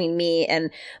was between me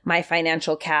and my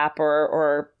financial cap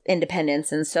or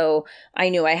independence. And so I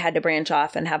knew I had to branch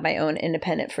off and have my own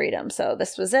independent freedom. So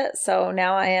this was it. So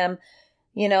now I am,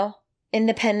 you know,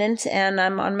 independent and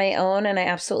I'm on my own and I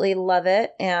absolutely love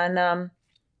it. And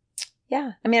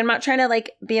yeah, I mean, I'm not trying to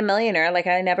like be a millionaire. Like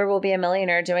I never will be a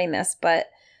millionaire doing this, but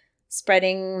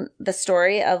spreading the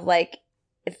story of like,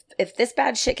 if this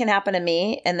bad shit can happen to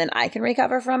me and then I can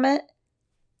recover from it,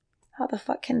 how the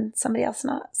fuck can somebody else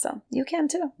not? So you can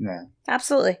too. Yeah.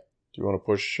 Absolutely. Do you want to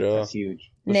push That's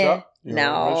huge. the Nah. shop? You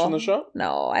No. want to mention the shop?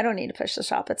 No, I don't need to push the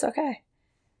shop. It's okay.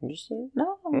 I'm just saying.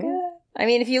 No, I'm Hmm. good. I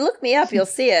mean, if you look me up, you'll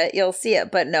see it. You'll see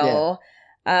it. But no.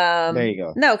 There you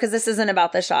go. No, because this isn't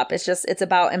about the shop. It's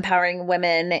about empowering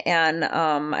women. And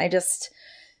I just,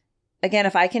 again,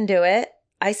 if I can do it,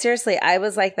 I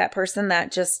was like that person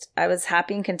that just, I was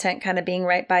happy and content kind of being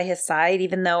right by his side,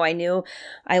 even though I knew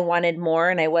I wanted more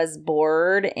and I was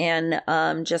bored and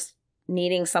just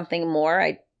needing something more.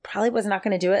 I probably was not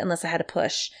going to do it unless I had to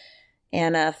push.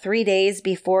 And 3 days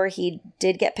before he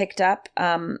did get picked up,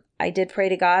 I did pray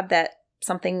to God that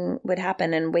something would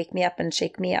happen and wake me up and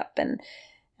shake me up. And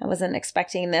I wasn't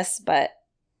expecting this, but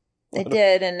it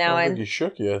did. And now I don't I'm, think he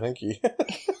shook you. I think he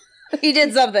he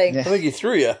did something. I think he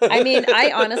threw you. I mean,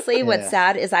 I honestly, what's Yeah.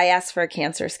 sad is I asked for a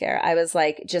cancer scare. I was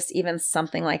like, just even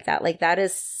something like that. Like, that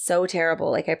is so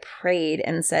terrible. Like, I prayed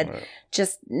and said, Right.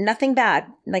 just nothing bad.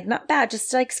 Like, not bad.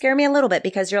 Just like scare me a little bit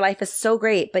because your life is so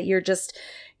great, but you're just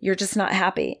not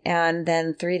happy. And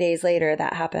then 3 days later,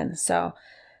 that happened. So,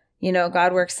 you know,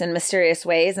 God works in mysterious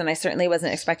ways. And I certainly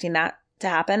wasn't expecting that to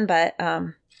happen, but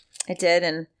it did.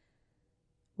 And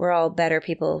we're all better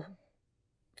people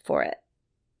for it.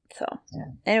 So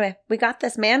anyway, we got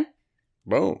this, man.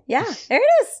 Boom. Yeah, there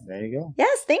it is. There you go.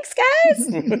 Yes, thanks, guys.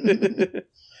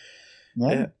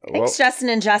 Yeah. Thanks, Justin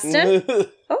and Justin.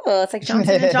 Oh, it's like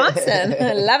Johnson and Johnson.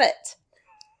 I love it.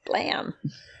 Blam.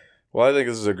 Well, I think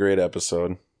this is a great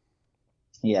episode.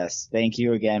 Yes. Thank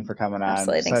you again for coming on.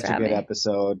 Absolutely. Thanks Such for a having good me.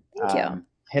 episode. Thank you.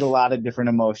 Hit a lot of different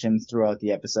emotions throughout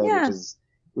the episode, Yeah.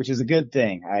 which is a good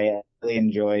thing. I really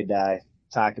enjoyed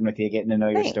talking with you, getting to know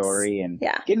your Thanks. story, and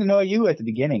Yeah. getting to know you at the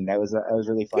beginning. That was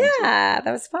really fun. Yeah, that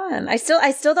was fun. I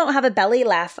still don't have a belly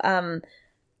laugh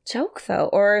joke though,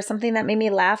 or something that made me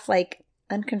laugh like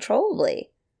uncontrollably.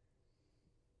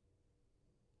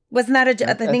 Wasn't that the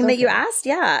That's thing that you okay. asked?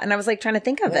 Yeah, and I was like trying to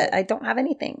think of it. I don't have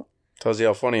anything. Tells you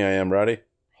how funny I am, Roddy.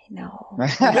 I know.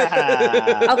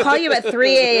 too. I'll call you at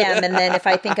 3 a.m. and then if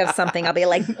I think of something, I'll be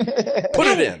like, Put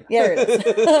it in. there it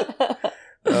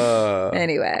is. Uh,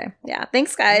 Anyway, yeah.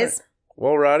 Thanks, guys.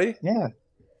 well, Roddy, Yeah.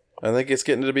 I think it's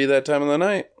getting to be that time of the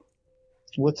night.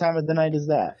 What time of the night is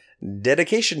that?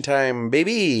 Dedication time,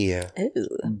 baby. Ooh.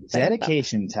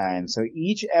 Dedication time. So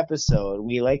each episode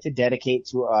we like to dedicate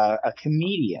to a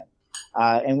comedian.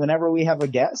 And whenever we have a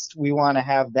guest, we want to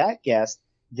have that guest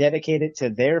dedicate it to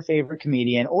their favorite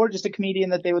comedian or just a comedian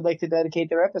that they would like to dedicate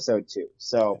their episode to.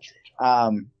 So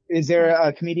is there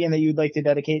a comedian that you'd like to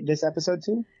dedicate this episode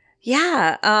to?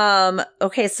 Yeah.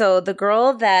 Okay. So the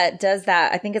girl that does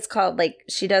that, I think it's called like,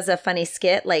 she does a funny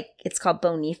skit, like it's called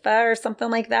Bonifa or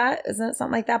something like that. Isn't it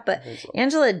something like that? But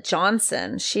Angela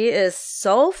Johnson, she is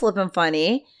so flippin'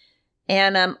 funny.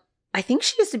 And, I think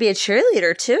she used to be a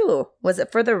cheerleader too. Was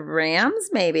it for the Rams?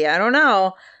 Maybe. I don't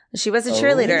know. She was a I think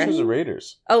cheerleader. she was the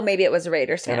Raiders. Oh, maybe it was a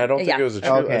Raiders fan. And I don't think Yeah. it was a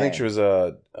cheerleader. Okay. I think she was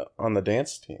on the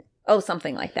dance team. Oh,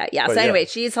 something like that. Yeah. But So yeah. anyway,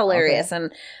 she's hilarious.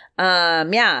 And,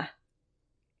 yeah.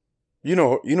 You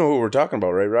know who we're talking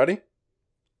about, right, Roddy?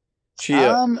 She I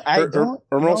her- don't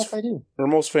her know most- if I do. her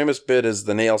most famous bit is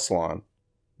the nail salon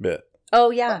bit. Oh,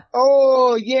 yeah.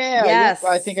 Oh, yeah. Yes.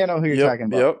 Yep, I think I know who you're talking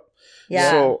about. Yep.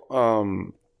 Yeah.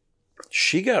 So,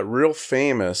 she got real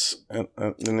famous, and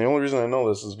the only reason I know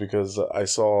this is because I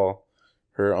saw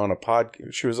her on a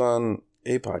podcast. She was on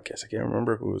a podcast. I can't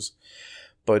remember whose,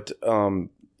 but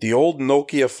the old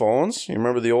Nokia phones. You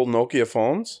remember the old Nokia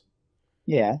phones?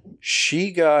 Yeah.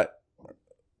 She got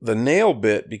the nail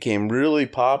bit became really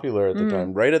popular at the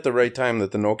time, right at the right time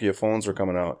that the Nokia phones were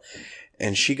coming out,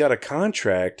 and she got a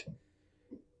contract,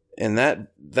 and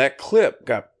that clip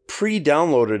got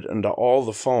pre-downloaded into all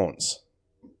the phones.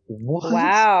 What?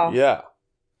 Wow. Yeah.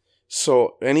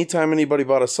 So anytime anybody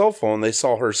bought a cell phone, they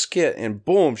saw her skit and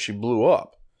boom, she blew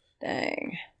up.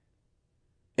 Dang.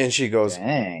 And she goes,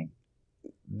 Dang.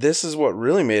 this is what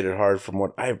really made it hard from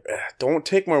what I don't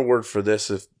take my word for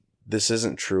this if this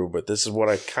isn't true, but this is what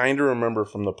I kind of remember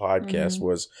from the podcast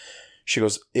was she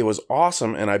goes, it was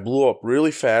awesome. And I blew up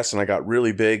really fast and I got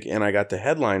really big and I got the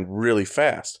headline really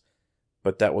fast,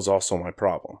 but that was also my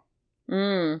problem.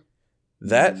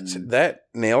 That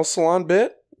nail salon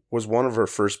bit was one of her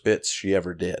first bits she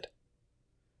ever did.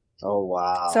 Oh,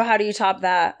 wow. So how do you top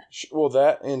that?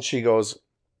 And she goes,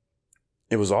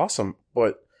 it was awesome,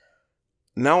 but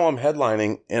now I'm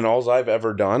headlining and all I've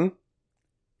ever done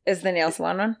Is the nail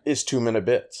salon one? is 2-minute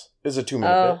bits. Is a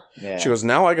 2-minute bit. Yeah. She goes,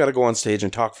 now I got to go on stage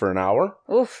and talk for an hour.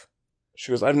 Oof.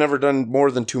 She goes, I've never done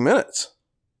more than 2 minutes.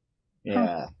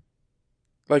 Yeah.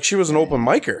 Like she was an open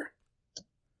micer.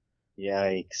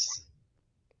 Yikes.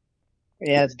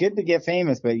 Yeah, it's good to get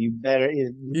famous, but you better...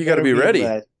 You got to be ready.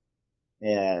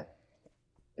 Yeah.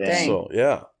 Dang. So,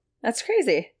 yeah. That's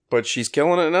crazy. But she's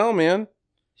killing it now, man.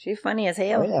 She's funny as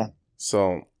hell. Oh, yeah.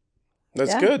 So,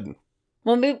 that's Yeah. good.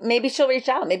 Well, maybe she'll reach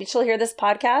out. Maybe she'll hear this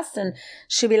podcast and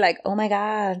she'll be like, oh my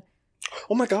God.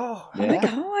 Oh my God. Oh my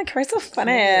God. Carrie's so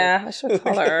funny. I should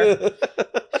call her.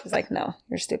 She's like, no,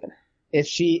 you're stupid. If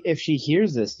she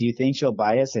hears this, do you think she'll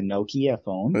buy us a Nokia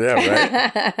phone? Yeah,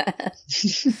 right.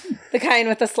 The kind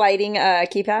with the sliding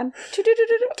keypad.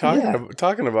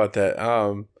 Talking about that,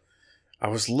 I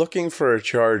was looking for a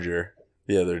charger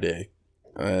the other day,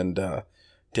 and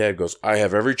Dad goes, I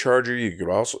have every charger you could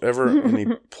also ever, and he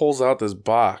pulls out this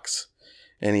box,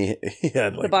 and he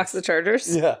had like... The box of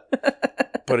chargers? Yeah.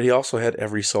 But he also had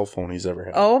every cell phone he's ever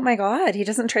had. Oh my God. He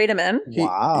doesn't trade them in?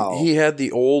 Wow. He had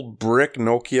the old brick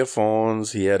Nokia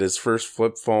phones. He had his first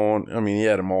flip phone. I mean, he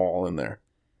had them all in there.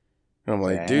 And I'm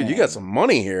like, dude, you got some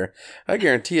money here. I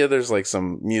guarantee you there's like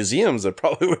some museums that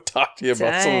probably would talk to you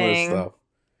about some of this stuff.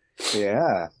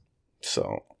 Yeah.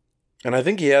 So, and I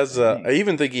think he has, I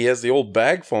even think he has the old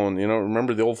bag phone. You know,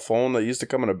 remember the old phone that used to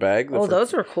come in a bag? Oh,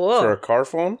 those were cool. For a car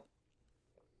phone?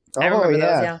 I remember those,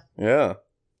 yeah. Yeah.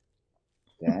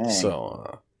 Dang.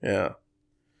 So, yeah.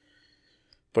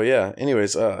 But yeah,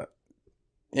 anyways,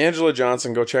 Angela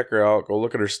Johnson, go check her out. Go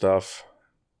look at her stuff.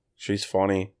 She's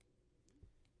funny.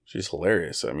 She's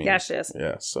hilarious. I mean, yeah, she is.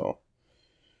 Yeah, so.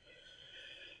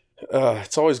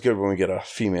 It's always good when we get a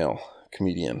female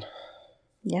comedian.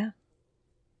 Yeah.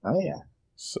 Oh, yeah.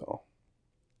 So.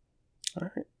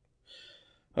 All right.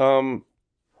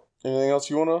 Anything else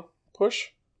you want to push?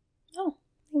 Oh,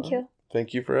 thank you.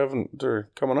 Thank you for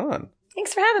coming on.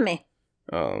 Thanks for having me.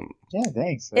 Yeah,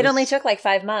 thanks. It only took like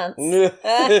 5 months.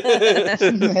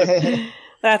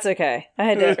 That's okay. I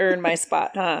had to earn my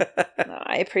spot, huh? No,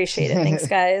 I appreciate it. Thanks,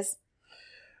 guys.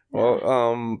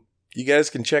 Well, you guys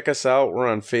can check us out. We're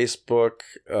on Facebook,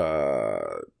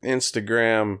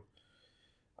 Instagram,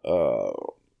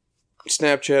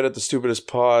 Snapchat at The Stupidest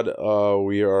Pod.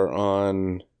 We are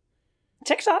on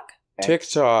TikTok.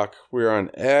 We're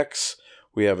on X.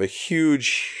 We have a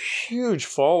huge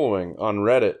following on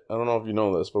Reddit. I don't know if you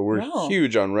know this, but we're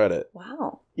huge on Reddit.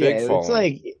 Wow. Big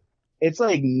following. It's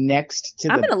like next to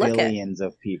the billions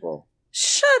of people.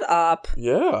 Shut up.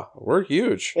 Yeah, we're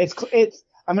huge. It's.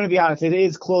 I'm going to be honest. It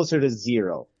is closer to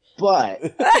 0, but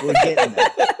we're getting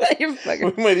there.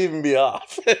 We might even be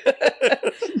off.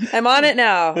 I'm on it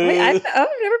now. Wait, I've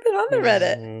never been on the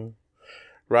Reddit.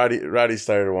 Roddy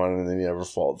started one and then he never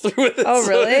followed through with it. Oh,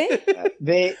 really?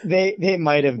 They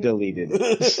might have deleted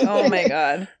it. Oh my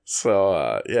God.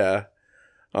 So yeah.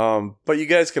 But you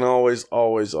guys can always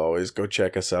go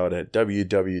check us out at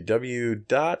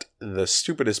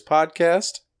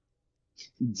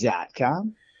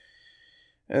www.thestupidestpodcast.com.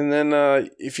 And then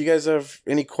if you guys have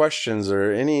any questions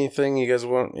or anything you guys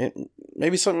want,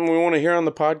 maybe something we want to hear on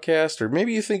the podcast, or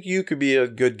maybe you think you could be a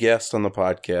good guest on the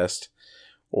podcast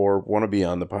or want to be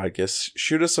on the podcast,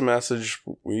 shoot us a message.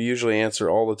 We usually answer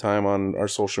all the time on our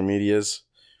social medias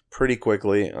pretty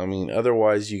quickly. I mean,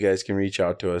 otherwise you guys can reach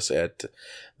out to us at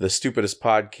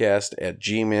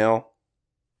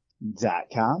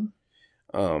thestupidestpodcast@gmail.com.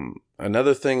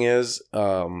 Another thing is,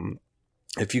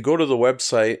 if you go to the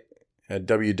website at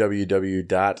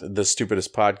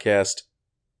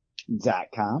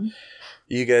www.thestupidestpodcast.com,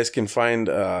 you guys can find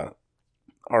our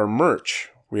merch.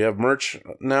 We have merch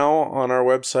now on our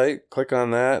website. Click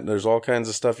on that. There's all kinds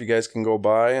of stuff you guys can go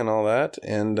buy and all that.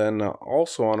 And then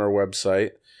also on our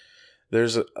website,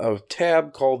 there's a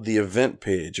tab called the event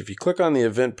page. If you click on the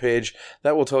event page,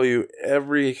 that will tell you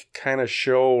every kind of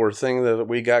show or thing that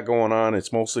we got going on.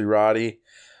 It's mostly Roddy.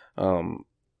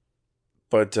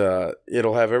 But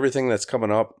it'll have everything that's coming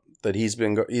up that he's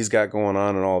got going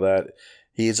on and all that.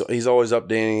 he's always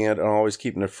updating it and always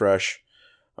keeping it fresh.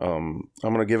 I'm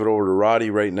going to give it over to Roddy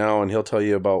right now, and he'll tell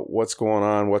you about what's going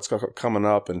on, what's coming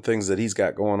up, and things that he's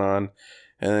got going on,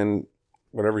 and then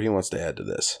whatever he wants to add to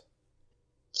this.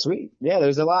 Sweet. Yeah,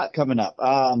 there's a lot coming up.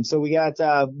 So we got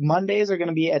Mondays are going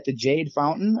to be at the Jade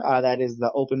Fountain. That is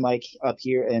the open mic up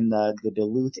here in the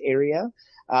Duluth area.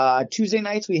 Tuesday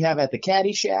nights we have at the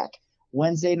Caddy Shack.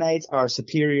 Wednesday nights are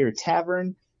Superior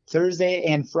Tavern. Thursday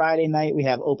and Friday night we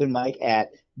have open mic at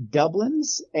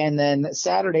Dublin's. And then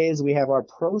Saturdays we have our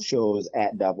pro shows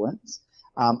at Dublin's.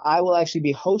 I will actually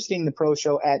be hosting the pro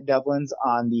show at Dublin's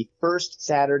on the first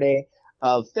Saturday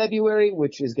of February,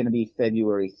 which is going to be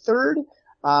February 3rd.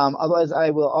 Otherwise, I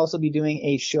will also be doing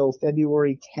a show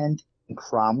February 10th in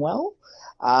Cromwell.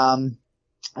 I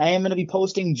am going to be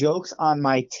posting jokes on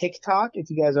my TikTok. If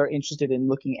you guys are interested in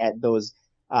looking at those,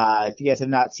 if you guys have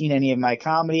not seen any of my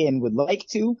comedy and would like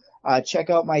to, check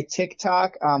out my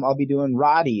TikTok. I'll be doing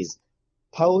Roddy's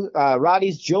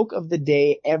joke of the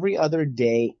day every other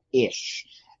day-ish.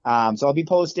 So I'll be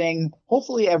posting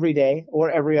hopefully every day or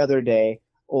every other day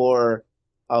or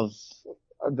of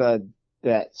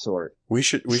that sort. We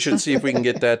should see if we can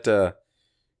get that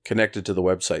connected to the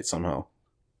website somehow.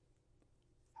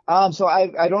 So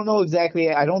I don't know exactly.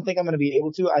 I don't think I'm going to be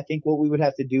able to. I think what we would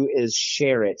have to do is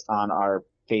share it on our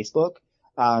Facebook,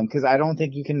 because I don't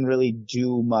think you can really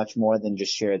do much more than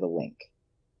just share the link.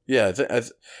 Yeah,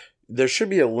 there should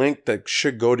be a link that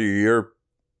should go to your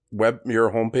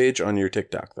homepage on your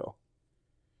TikTok though.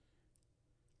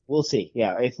 We'll see.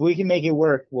 Yeah, if we can make it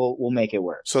work, we'll make it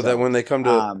work. So that when they come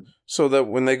to, so that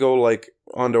when they go like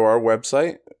onto our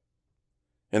website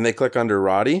and they click under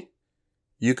Roddy,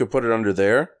 you could put it under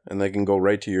there and they can go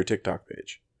right to your TikTok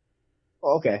page.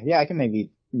 Okay. Yeah, I can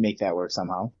maybe make that work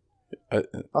somehow.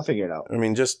 I'll figure it out. I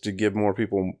mean, just to give more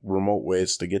people remote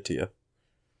ways to get to you.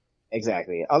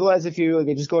 Exactly. Otherwise, if you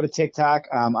just go to TikTok,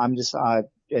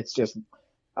 it's just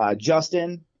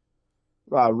Justin,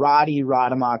 Roddy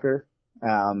Rademacher.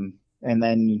 And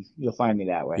then you'll find me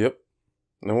that way. Yep.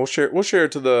 And we'll share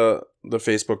it to the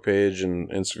Facebook page and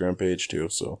Instagram page too.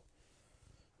 So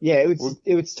yeah,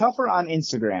 it's tougher on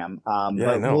Instagram.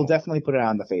 Yeah, but we'll definitely put it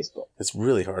on the Facebook. It's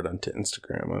really hard on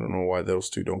Instagram. I don't know why those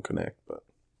two don't connect, but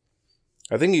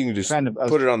I think you can just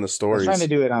put it on the stories. I was trying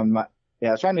to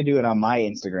do it on my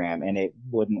Instagram and it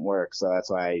wouldn't work. So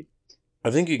that's why I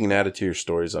think you can add it to your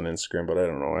stories on Instagram, but I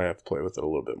don't know. I have to play with it a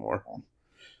little bit more.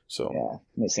 So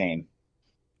yeah, the same.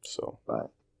 So,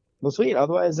 but well, sweet.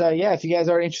 Otherwise, if you guys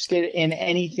are interested in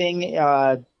anything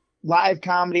live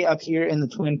comedy up here in the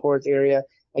Twin Ports area,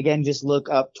 again, just look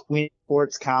up Twin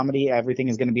Ports Comedy. Everything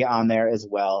is going to be on there as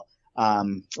well.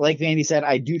 Like Vandy said,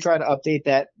 I do try to update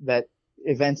that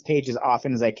events page as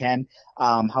often as I can.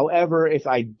 However, if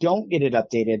I don't get it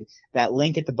updated, that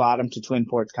link at the bottom to Twin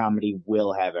Ports Comedy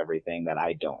will have everything that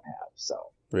I don't have. So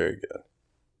very good.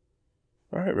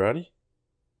 All right, Roddy.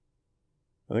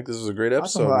 I think this was a great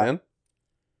episode, awesome, man.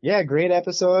 Yeah, great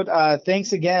episode.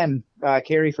 Thanks again,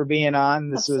 Carrie, for being on.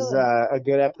 This Absolutely. was a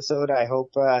good episode. I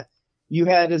hope you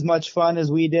had as much fun as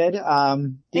we did. Thanks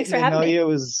for getting to having know me. you, it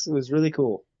was really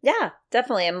cool. Yeah,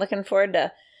 definitely. I'm looking forward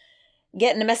to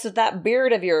getting to mess with that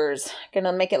beard of yours.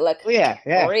 Gonna make it look Yeah.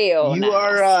 real You nice.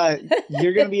 are.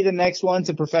 You're gonna be the next one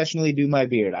to professionally do my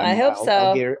beard. I hope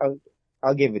so.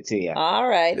 I'll give it to you. All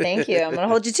right, thank you. I'm gonna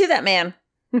hold you to that, man.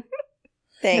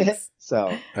 Thanks. So,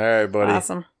 All right, buddy.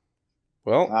 Awesome.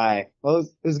 Well, all right. Well, it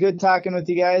was good talking with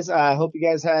you guys. I hope you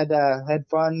guys had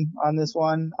fun on this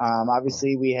one.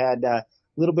 Obviously, we had a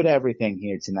little bit of everything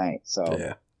here tonight. So,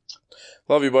 yeah.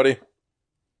 Love you, buddy.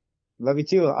 love you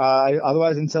too.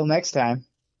 Otherwise, until next time,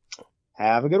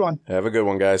 have a good one. Have a good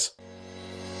one, guys.